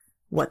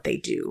what they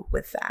do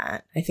with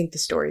that. I think the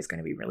story is going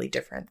to be really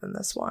different than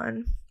this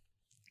one.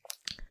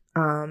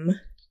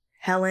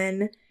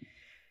 Helen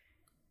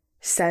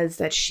says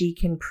that she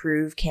can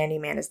prove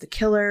Candyman is the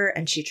killer,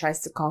 and she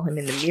tries to call him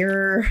in the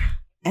mirror.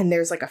 And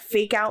there's like a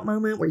fake out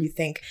moment where you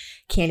think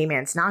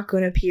Candyman's not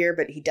going to appear,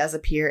 but he does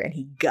appear, and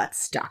he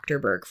guts Dr.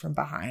 Burke from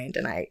behind.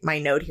 And my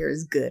note here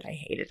is good. I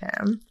hated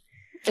him.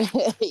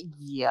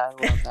 Yeah,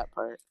 I love that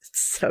part. It's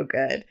so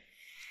good.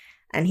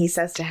 And he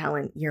says to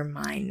Helen, "You're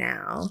mine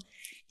now,"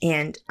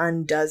 and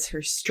undoes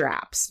her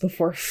straps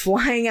before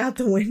flying out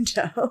the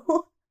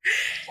window.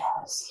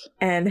 Yes.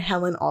 And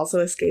Helen also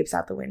escapes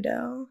out the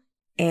window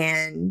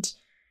and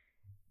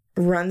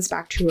runs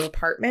back to her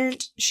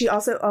apartment. She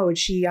also,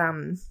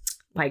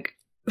 like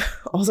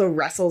also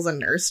wrestles a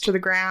nurse to the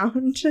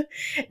ground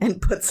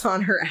and puts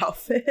on her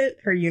outfit,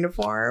 her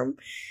uniform.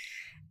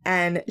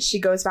 And she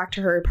goes back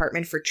to her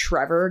apartment for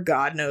Trevor,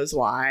 God knows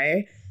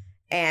why.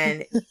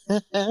 And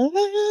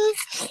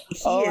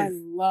I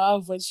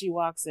love when she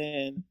walks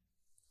in.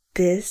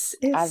 This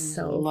is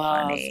so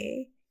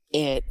funny.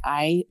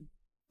 I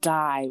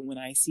die when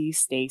I see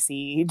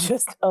Stacy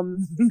just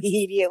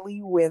immediately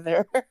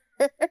wither.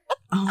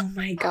 Oh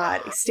my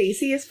God.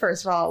 Stacy is,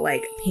 first of all,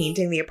 like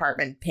painting the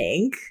apartment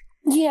pink.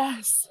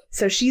 Yes.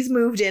 So she's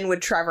moved in with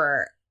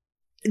Trevor.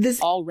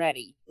 This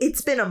already.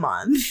 It's been a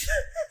month.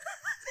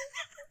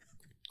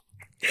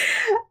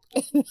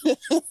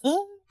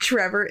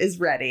 Trevor is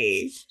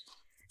ready.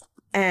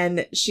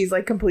 And she's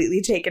like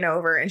completely taken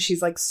over, and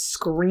she's like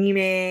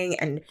screaming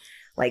and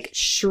like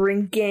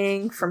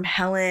shrinking from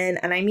Helen.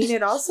 And I mean,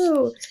 it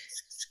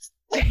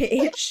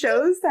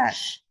shows that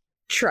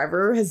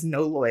Trevor has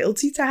no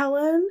loyalty to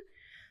Helen.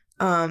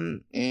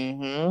 And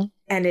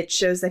it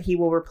shows that he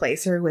will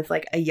replace her with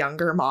like a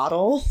younger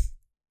model,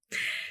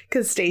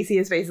 because Stacy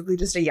is basically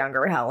just a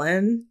younger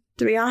Helen,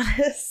 to be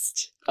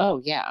honest.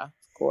 Oh yeah,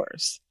 of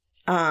course.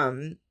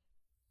 And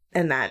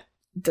that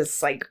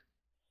just like,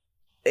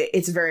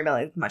 it's very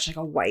much like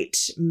a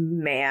white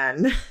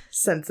man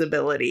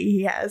sensibility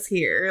he has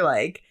here.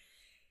 Like,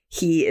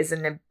 he is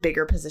in a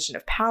bigger position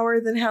of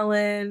power than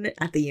Helen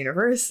at the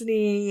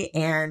university,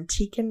 and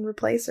he can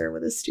replace her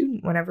with a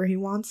student whenever he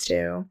wants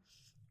to.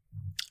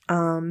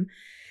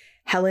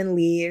 Helen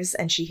leaves,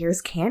 and she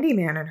hears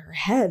Candyman in her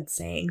head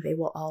saying, "They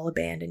will all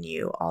abandon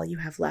you. All you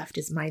have left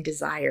is my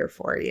desire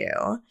for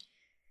you."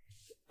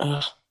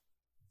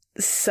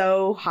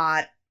 So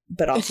hot,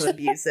 but also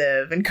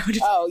abusive and codependent.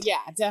 Oh yeah,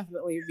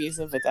 definitely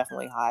abusive, but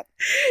definitely hot.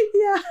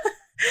 Yeah.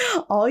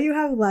 All you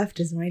have left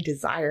is my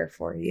desire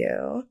for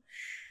you.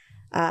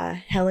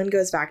 Helen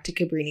goes back to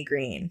Cabrini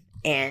Green,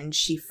 and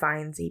she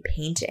finds a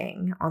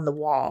painting on the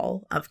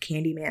wall of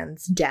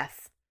Candyman's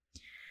death.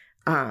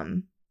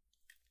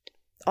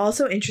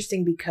 Also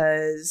interesting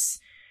because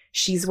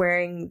she's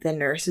wearing the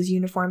nurse's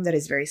uniform that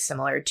is very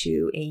similar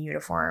to a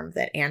uniform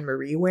that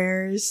Anne-Marie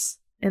wears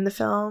in the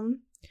film.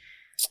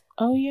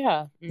 Oh,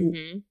 yeah.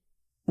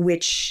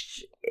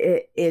 Which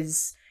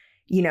is,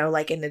 you know,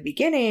 like in the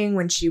beginning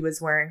when she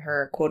was wearing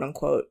her quote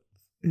unquote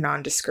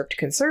nondescript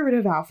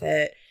conservative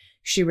outfit,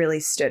 she really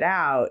stood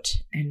out,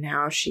 and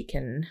now she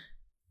can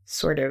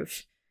sort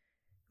of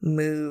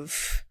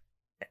move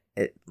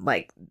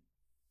like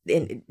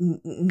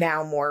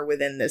now more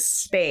within this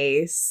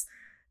space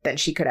than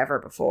she could ever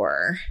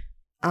before.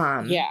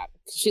 Yeah,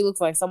 she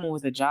looks like someone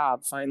with a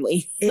job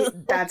finally.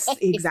 That's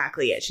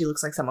exactly it. She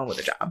looks like someone with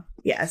a job.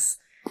 Yes.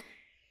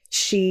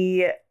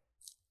 She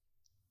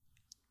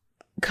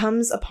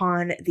comes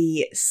upon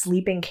the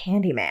sleeping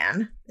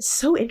Candyman. It's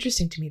so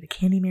interesting to me. The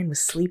Candyman was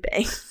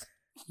sleeping.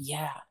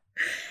 Yeah.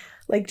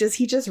 Like, does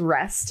he just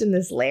rest in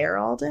this lair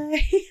all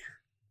day?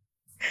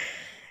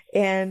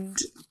 And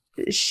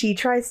she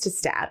tries to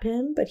stab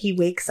him, but he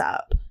wakes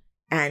up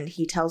and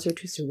he tells her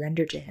to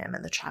surrender to him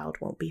and the child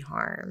won't be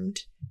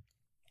harmed.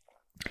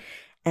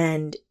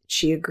 And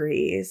she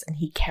agrees, and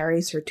he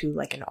carries her to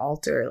like an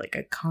altar, like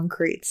a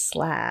concrete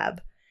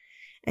slab,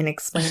 and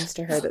explains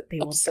to her that they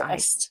will die.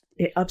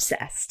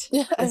 Obsessed.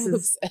 This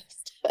is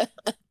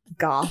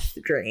goth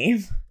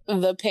dream.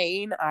 The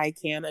pain, I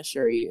can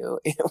assure you,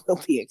 it will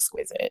be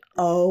exquisite.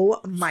 Oh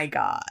my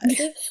God.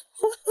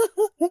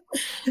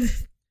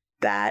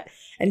 That,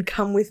 and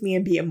come with me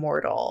and be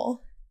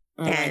immortal.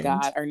 Oh my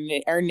God.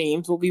 Our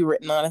names will be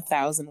written on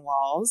 1,000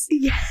 walls.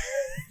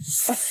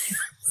 Yes.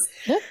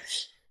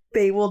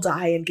 They will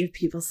die and give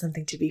people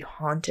something to be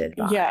haunted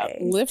by. Yeah,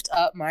 lift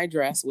up my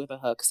dress with a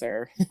hook,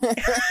 sir.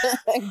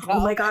 Oh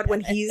my God,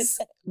 when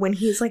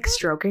he's like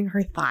stroking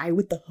her thigh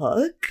with the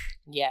hook.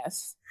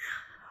 Yes.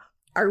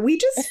 Are we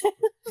just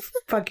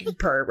fucking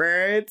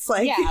perverts?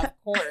 Like, yeah,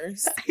 of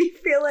course. I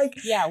feel like,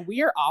 yeah,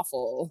 we are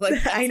awful. Like,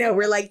 I know,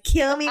 we're like,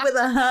 kill me with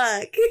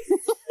a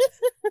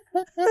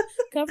hook.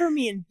 Cover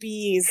me in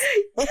bees.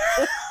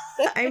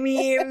 I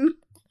mean,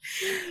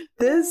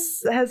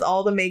 this has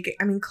all the making.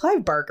 I mean,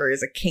 Clive Barker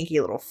is a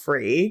kinky little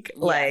freak.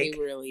 Yeah, like, he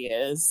really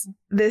is.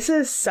 This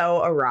is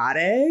so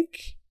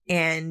erotic,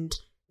 and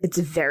it's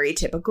very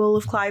typical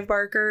of Clive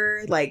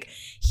Barker. Like,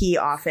 he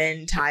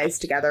often ties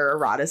together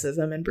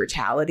eroticism and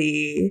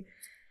brutality.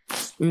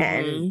 Mm-hmm.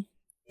 And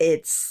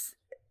it's...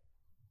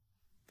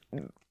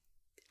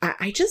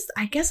 I guess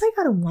I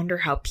gotta wonder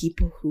how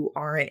people who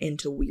aren't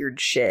into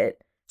weird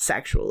shit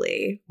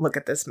sexually look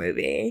at this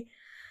movie.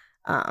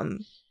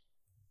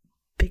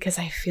 Because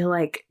I feel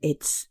like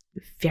it's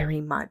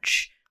very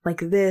much like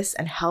this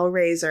and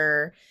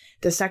Hellraiser.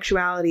 The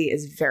sexuality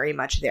is very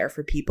much there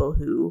for people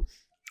who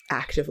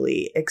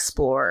actively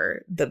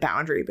explore the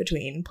boundary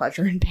between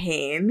pleasure and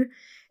pain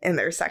in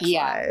their sex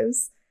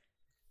lives.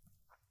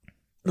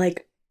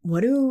 Like,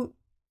 what do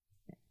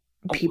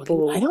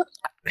people...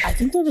 I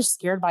think they're just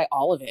scared by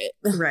all of it.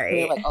 Right.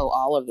 They're like, oh,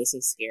 all of this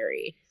is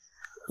scary.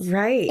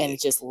 Right. And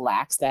it just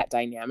lacks that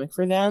dynamic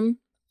for them,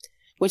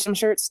 which I'm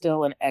sure it's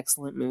still an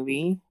excellent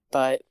movie.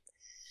 But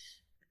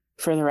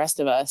for the rest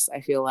of us,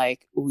 I feel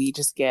like we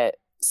just get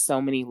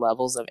so many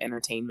levels of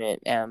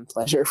entertainment and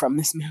pleasure from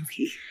this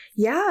movie.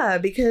 Yeah,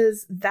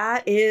 because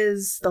that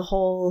is the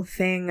whole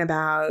thing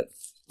about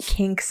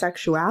kink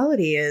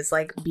sexuality, is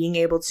like being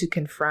able to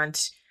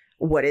confront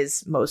what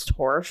is most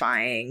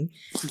horrifying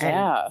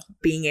and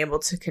being able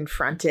to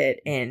confront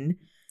it in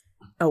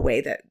a way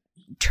that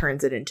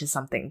turns it into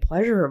something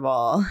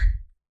pleasurable.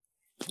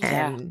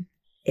 Yeah. And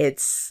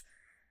it's...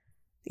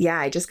 Yeah,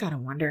 I just gotta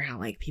wonder how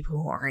like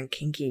people who aren't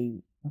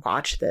kinky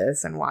watch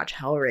this and watch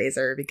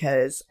Hellraiser,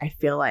 because I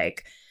feel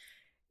like,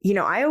 you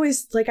know, I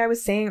always, like I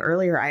was saying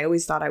earlier, I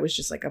always thought I was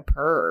just like a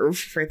perv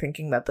for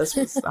thinking that this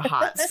was a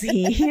hot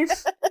scene.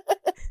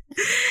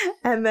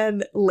 And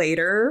then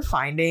later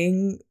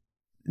finding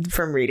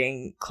from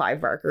reading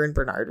Clive Barker and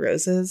Bernard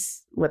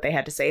Rose's what they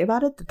had to say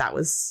about it, that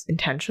was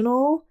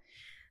intentional.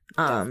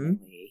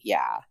 Definitely.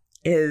 Yeah.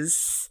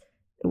 Was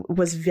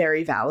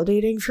very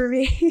validating for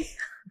me.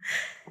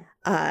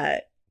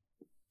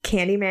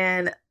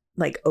 Candyman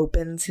like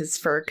opens his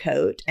fur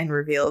coat and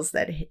reveals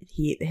that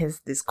he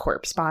has this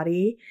corpse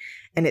body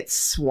and it's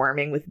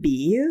swarming with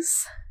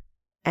bees,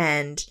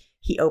 and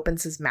he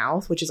opens his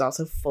mouth, which is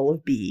also full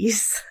of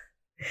bees,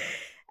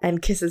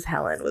 and kisses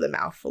Helen with a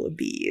mouth full of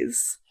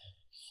bees.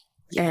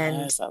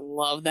 Yes, and I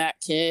love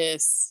that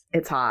kiss.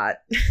 It's hot.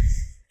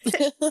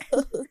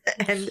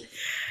 And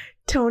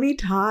Tony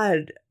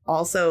Todd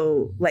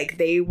also, like,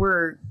 they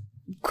were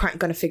going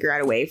to figure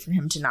out a way for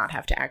him to not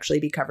have to actually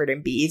be covered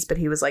in bees, but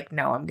he was like,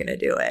 no, I'm going to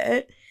do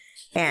it.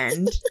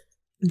 And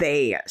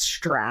they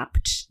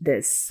strapped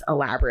this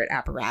elaborate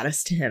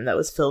apparatus to him that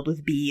was filled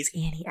with bees,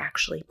 and he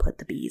actually put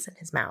the bees in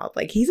his mouth.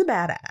 Like, he's a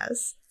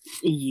badass.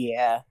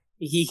 Yeah.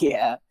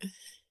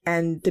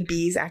 And the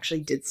bees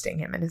actually did sting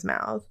him in his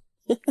mouth.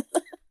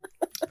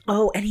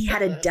 Oh, and he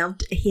had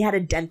a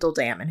dental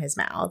dam in his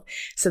mouth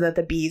so that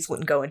the bees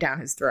wouldn't go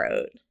down his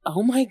throat.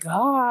 Oh my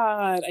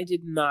God, I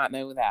did not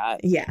know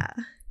that. Yeah.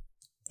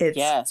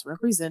 Yes,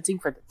 representing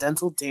for the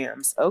dental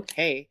dams.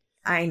 Okay.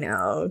 I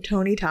know.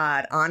 Tony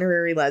Todd,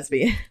 honorary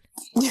lesbian.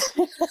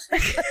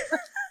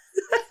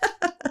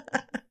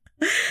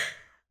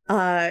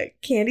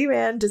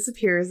 Candyman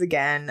disappears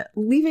again,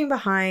 leaving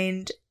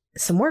behind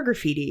some more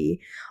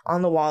graffiti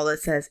on the wall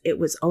that says, "It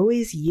was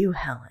always you,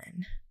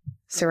 Helen,"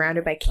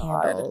 surrounded by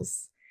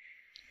candles.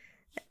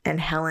 And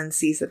Helen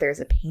sees that there's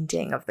a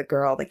painting of the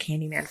girl that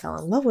Candyman fell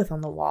in love with on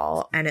the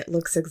wall, and it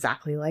looks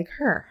exactly like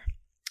her.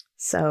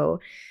 So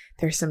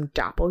there's some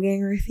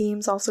doppelganger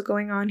themes also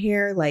going on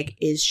here. Like,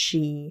 does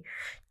she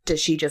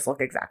just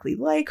look exactly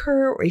like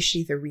her, or is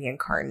she the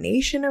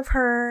reincarnation of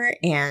her?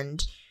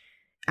 And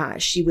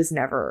she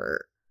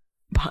never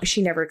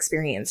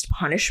experienced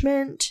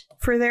punishment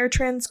for their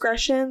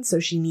transgression, so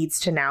she needs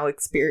to now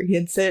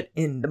experience it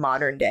in the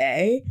modern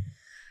day.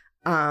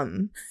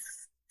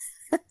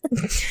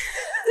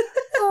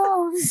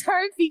 Oh, I'm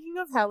sorry. Speaking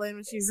of Helen,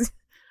 when she's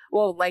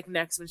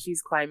next when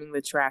she's climbing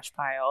the trash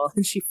pile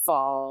and she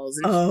falls.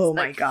 And oh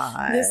my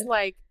god! This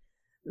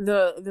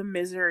the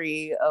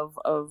misery of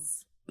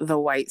the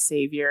white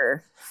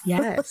savior.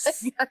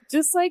 Yes, I'm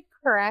just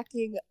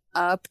cracking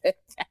up at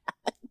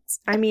that.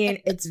 I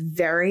mean, it's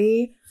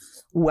very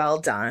well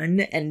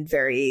done and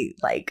very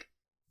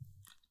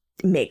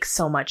makes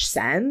so much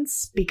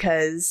sense,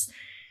 because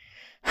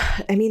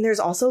I mean, there's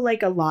also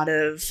a lot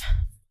of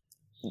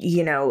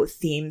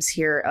themes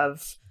here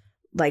of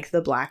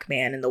the black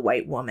man and the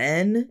white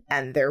woman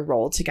and their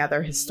role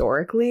together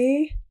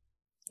historically,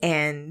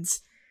 and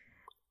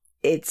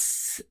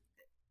it's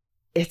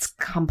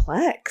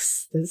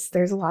complex.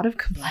 There's a lot of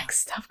complex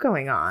stuff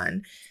going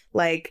on.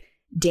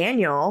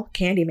 Daniel,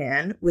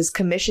 Candyman, was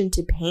commissioned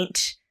to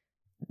paint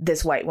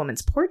this white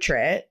woman's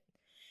portrait,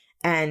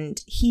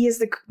 and he's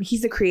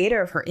the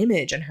creator of her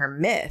image and her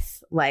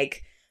myth.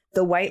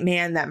 The white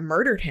man that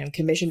murdered him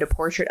commissioned a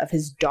portrait of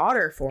his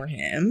daughter for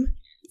him,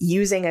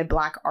 using a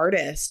black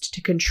artist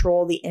to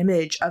control the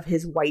image of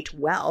his white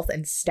wealth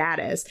and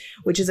status,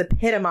 which is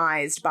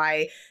epitomized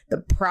by the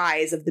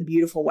prize of the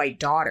beautiful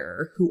white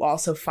daughter, who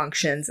also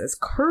functions as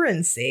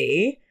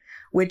currency,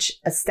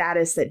 which a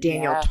status that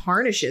Daniel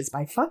tarnishes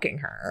by fucking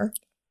her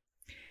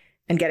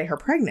and getting her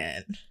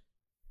pregnant.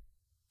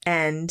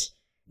 And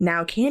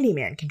now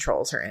Candyman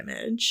controls her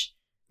image.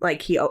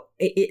 He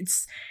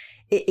has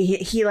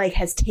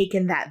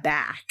taken that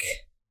back,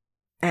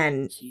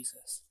 and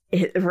Jesus.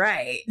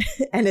 Right.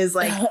 And is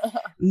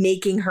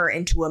making her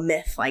into a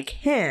myth like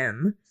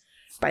him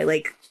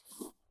by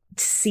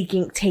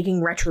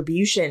taking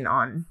retribution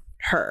on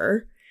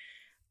her.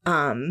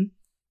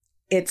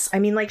 There's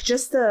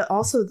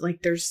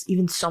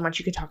even so much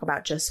you could talk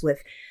about just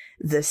with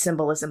the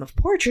symbolism of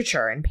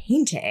portraiture and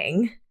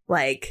painting,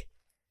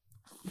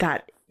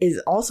 that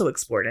is also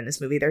explored in this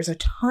movie. There's a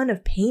ton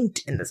of paint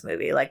in this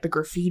movie, the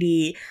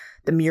graffiti,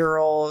 the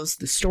murals,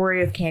 the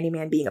story of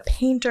Candyman being a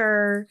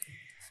painter,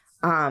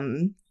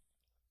 and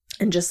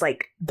just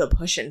the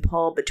push and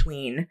pull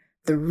between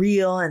the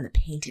real and the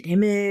painted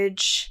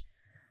image.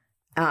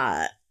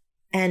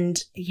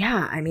 And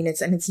yeah, I mean,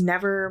 it's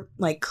never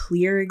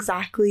clear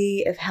exactly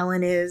if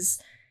Helen is.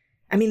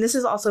 I mean, this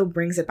is also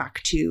brings it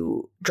back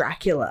to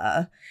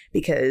Dracula,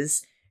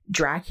 because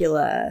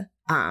Dracula,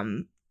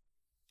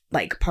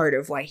 part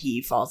of why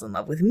he falls in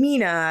love with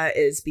Mina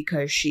is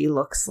because she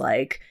looks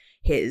like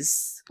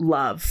his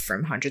love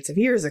from hundreds of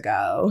years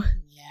ago.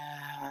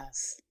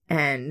 Yes.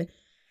 And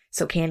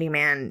so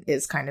Candyman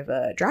is kind of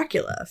a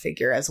Dracula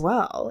figure as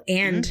well.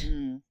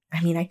 And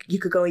I mean, you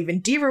could go even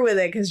deeper with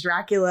it, because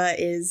Dracula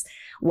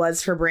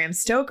was for Bram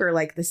Stoker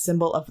the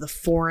symbol of the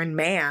foreign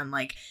man,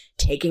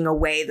 taking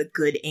away the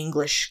good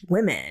English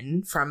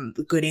women from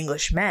the good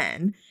English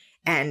men.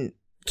 And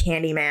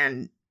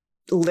Candyman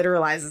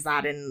literalizes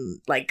that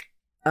in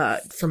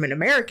from an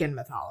American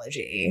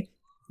mythology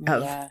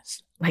of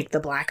the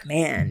black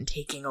man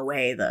taking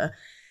away the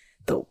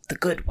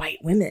good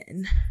white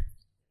women.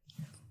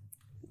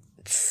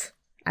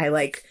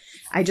 I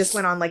just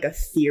went on a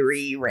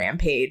theory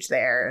rampage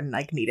there and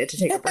needed to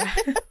take a breath.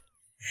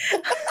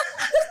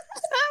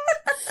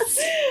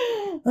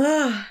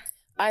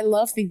 I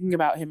love thinking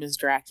about him as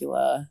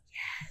Dracula.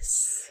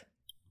 Yes.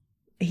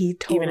 He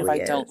totally Even if I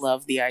is. don't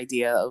love the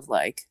idea of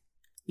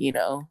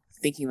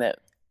thinking that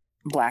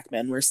black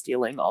men were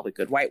stealing all the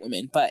good white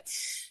women, but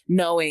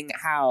knowing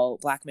how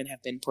black men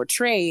have been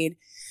portrayed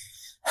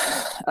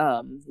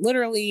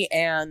literally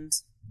and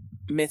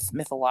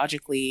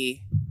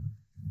mythologically,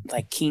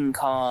 King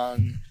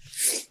Kong,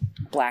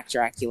 Black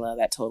Dracula,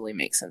 that totally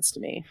makes sense to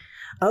me.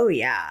 Oh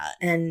yeah,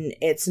 and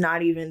it's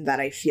not even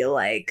that I feel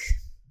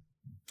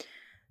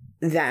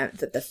that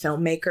the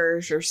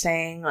filmmakers are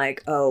saying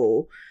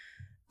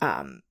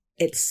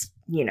it's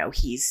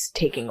he's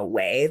taking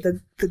away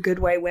the good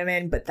white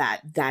women, but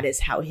that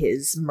is how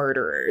his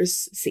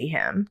murderers see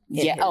him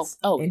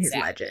in his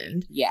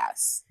legend.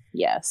 Yes.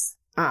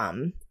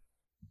 And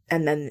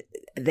then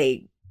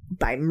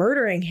by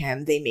murdering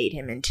him, they made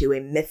him into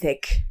a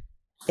mythic,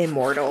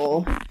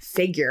 immortal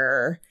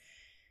figure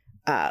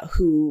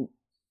who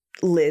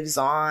lives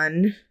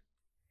on,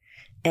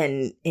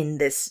 and in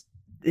this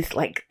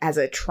as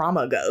a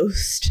trauma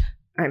ghost.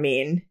 I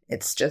mean,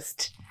 it's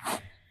just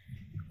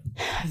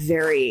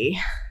very.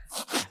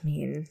 I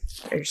mean,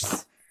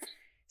 there's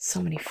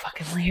so many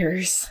fucking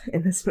layers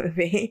in this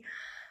movie.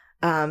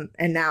 And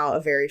now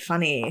a very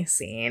funny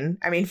scene.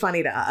 I mean,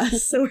 funny to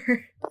us,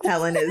 where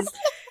Helen is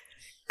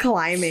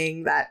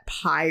climbing that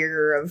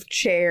pyre of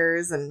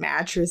chairs and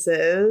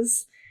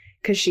mattresses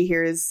because she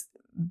hears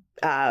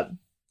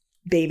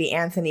baby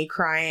Anthony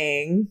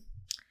crying,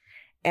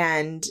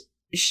 and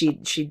she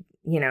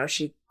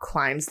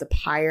climbs the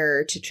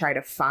pyre to try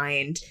to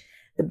find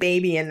the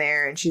baby in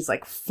there, and she's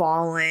like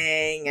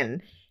falling,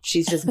 and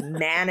she's just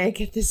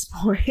manic at this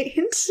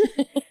point.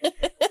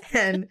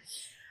 And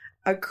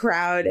a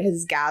crowd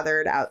has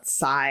gathered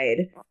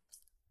outside,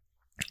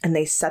 and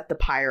they set the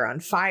pyre on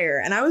fire.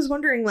 And I was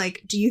wondering,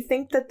 like, do you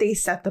think that they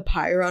set the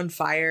pyre on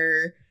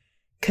fire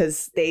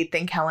because they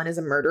think Helen is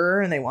a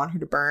murderer and they want her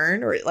to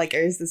burn? Or, like,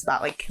 is this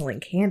about, like,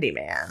 killing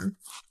Candyman?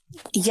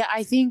 Yeah,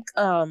 I think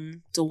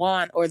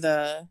Dewan, or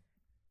the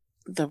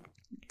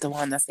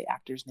one, that's the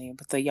actor's name,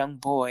 but the young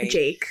boy,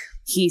 Jake,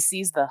 he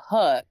sees the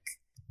hook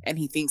and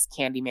he thinks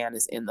Candyman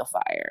is in the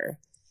fire.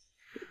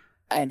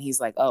 And he's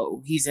like,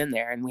 oh, he's in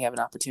there and we have an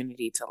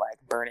opportunity to, like,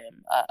 burn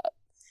him up.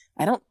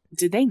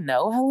 Did they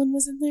know Helen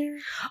was in there?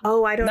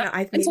 Oh, I don't know.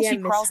 Until she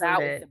crawls out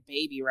with the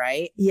baby,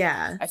 right?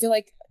 Yeah. I feel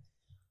like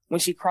when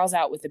she crawls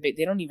out with the baby,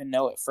 they don't even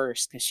know at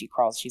first because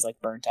she's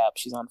like burnt up.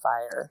 She's on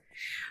fire.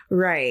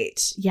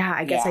 Right. Yeah,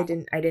 I guess I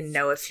didn't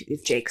know if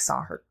Jake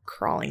saw her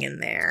crawling in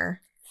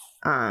there.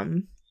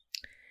 And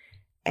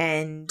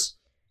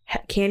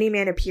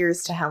Candyman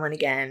appears to Helen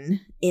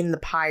again in the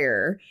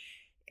pyre,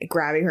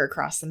 grabbing her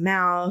across the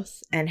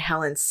mouth, and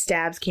Helen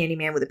stabs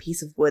Candyman with a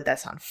piece of wood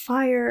that's on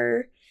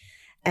fire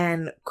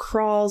and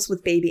crawls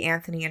with baby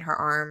Anthony in her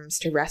arms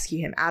to rescue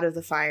him out of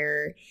the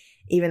fire,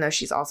 even though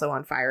she's also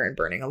on fire and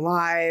burning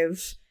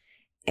alive.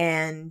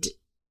 And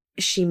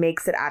she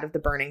makes it out of the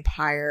burning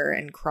pyre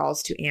and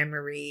crawls to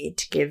Anne-Marie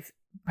to give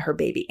her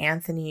baby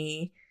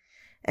Anthony,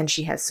 and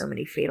she has so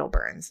many fatal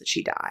burns that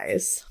she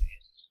dies.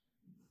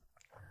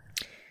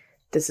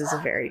 This is a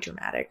very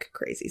dramatic,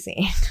 crazy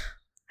scene.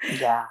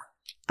 Yeah.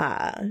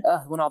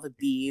 When all the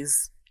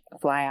bees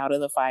fly out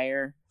of the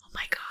fire. Oh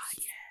my God,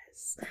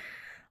 yes.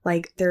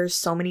 Like, there's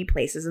so many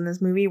places in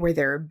this movie where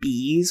there are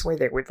bees where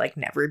there would, like,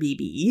 never be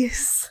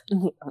bees.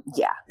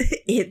 Yeah.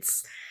 It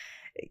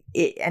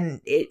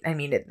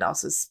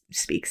also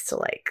speaks to,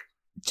 like,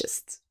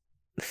 just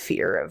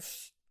fear of,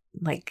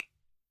 like,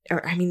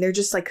 they're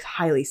just, like,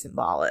 highly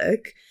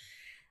symbolic.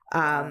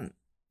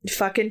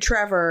 Fucking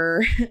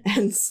Trevor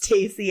and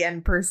Stacy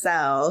and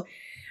Purcell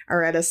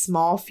are at a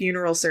small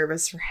funeral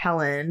service for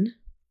Helen.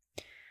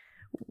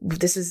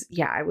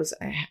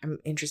 I'm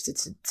interested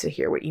to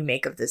hear what you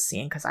make of this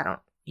scene, because I don't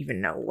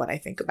even know what I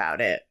think about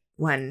it.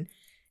 When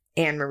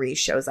Anne-Marie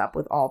shows up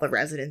with all the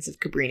residents of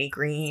Cabrini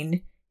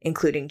Green,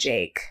 including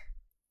Jake,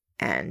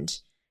 and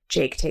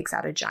Jake takes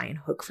out a giant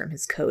hook from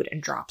his coat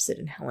and drops it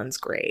in Helen's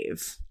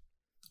grave.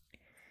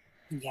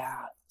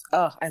 Yeah.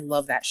 Oh, I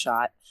love that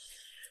shot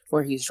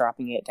where he's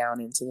dropping it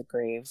down into the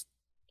grave.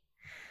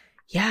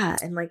 Yeah,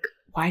 and, like,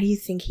 why do you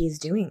think he's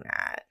doing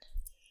that?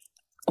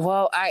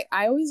 Well, I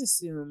always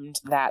assumed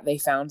that they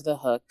found the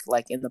hook,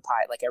 like, in the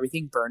pie, like,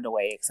 everything burned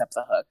away except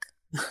the hook.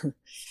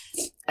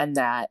 And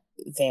that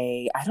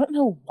I don't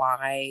know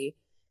why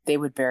they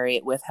would bury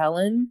it with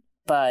Helen,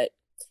 but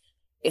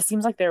it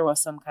seems like there was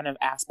some kind of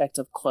aspect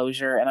of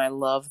closure. And I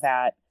love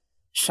that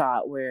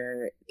shot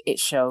where it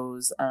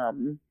shows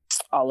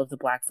all of the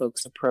Black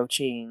folks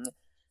approaching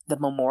the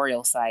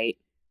memorial site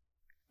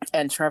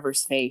and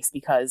Trevor's face,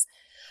 because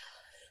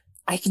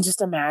I can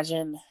just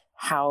imagine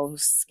how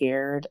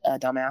scared a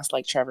dumbass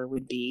like Trevor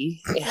would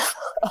be if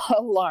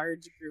a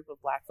large group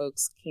of Black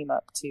folks came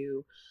up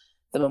to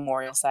the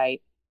memorial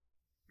site.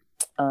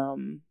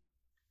 And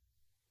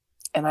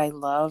I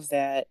love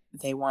that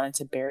they wanted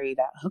to bury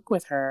that hook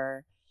with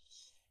her.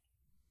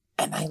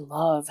 And I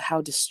love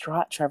how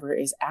distraught Trevor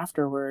is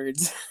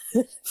afterwards,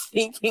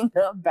 thinking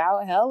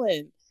about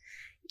Helen.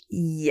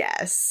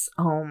 Yes.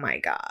 Oh my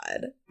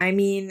God. I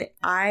mean,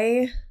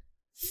 I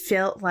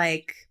felt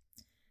like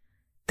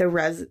the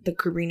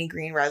Cabrini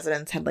Green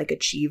residents had, like,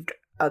 achieved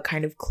a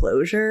kind of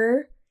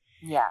closure.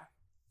 Yeah.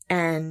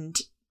 And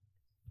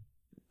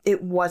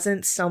it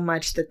wasn't so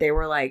much that they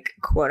were, like,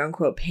 quote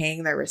unquote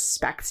paying their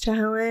respects to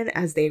Helen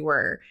as they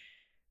were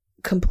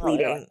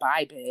completing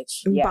bye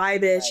bitch. Bye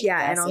bitch, like,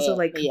 yeah. And also,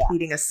 like,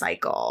 completing a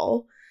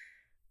cycle.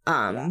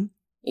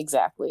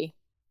 Exactly.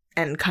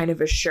 And kind of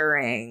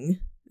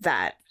assuring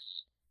that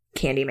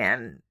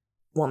Candyman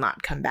will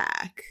not come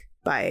back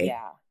by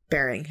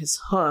burying his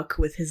hook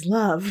with his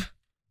love.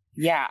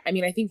 Yeah, I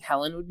mean, I think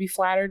Helen would be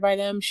flattered by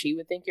them. She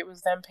would think it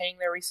was them paying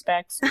their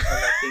respects, because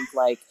I think,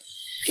 like,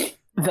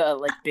 the,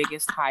 like,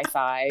 biggest high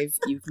five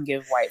you can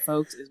give white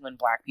folks is when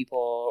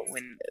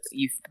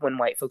when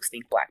white folks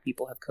think Black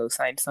people have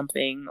co-signed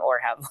something or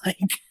have,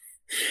 like,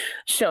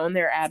 shown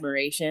their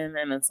admiration,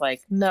 and it's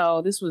like,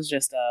 no, this was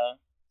just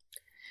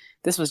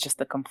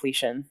the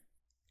completion.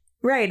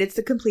 Right, it's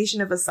the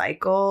completion of a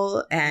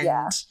cycle, and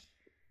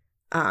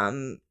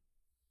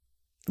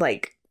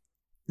like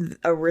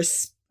a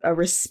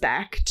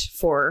respect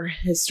for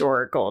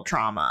historical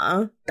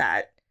trauma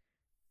that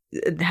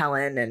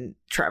Helen and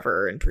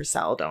Trevor and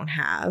Purcell don't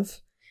have.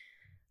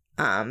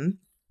 like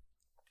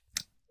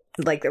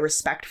the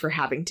respect for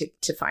having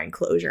to find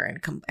closure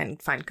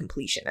and find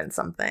completion in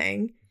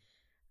something.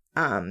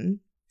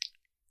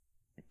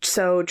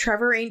 So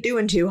Trevor ain't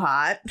doing too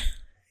hot.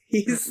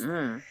 He's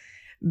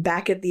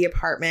back at the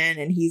apartment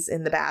and he's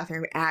in the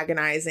bathroom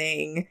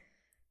agonizing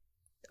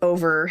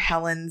over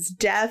Helen's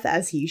death,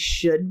 as he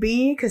should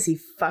be, because he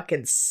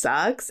fucking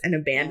sucks and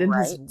abandoned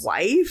his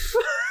wife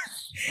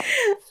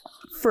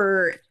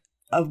for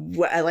a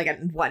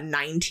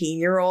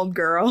 19-year-old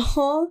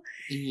girl.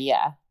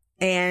 Yeah.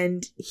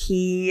 And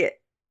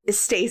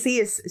Stacy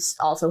is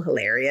also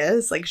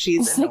hilarious. Like,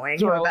 she's annoying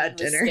him about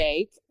dinner.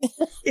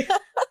 Yeah.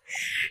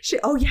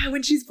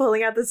 When she's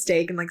pulling out the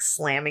steak and like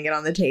slamming it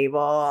on the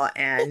table,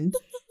 and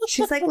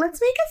she's like,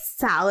 let's make a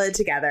salad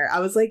together. I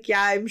was like,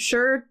 yeah, I'm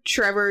sure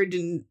Trevor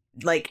didn't,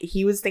 like,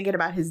 he was thinking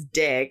about his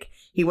dick.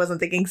 He wasn't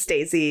thinking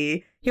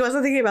Stacy. He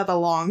wasn't thinking about the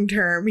long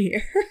term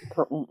here.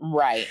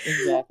 Right,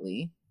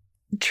 exactly.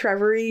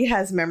 Trevor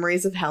has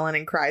memories of Helen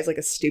and cries like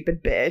a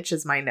stupid bitch,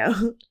 is my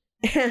note.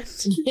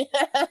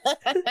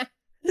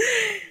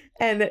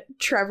 And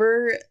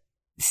Trevor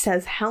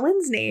says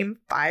Helen's name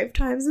 5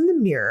 times in the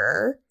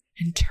mirror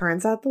and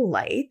turns out the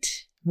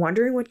light,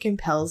 wondering what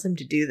compels him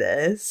to do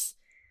this.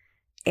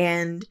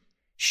 And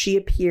she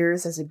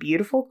appears as a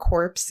beautiful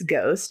corpse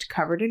ghost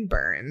covered in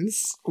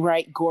burns.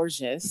 Right,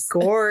 gorgeous.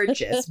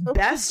 Gorgeous.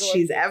 Best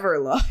she's ever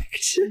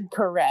looked.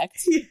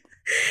 Correct.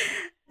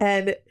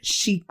 And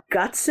she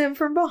guts him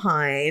from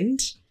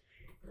behind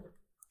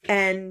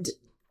and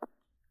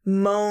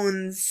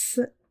moans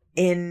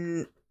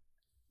in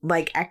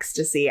like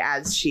ecstasy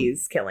as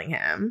she's killing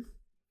him.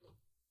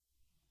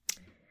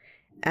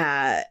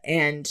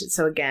 And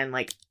so again,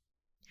 like,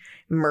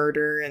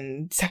 murder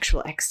and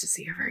sexual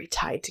ecstasy are very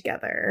tied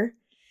together.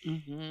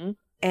 Mm-hmm.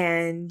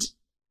 And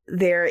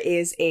there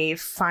is a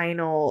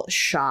final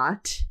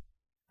shot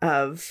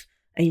of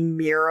a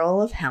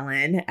mural of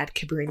Helen at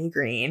Cabrini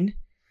Green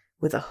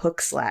with a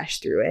hook slash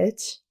through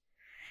it.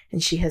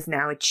 And she has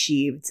now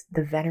achieved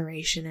the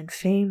veneration and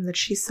fame that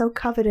she so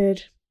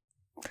coveted.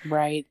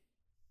 Right.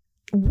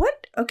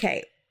 What?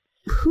 Okay.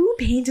 Who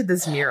painted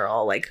this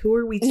mural? Like, who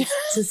are we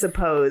to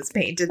suppose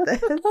painted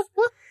this?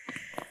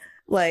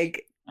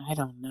 Like, I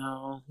don't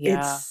know. Yeah.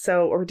 It's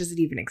so, or does it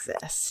even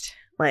exist?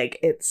 Like,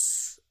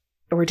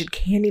 or did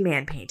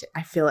Candyman paint it?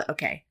 I feel it.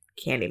 Okay.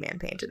 Candyman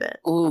painted it.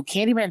 Ooh,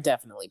 Candyman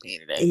definitely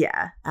painted it.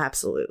 Yeah,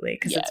 absolutely.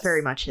 Because it's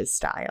very much his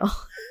style.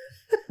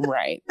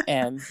 Right.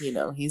 And,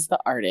 he's the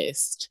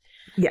artist.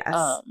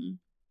 Yes.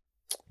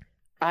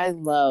 I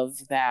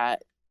love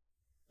that.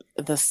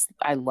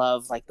 I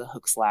love like the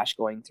hook slash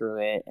going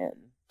through it, and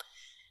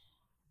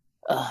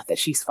that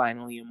she's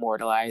finally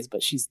immortalized,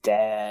 but she's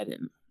dead,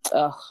 and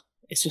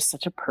it's just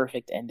such a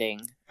perfect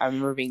ending. I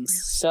remember being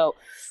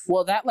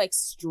that like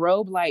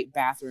strobe light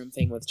bathroom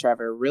thing with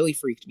Trevor really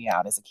freaked me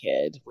out as a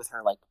kid, with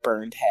her like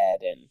burned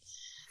head and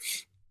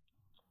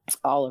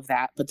all of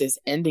that. But this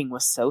ending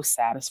was so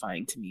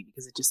satisfying to me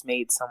because it just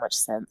made so much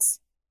sense.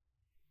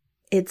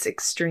 It's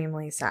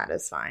extremely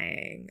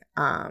satisfying.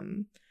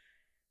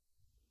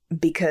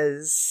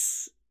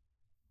 Because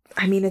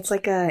I mean, it's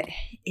like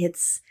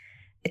it's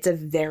a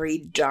very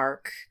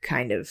dark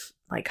kind of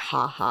like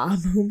haha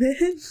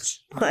moment.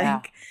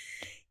 Like,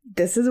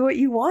 this is what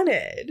you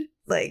wanted.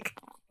 Like,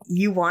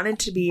 you wanted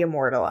to be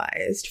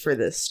immortalized for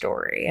this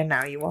story, and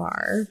now you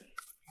are.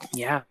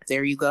 Yeah,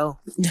 there you go.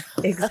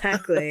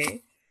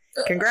 Exactly.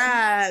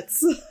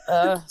 Congrats.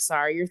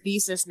 Sorry, your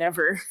thesis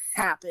never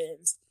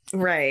happened.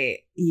 Right.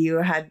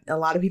 A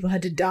lot of people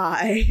had to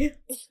die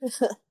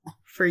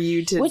for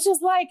you to, which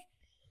is like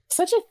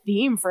such a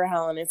theme for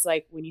Helen. It's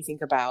like when you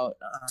think about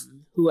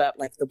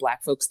like the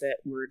Black folks that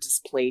were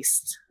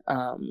displaced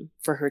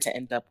for her to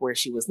end up where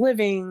she was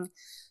living,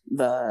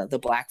 the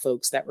Black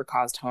folks that were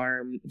caused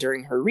harm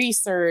during her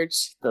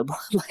research,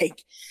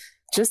 like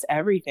just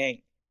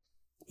everything.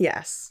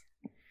 Yes.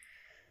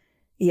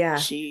 Yeah.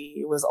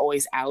 She was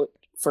always out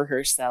for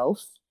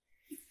herself.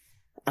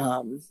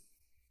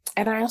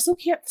 And I also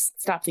can't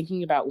stop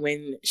thinking about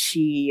when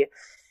she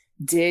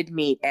did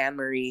meet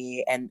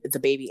Anne-Marie and the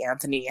baby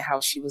Anthony, how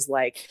she was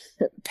like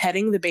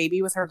petting the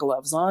baby with her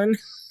gloves on.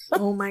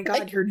 Oh my God,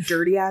 like, her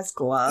dirty ass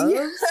gloves. Yeah.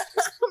 I'm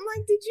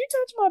like, did you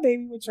touch my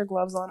baby with your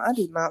gloves on? I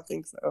did not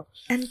think so.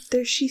 And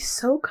she's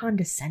so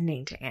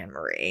condescending to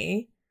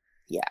Anne-Marie.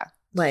 Yeah.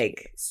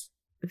 Like,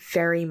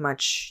 very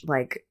much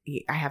like,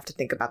 I have to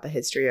think about the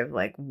history of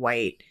like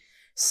white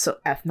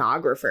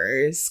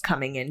ethnographers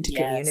coming into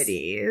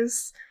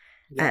communities.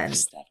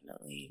 Yes, and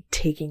definitely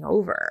taking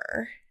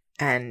over.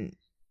 And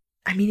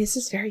I mean, it's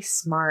just very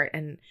smart.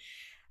 And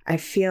I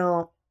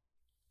feel,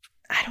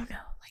 I don't know,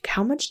 like,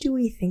 how much do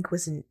we think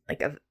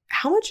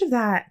how much of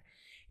that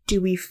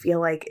do we feel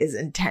like is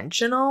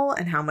intentional,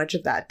 and how much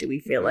of that do we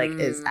feel like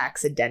is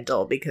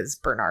accidental because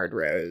Bernard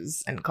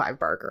Rose and Clive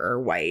Barker are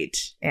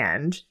white,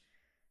 and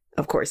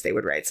of course they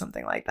would write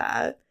something like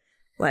that.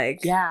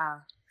 Like, yeah,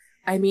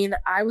 I mean,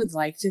 I would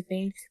like to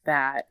think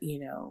that,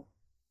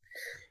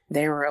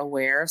 they were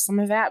aware of some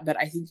of that, but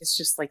I think it's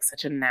just like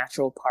such a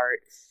natural part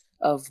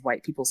of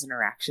white people's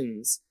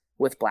interactions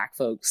with Black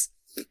folks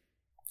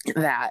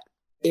that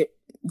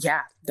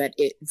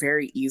it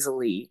very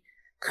easily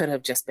could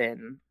have just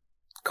been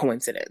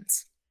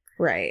coincidence.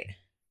 Right.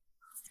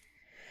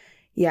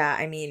 Yeah,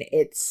 I mean,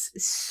 it's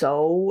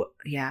so,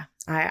 yeah,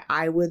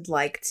 I would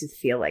like to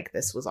feel like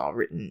this was all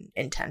written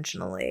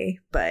intentionally,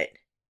 but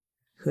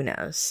who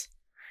knows?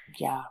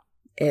 Yeah.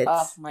 It's,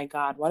 oh my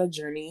God, what a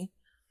journey.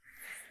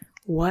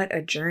 What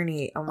a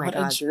journey. Oh my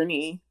God. What a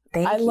journey.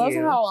 Thank you. I love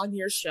how on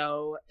your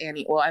show,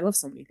 Annie, well, I love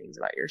so many things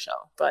about your show,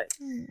 but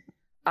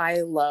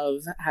I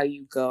love how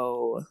you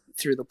go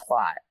through the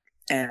plot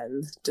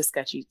and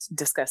discuss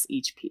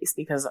each piece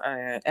because,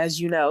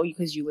 as you know,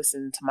 because you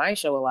listen to my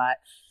show a lot,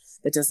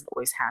 that doesn't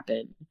always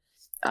happen.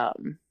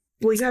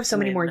 Well, you have so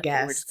many more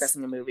guests. We're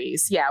discussing the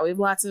movies. Yeah, we have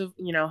lots of,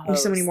 hosts.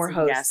 There's so many more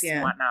hosts, guests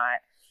and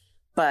whatnot.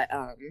 But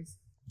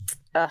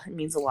it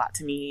means a lot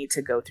to me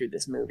to go through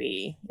this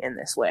movie in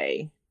this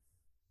way.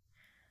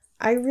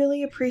 I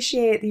really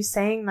appreciate you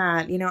saying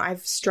that.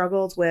 I've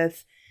struggled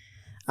with,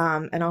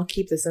 and I'll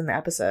keep this in the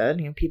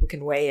episode. People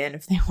can weigh in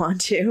if they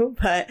want to,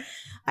 but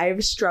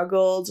I've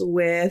struggled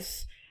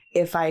with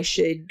if I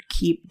should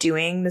keep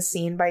doing the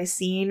scene by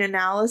scene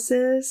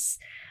analysis,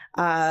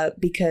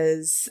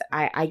 because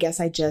I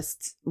guess I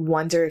just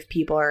wonder if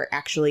people are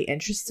actually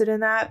interested in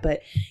that.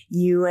 But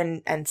you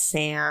and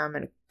Sam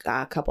and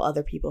a couple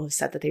other people have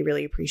said that they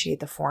really appreciate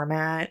the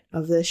format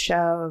of this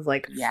show of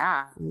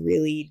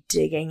really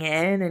digging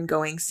in and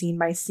going scene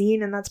by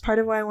scene. And that's part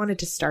of why I wanted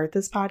to start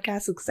this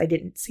podcast, because I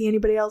didn't see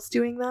anybody else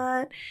doing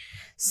that.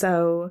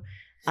 So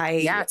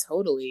yeah,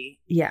 totally.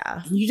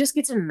 Yeah. You just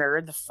get to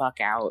nerd the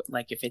fuck out.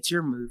 Like if it's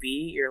your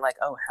movie, you're like,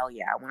 oh hell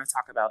yeah, I want to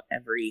talk about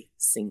every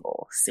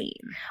single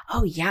scene.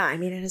 Oh yeah. I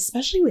mean, and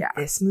especially with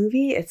this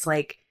movie, it's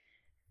like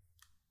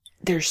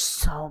there's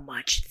so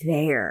much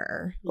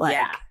there. Like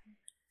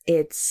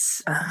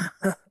it's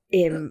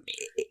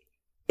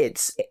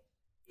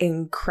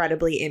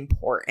incredibly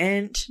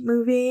important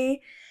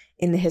movie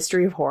in the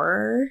history of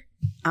horror,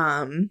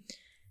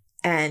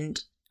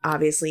 and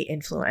obviously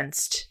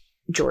influenced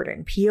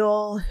Jordan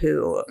Peele,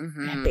 who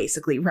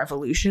basically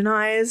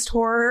revolutionized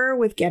horror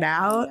with Get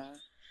Out. Yeah.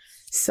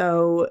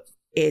 So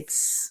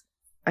it's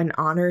an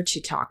honor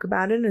to talk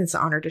about it, and it's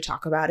an honor to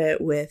talk about it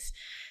with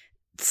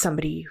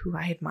somebody who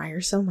I admire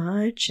so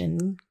much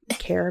and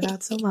care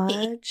about so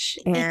much,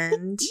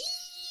 and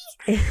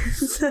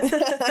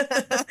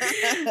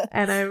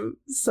and I'm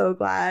so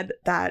glad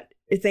that,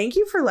 thank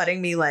you for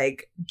letting me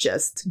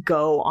just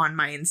go on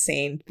my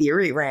insane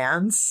theory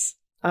rants.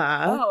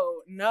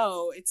 Oh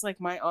no, it's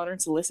my honor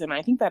to listen.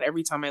 I think that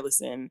every time I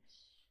listen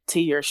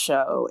to your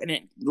show, and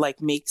it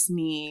makes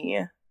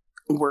me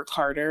work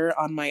harder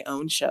on my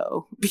own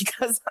show,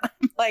 because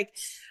I'm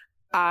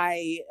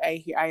I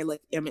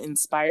am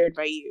inspired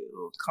by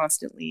you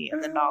constantly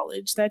and the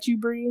knowledge that you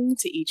bring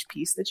to each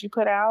piece that you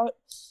put out.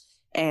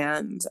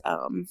 And,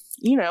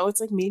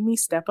 it's made me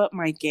step up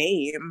my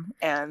game.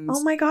 And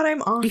oh my God,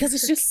 I'm honored. Because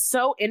it's just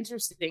so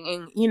interesting.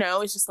 And,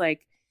 it's just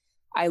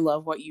I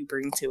love what you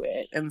bring to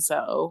it. And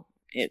so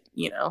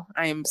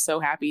I am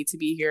so happy to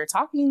be here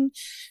talking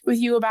with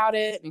you about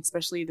it, and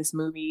especially this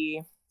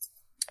movie.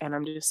 And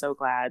I'm just so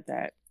glad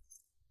that,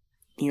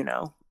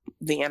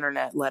 the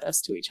internet led us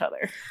to each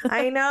other.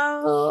 I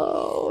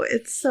know.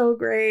 It's so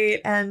great.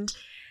 And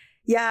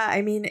yeah,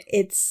 I mean,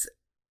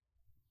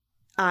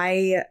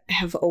 I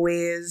have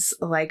always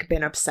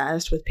been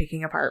obsessed with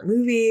picking apart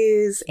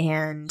movies,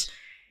 and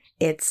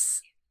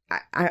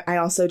I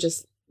also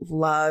just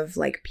love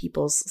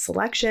people's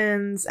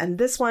selections. And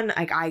this one,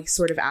 I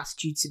sort of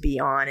asked you to be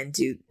on and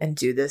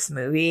do this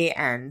movie,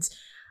 and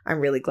I'm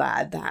really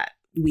glad that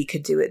we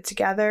could do it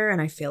together.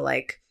 And I feel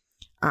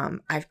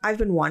I've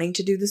been wanting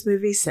to do this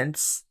movie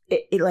since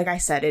it like I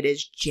said, it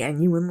is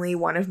genuinely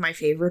one of my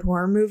favorite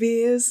horror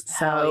movies.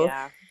 So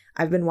yeah.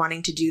 I've been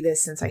wanting to do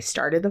this since I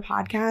started the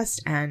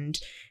podcast, and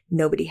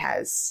nobody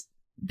has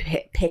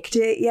picked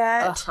it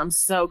yet. Ugh, I'm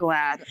so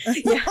glad.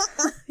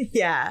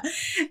 Yeah.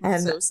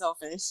 And so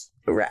selfish.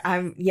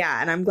 And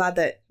I'm glad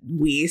that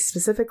we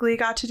specifically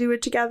got to do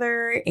it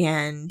together.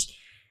 And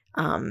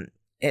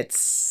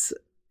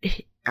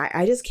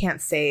I just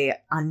can't say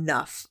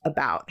enough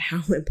about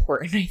how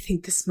important I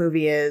think this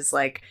movie is,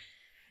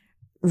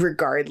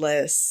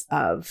 regardless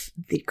of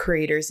the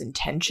creator's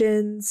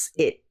intentions.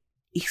 It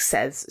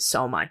says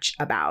so much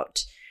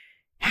about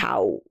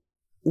how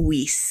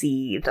we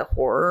see the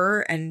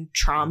horror and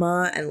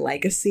trauma and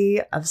legacy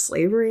of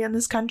slavery in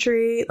this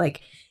country.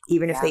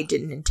 Even if they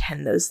didn't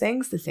intend those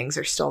things, the things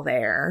are still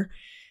there.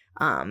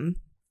 And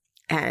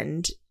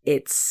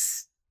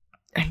it's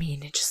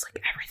just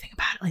everything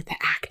about it. The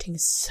acting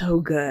is so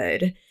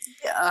good.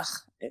 Yeah,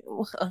 I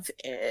love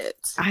it.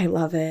 I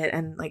love it.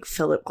 And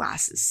Philip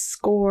Glass's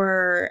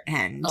score,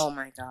 and oh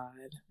my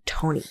God,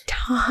 Tony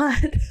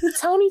Todd.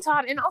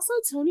 And also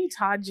Tony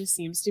Todd just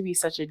seems to be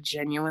such a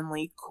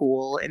genuinely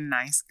cool and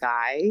nice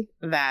guy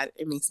that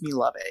it makes me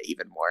love it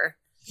even more.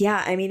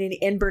 Yeah, I mean,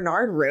 and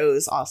Bernard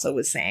Rose also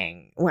was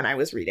saying when I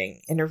was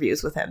reading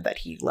interviews with him that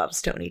he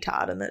loves Tony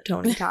Todd and that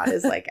Tony Todd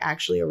is like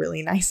actually a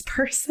really nice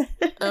person.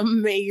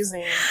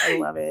 Amazing. I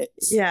love it.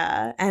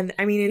 Yeah. And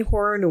I mean, in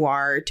horror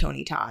noir,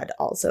 Tony Todd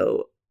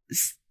also,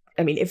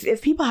 I mean,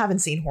 if people haven't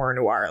seen horror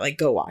noir, like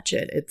go watch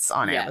it. It's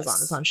on Amazon.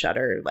 It's on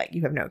Shudder. Like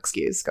you have no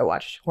excuse. Go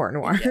watch horror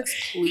noir. Yes,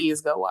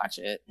 please go watch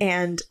it.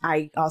 And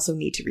I also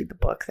need to read the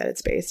book that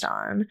it's based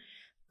on.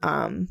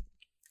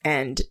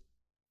 And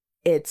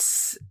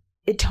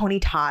Tony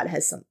Todd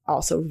has some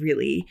also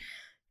really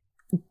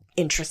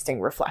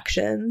interesting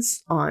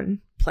reflections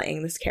on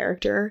playing this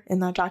character in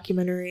that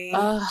documentary.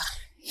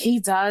 He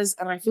does,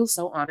 and I feel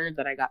so honored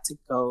that I got to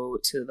go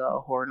to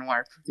the horror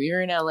noir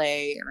premiere in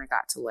LA, and I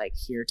got to like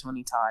hear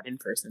Tony Todd in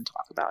person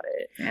talk about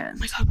it. And oh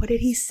my god, what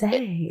did he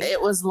say?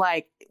 It was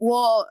like,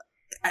 well,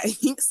 I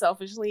think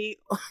selfishly,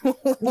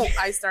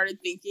 I started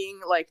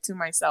thinking like to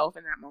myself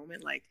in that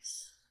moment, like,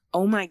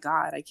 oh my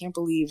god, I can't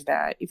believe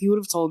that if you would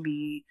have told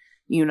me,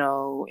 you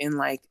know, in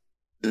like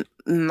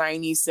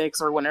 96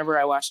 or whenever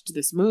I watched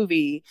this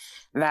movie,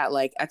 that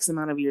like X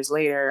amount of years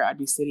later, I'd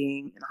be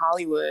sitting in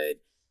Hollywood,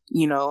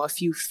 you know, a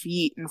few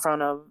feet in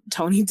front of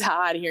Tony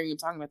Todd, hearing him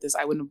talking about this,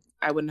 I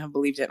wouldn't have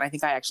believed it. And I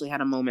think I actually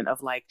had a moment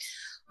of like,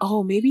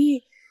 oh,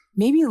 maybe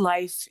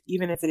life,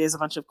 even if it is a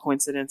bunch of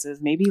coincidences,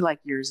 maybe like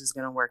yours is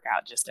going to work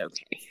out just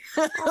okay.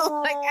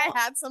 Like I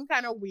had some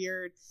kind of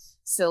weird,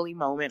 silly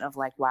moment of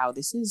like, wow,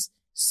 this is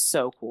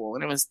so cool.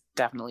 And it was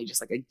definitely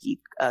just like a geek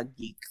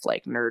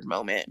like nerd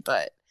moment,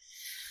 but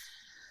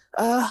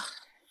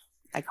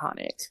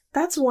iconic.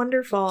 That's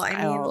wonderful.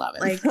 I mean, love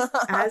it. Like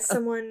as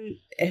someone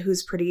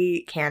who's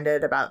pretty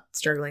candid about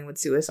struggling with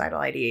suicidal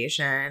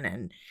ideation,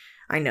 and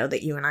I know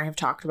that you and I have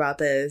talked about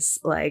this,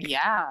 like,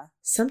 yeah,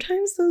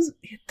 sometimes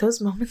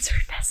those moments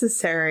are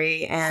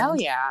necessary. And hell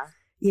yeah,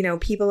 you know,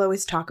 people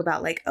always talk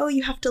about like, oh,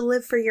 you have to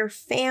live for your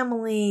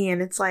family,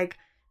 and it's like,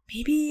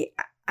 maybe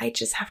I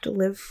just have to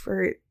live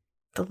for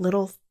the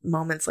little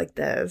moments like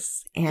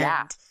this,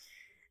 and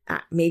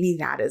maybe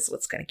that is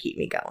what's going to keep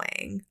me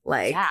going.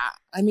 Like, yeah,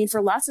 I mean,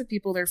 for lots of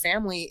people, their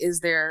family is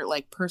their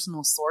like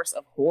personal source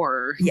of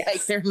horror. Yes.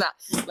 Like they're not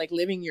like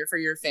living for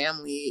your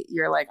family.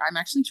 You're like, I'm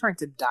actually trying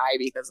to die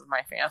because of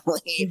my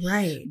family,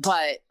 right?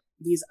 But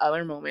these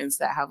other moments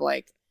that have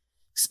like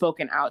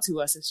spoken out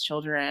to us as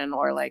children,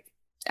 or like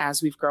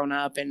as we've grown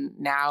up, and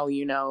now,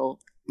 you know,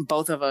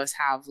 both of us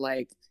have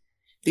like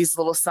these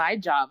little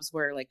side jobs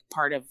where like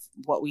part of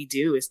what we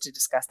do is to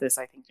discuss this.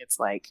 I think it's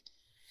like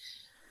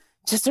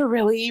just a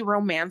really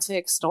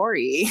romantic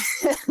story.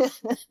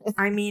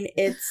 I mean,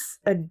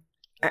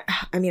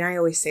 I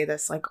always say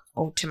this like,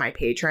 to my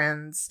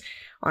patrons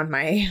on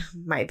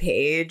my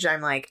page.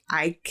 I'm like,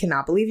 I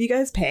cannot believe you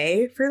guys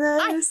pay for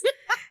this.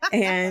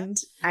 And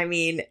I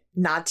mean,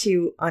 not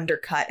to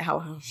undercut how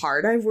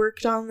hard I've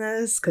worked on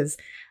this, because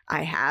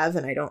I have,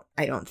 and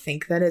I don't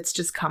think that it's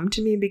just come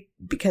to me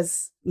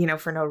because, you know,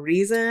 for no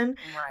reason.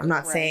 Right, I'm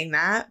not saying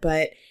that,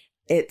 but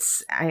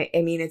I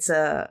mean, it's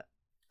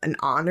an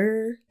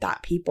honor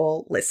that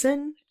people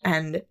listen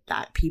and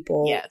that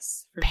people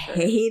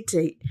pay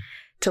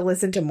to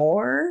listen to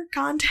more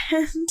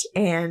content.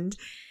 And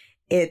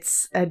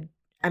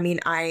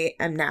I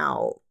am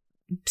now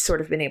sort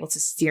of been able to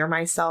steer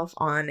myself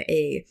on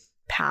a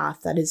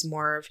path that is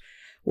more of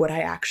what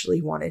I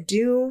actually want to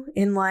do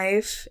in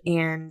life.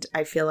 And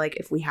I feel like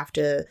if we have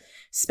to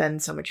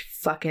spend so much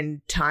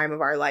fucking time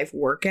of our life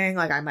working,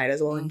 like I might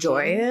as well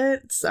enjoy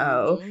it.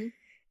 So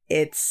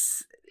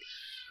it's,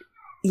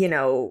 you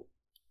know,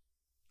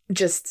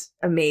 just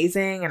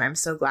amazing. And I'm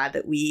so glad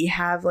that we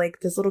have like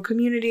this little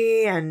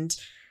community and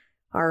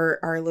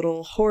our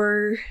little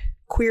horror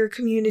queer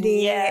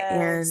community.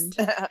 Yes.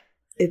 And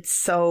it's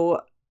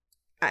so,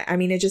 I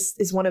mean, it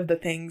just is one of the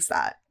things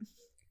that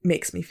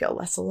makes me feel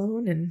less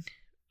alone and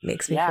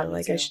makes me feel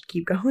like I should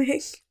keep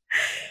going.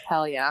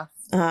 Hell yeah.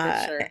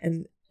 For sure.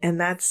 And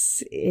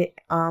that's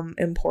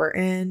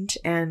important.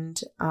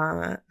 And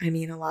I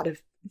mean, a lot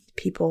of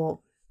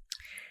people,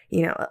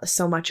 you know,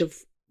 so much of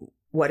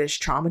what is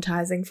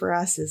traumatizing for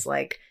us is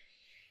like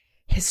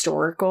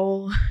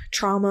historical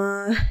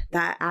trauma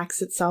that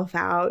acts itself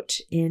out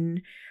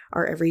in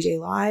our everyday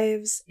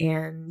lives.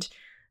 And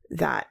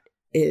that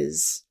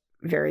is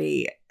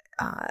very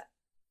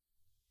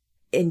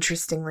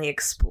interestingly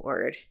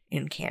explored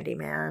in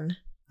Candyman.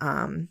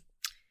 And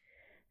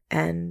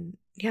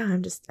yeah,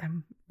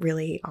 I'm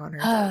really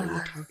honored that we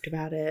talked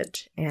about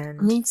it.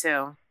 And me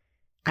too.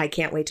 I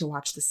can't wait to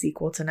watch the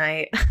sequel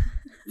tonight.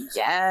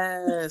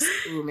 Yes.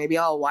 Ooh, maybe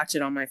I'll watch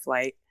it on my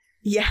flight.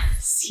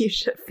 Yes, you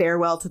should.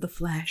 Farewell to the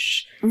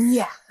Flesh.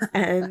 Yeah.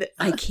 And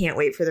I can't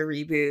wait for the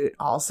reboot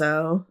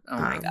also. Oh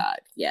my God.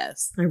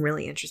 Yes. I'm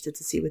really interested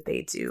to see what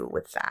they do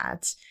with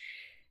that.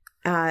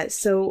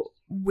 So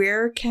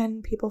where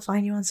can people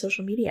find you on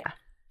social media?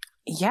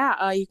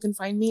 Yeah, you can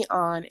find me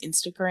on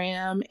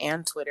Instagram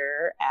and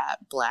Twitter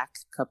at Black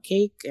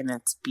Cupcake, and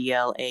it's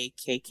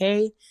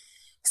BlackCupcake.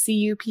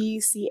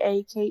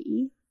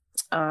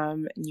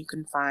 You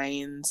can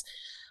find,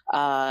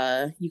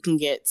 you can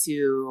get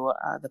to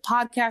the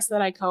podcast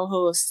that I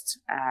co-host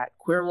at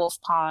Queer Wolf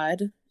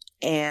Pod,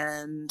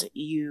 and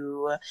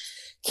you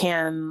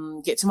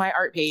can get to my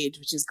art page,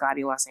 which is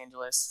Gaudy Los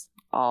Angeles,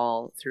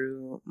 all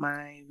through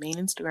my main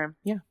Instagram.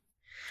 Yeah.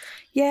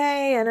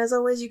 Yay! And as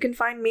always, you can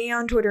find me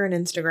on Twitter and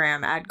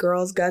Instagram at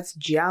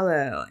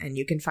girlsgutsgiallo, and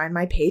you can find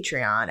my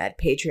Patreon at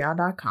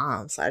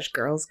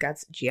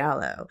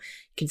patreon.com/girlsgutsgiallo. You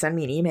can send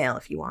me an email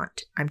if you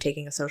want. I'm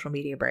taking a social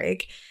media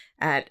break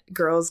at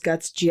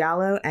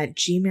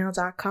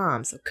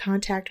girlsgutsgiallo@gmail.com, so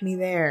contact me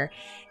there.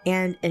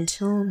 And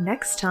until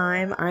next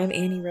time, I'm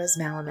Annie Rose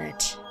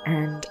Malamet,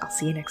 and I'll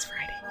see you next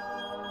Friday.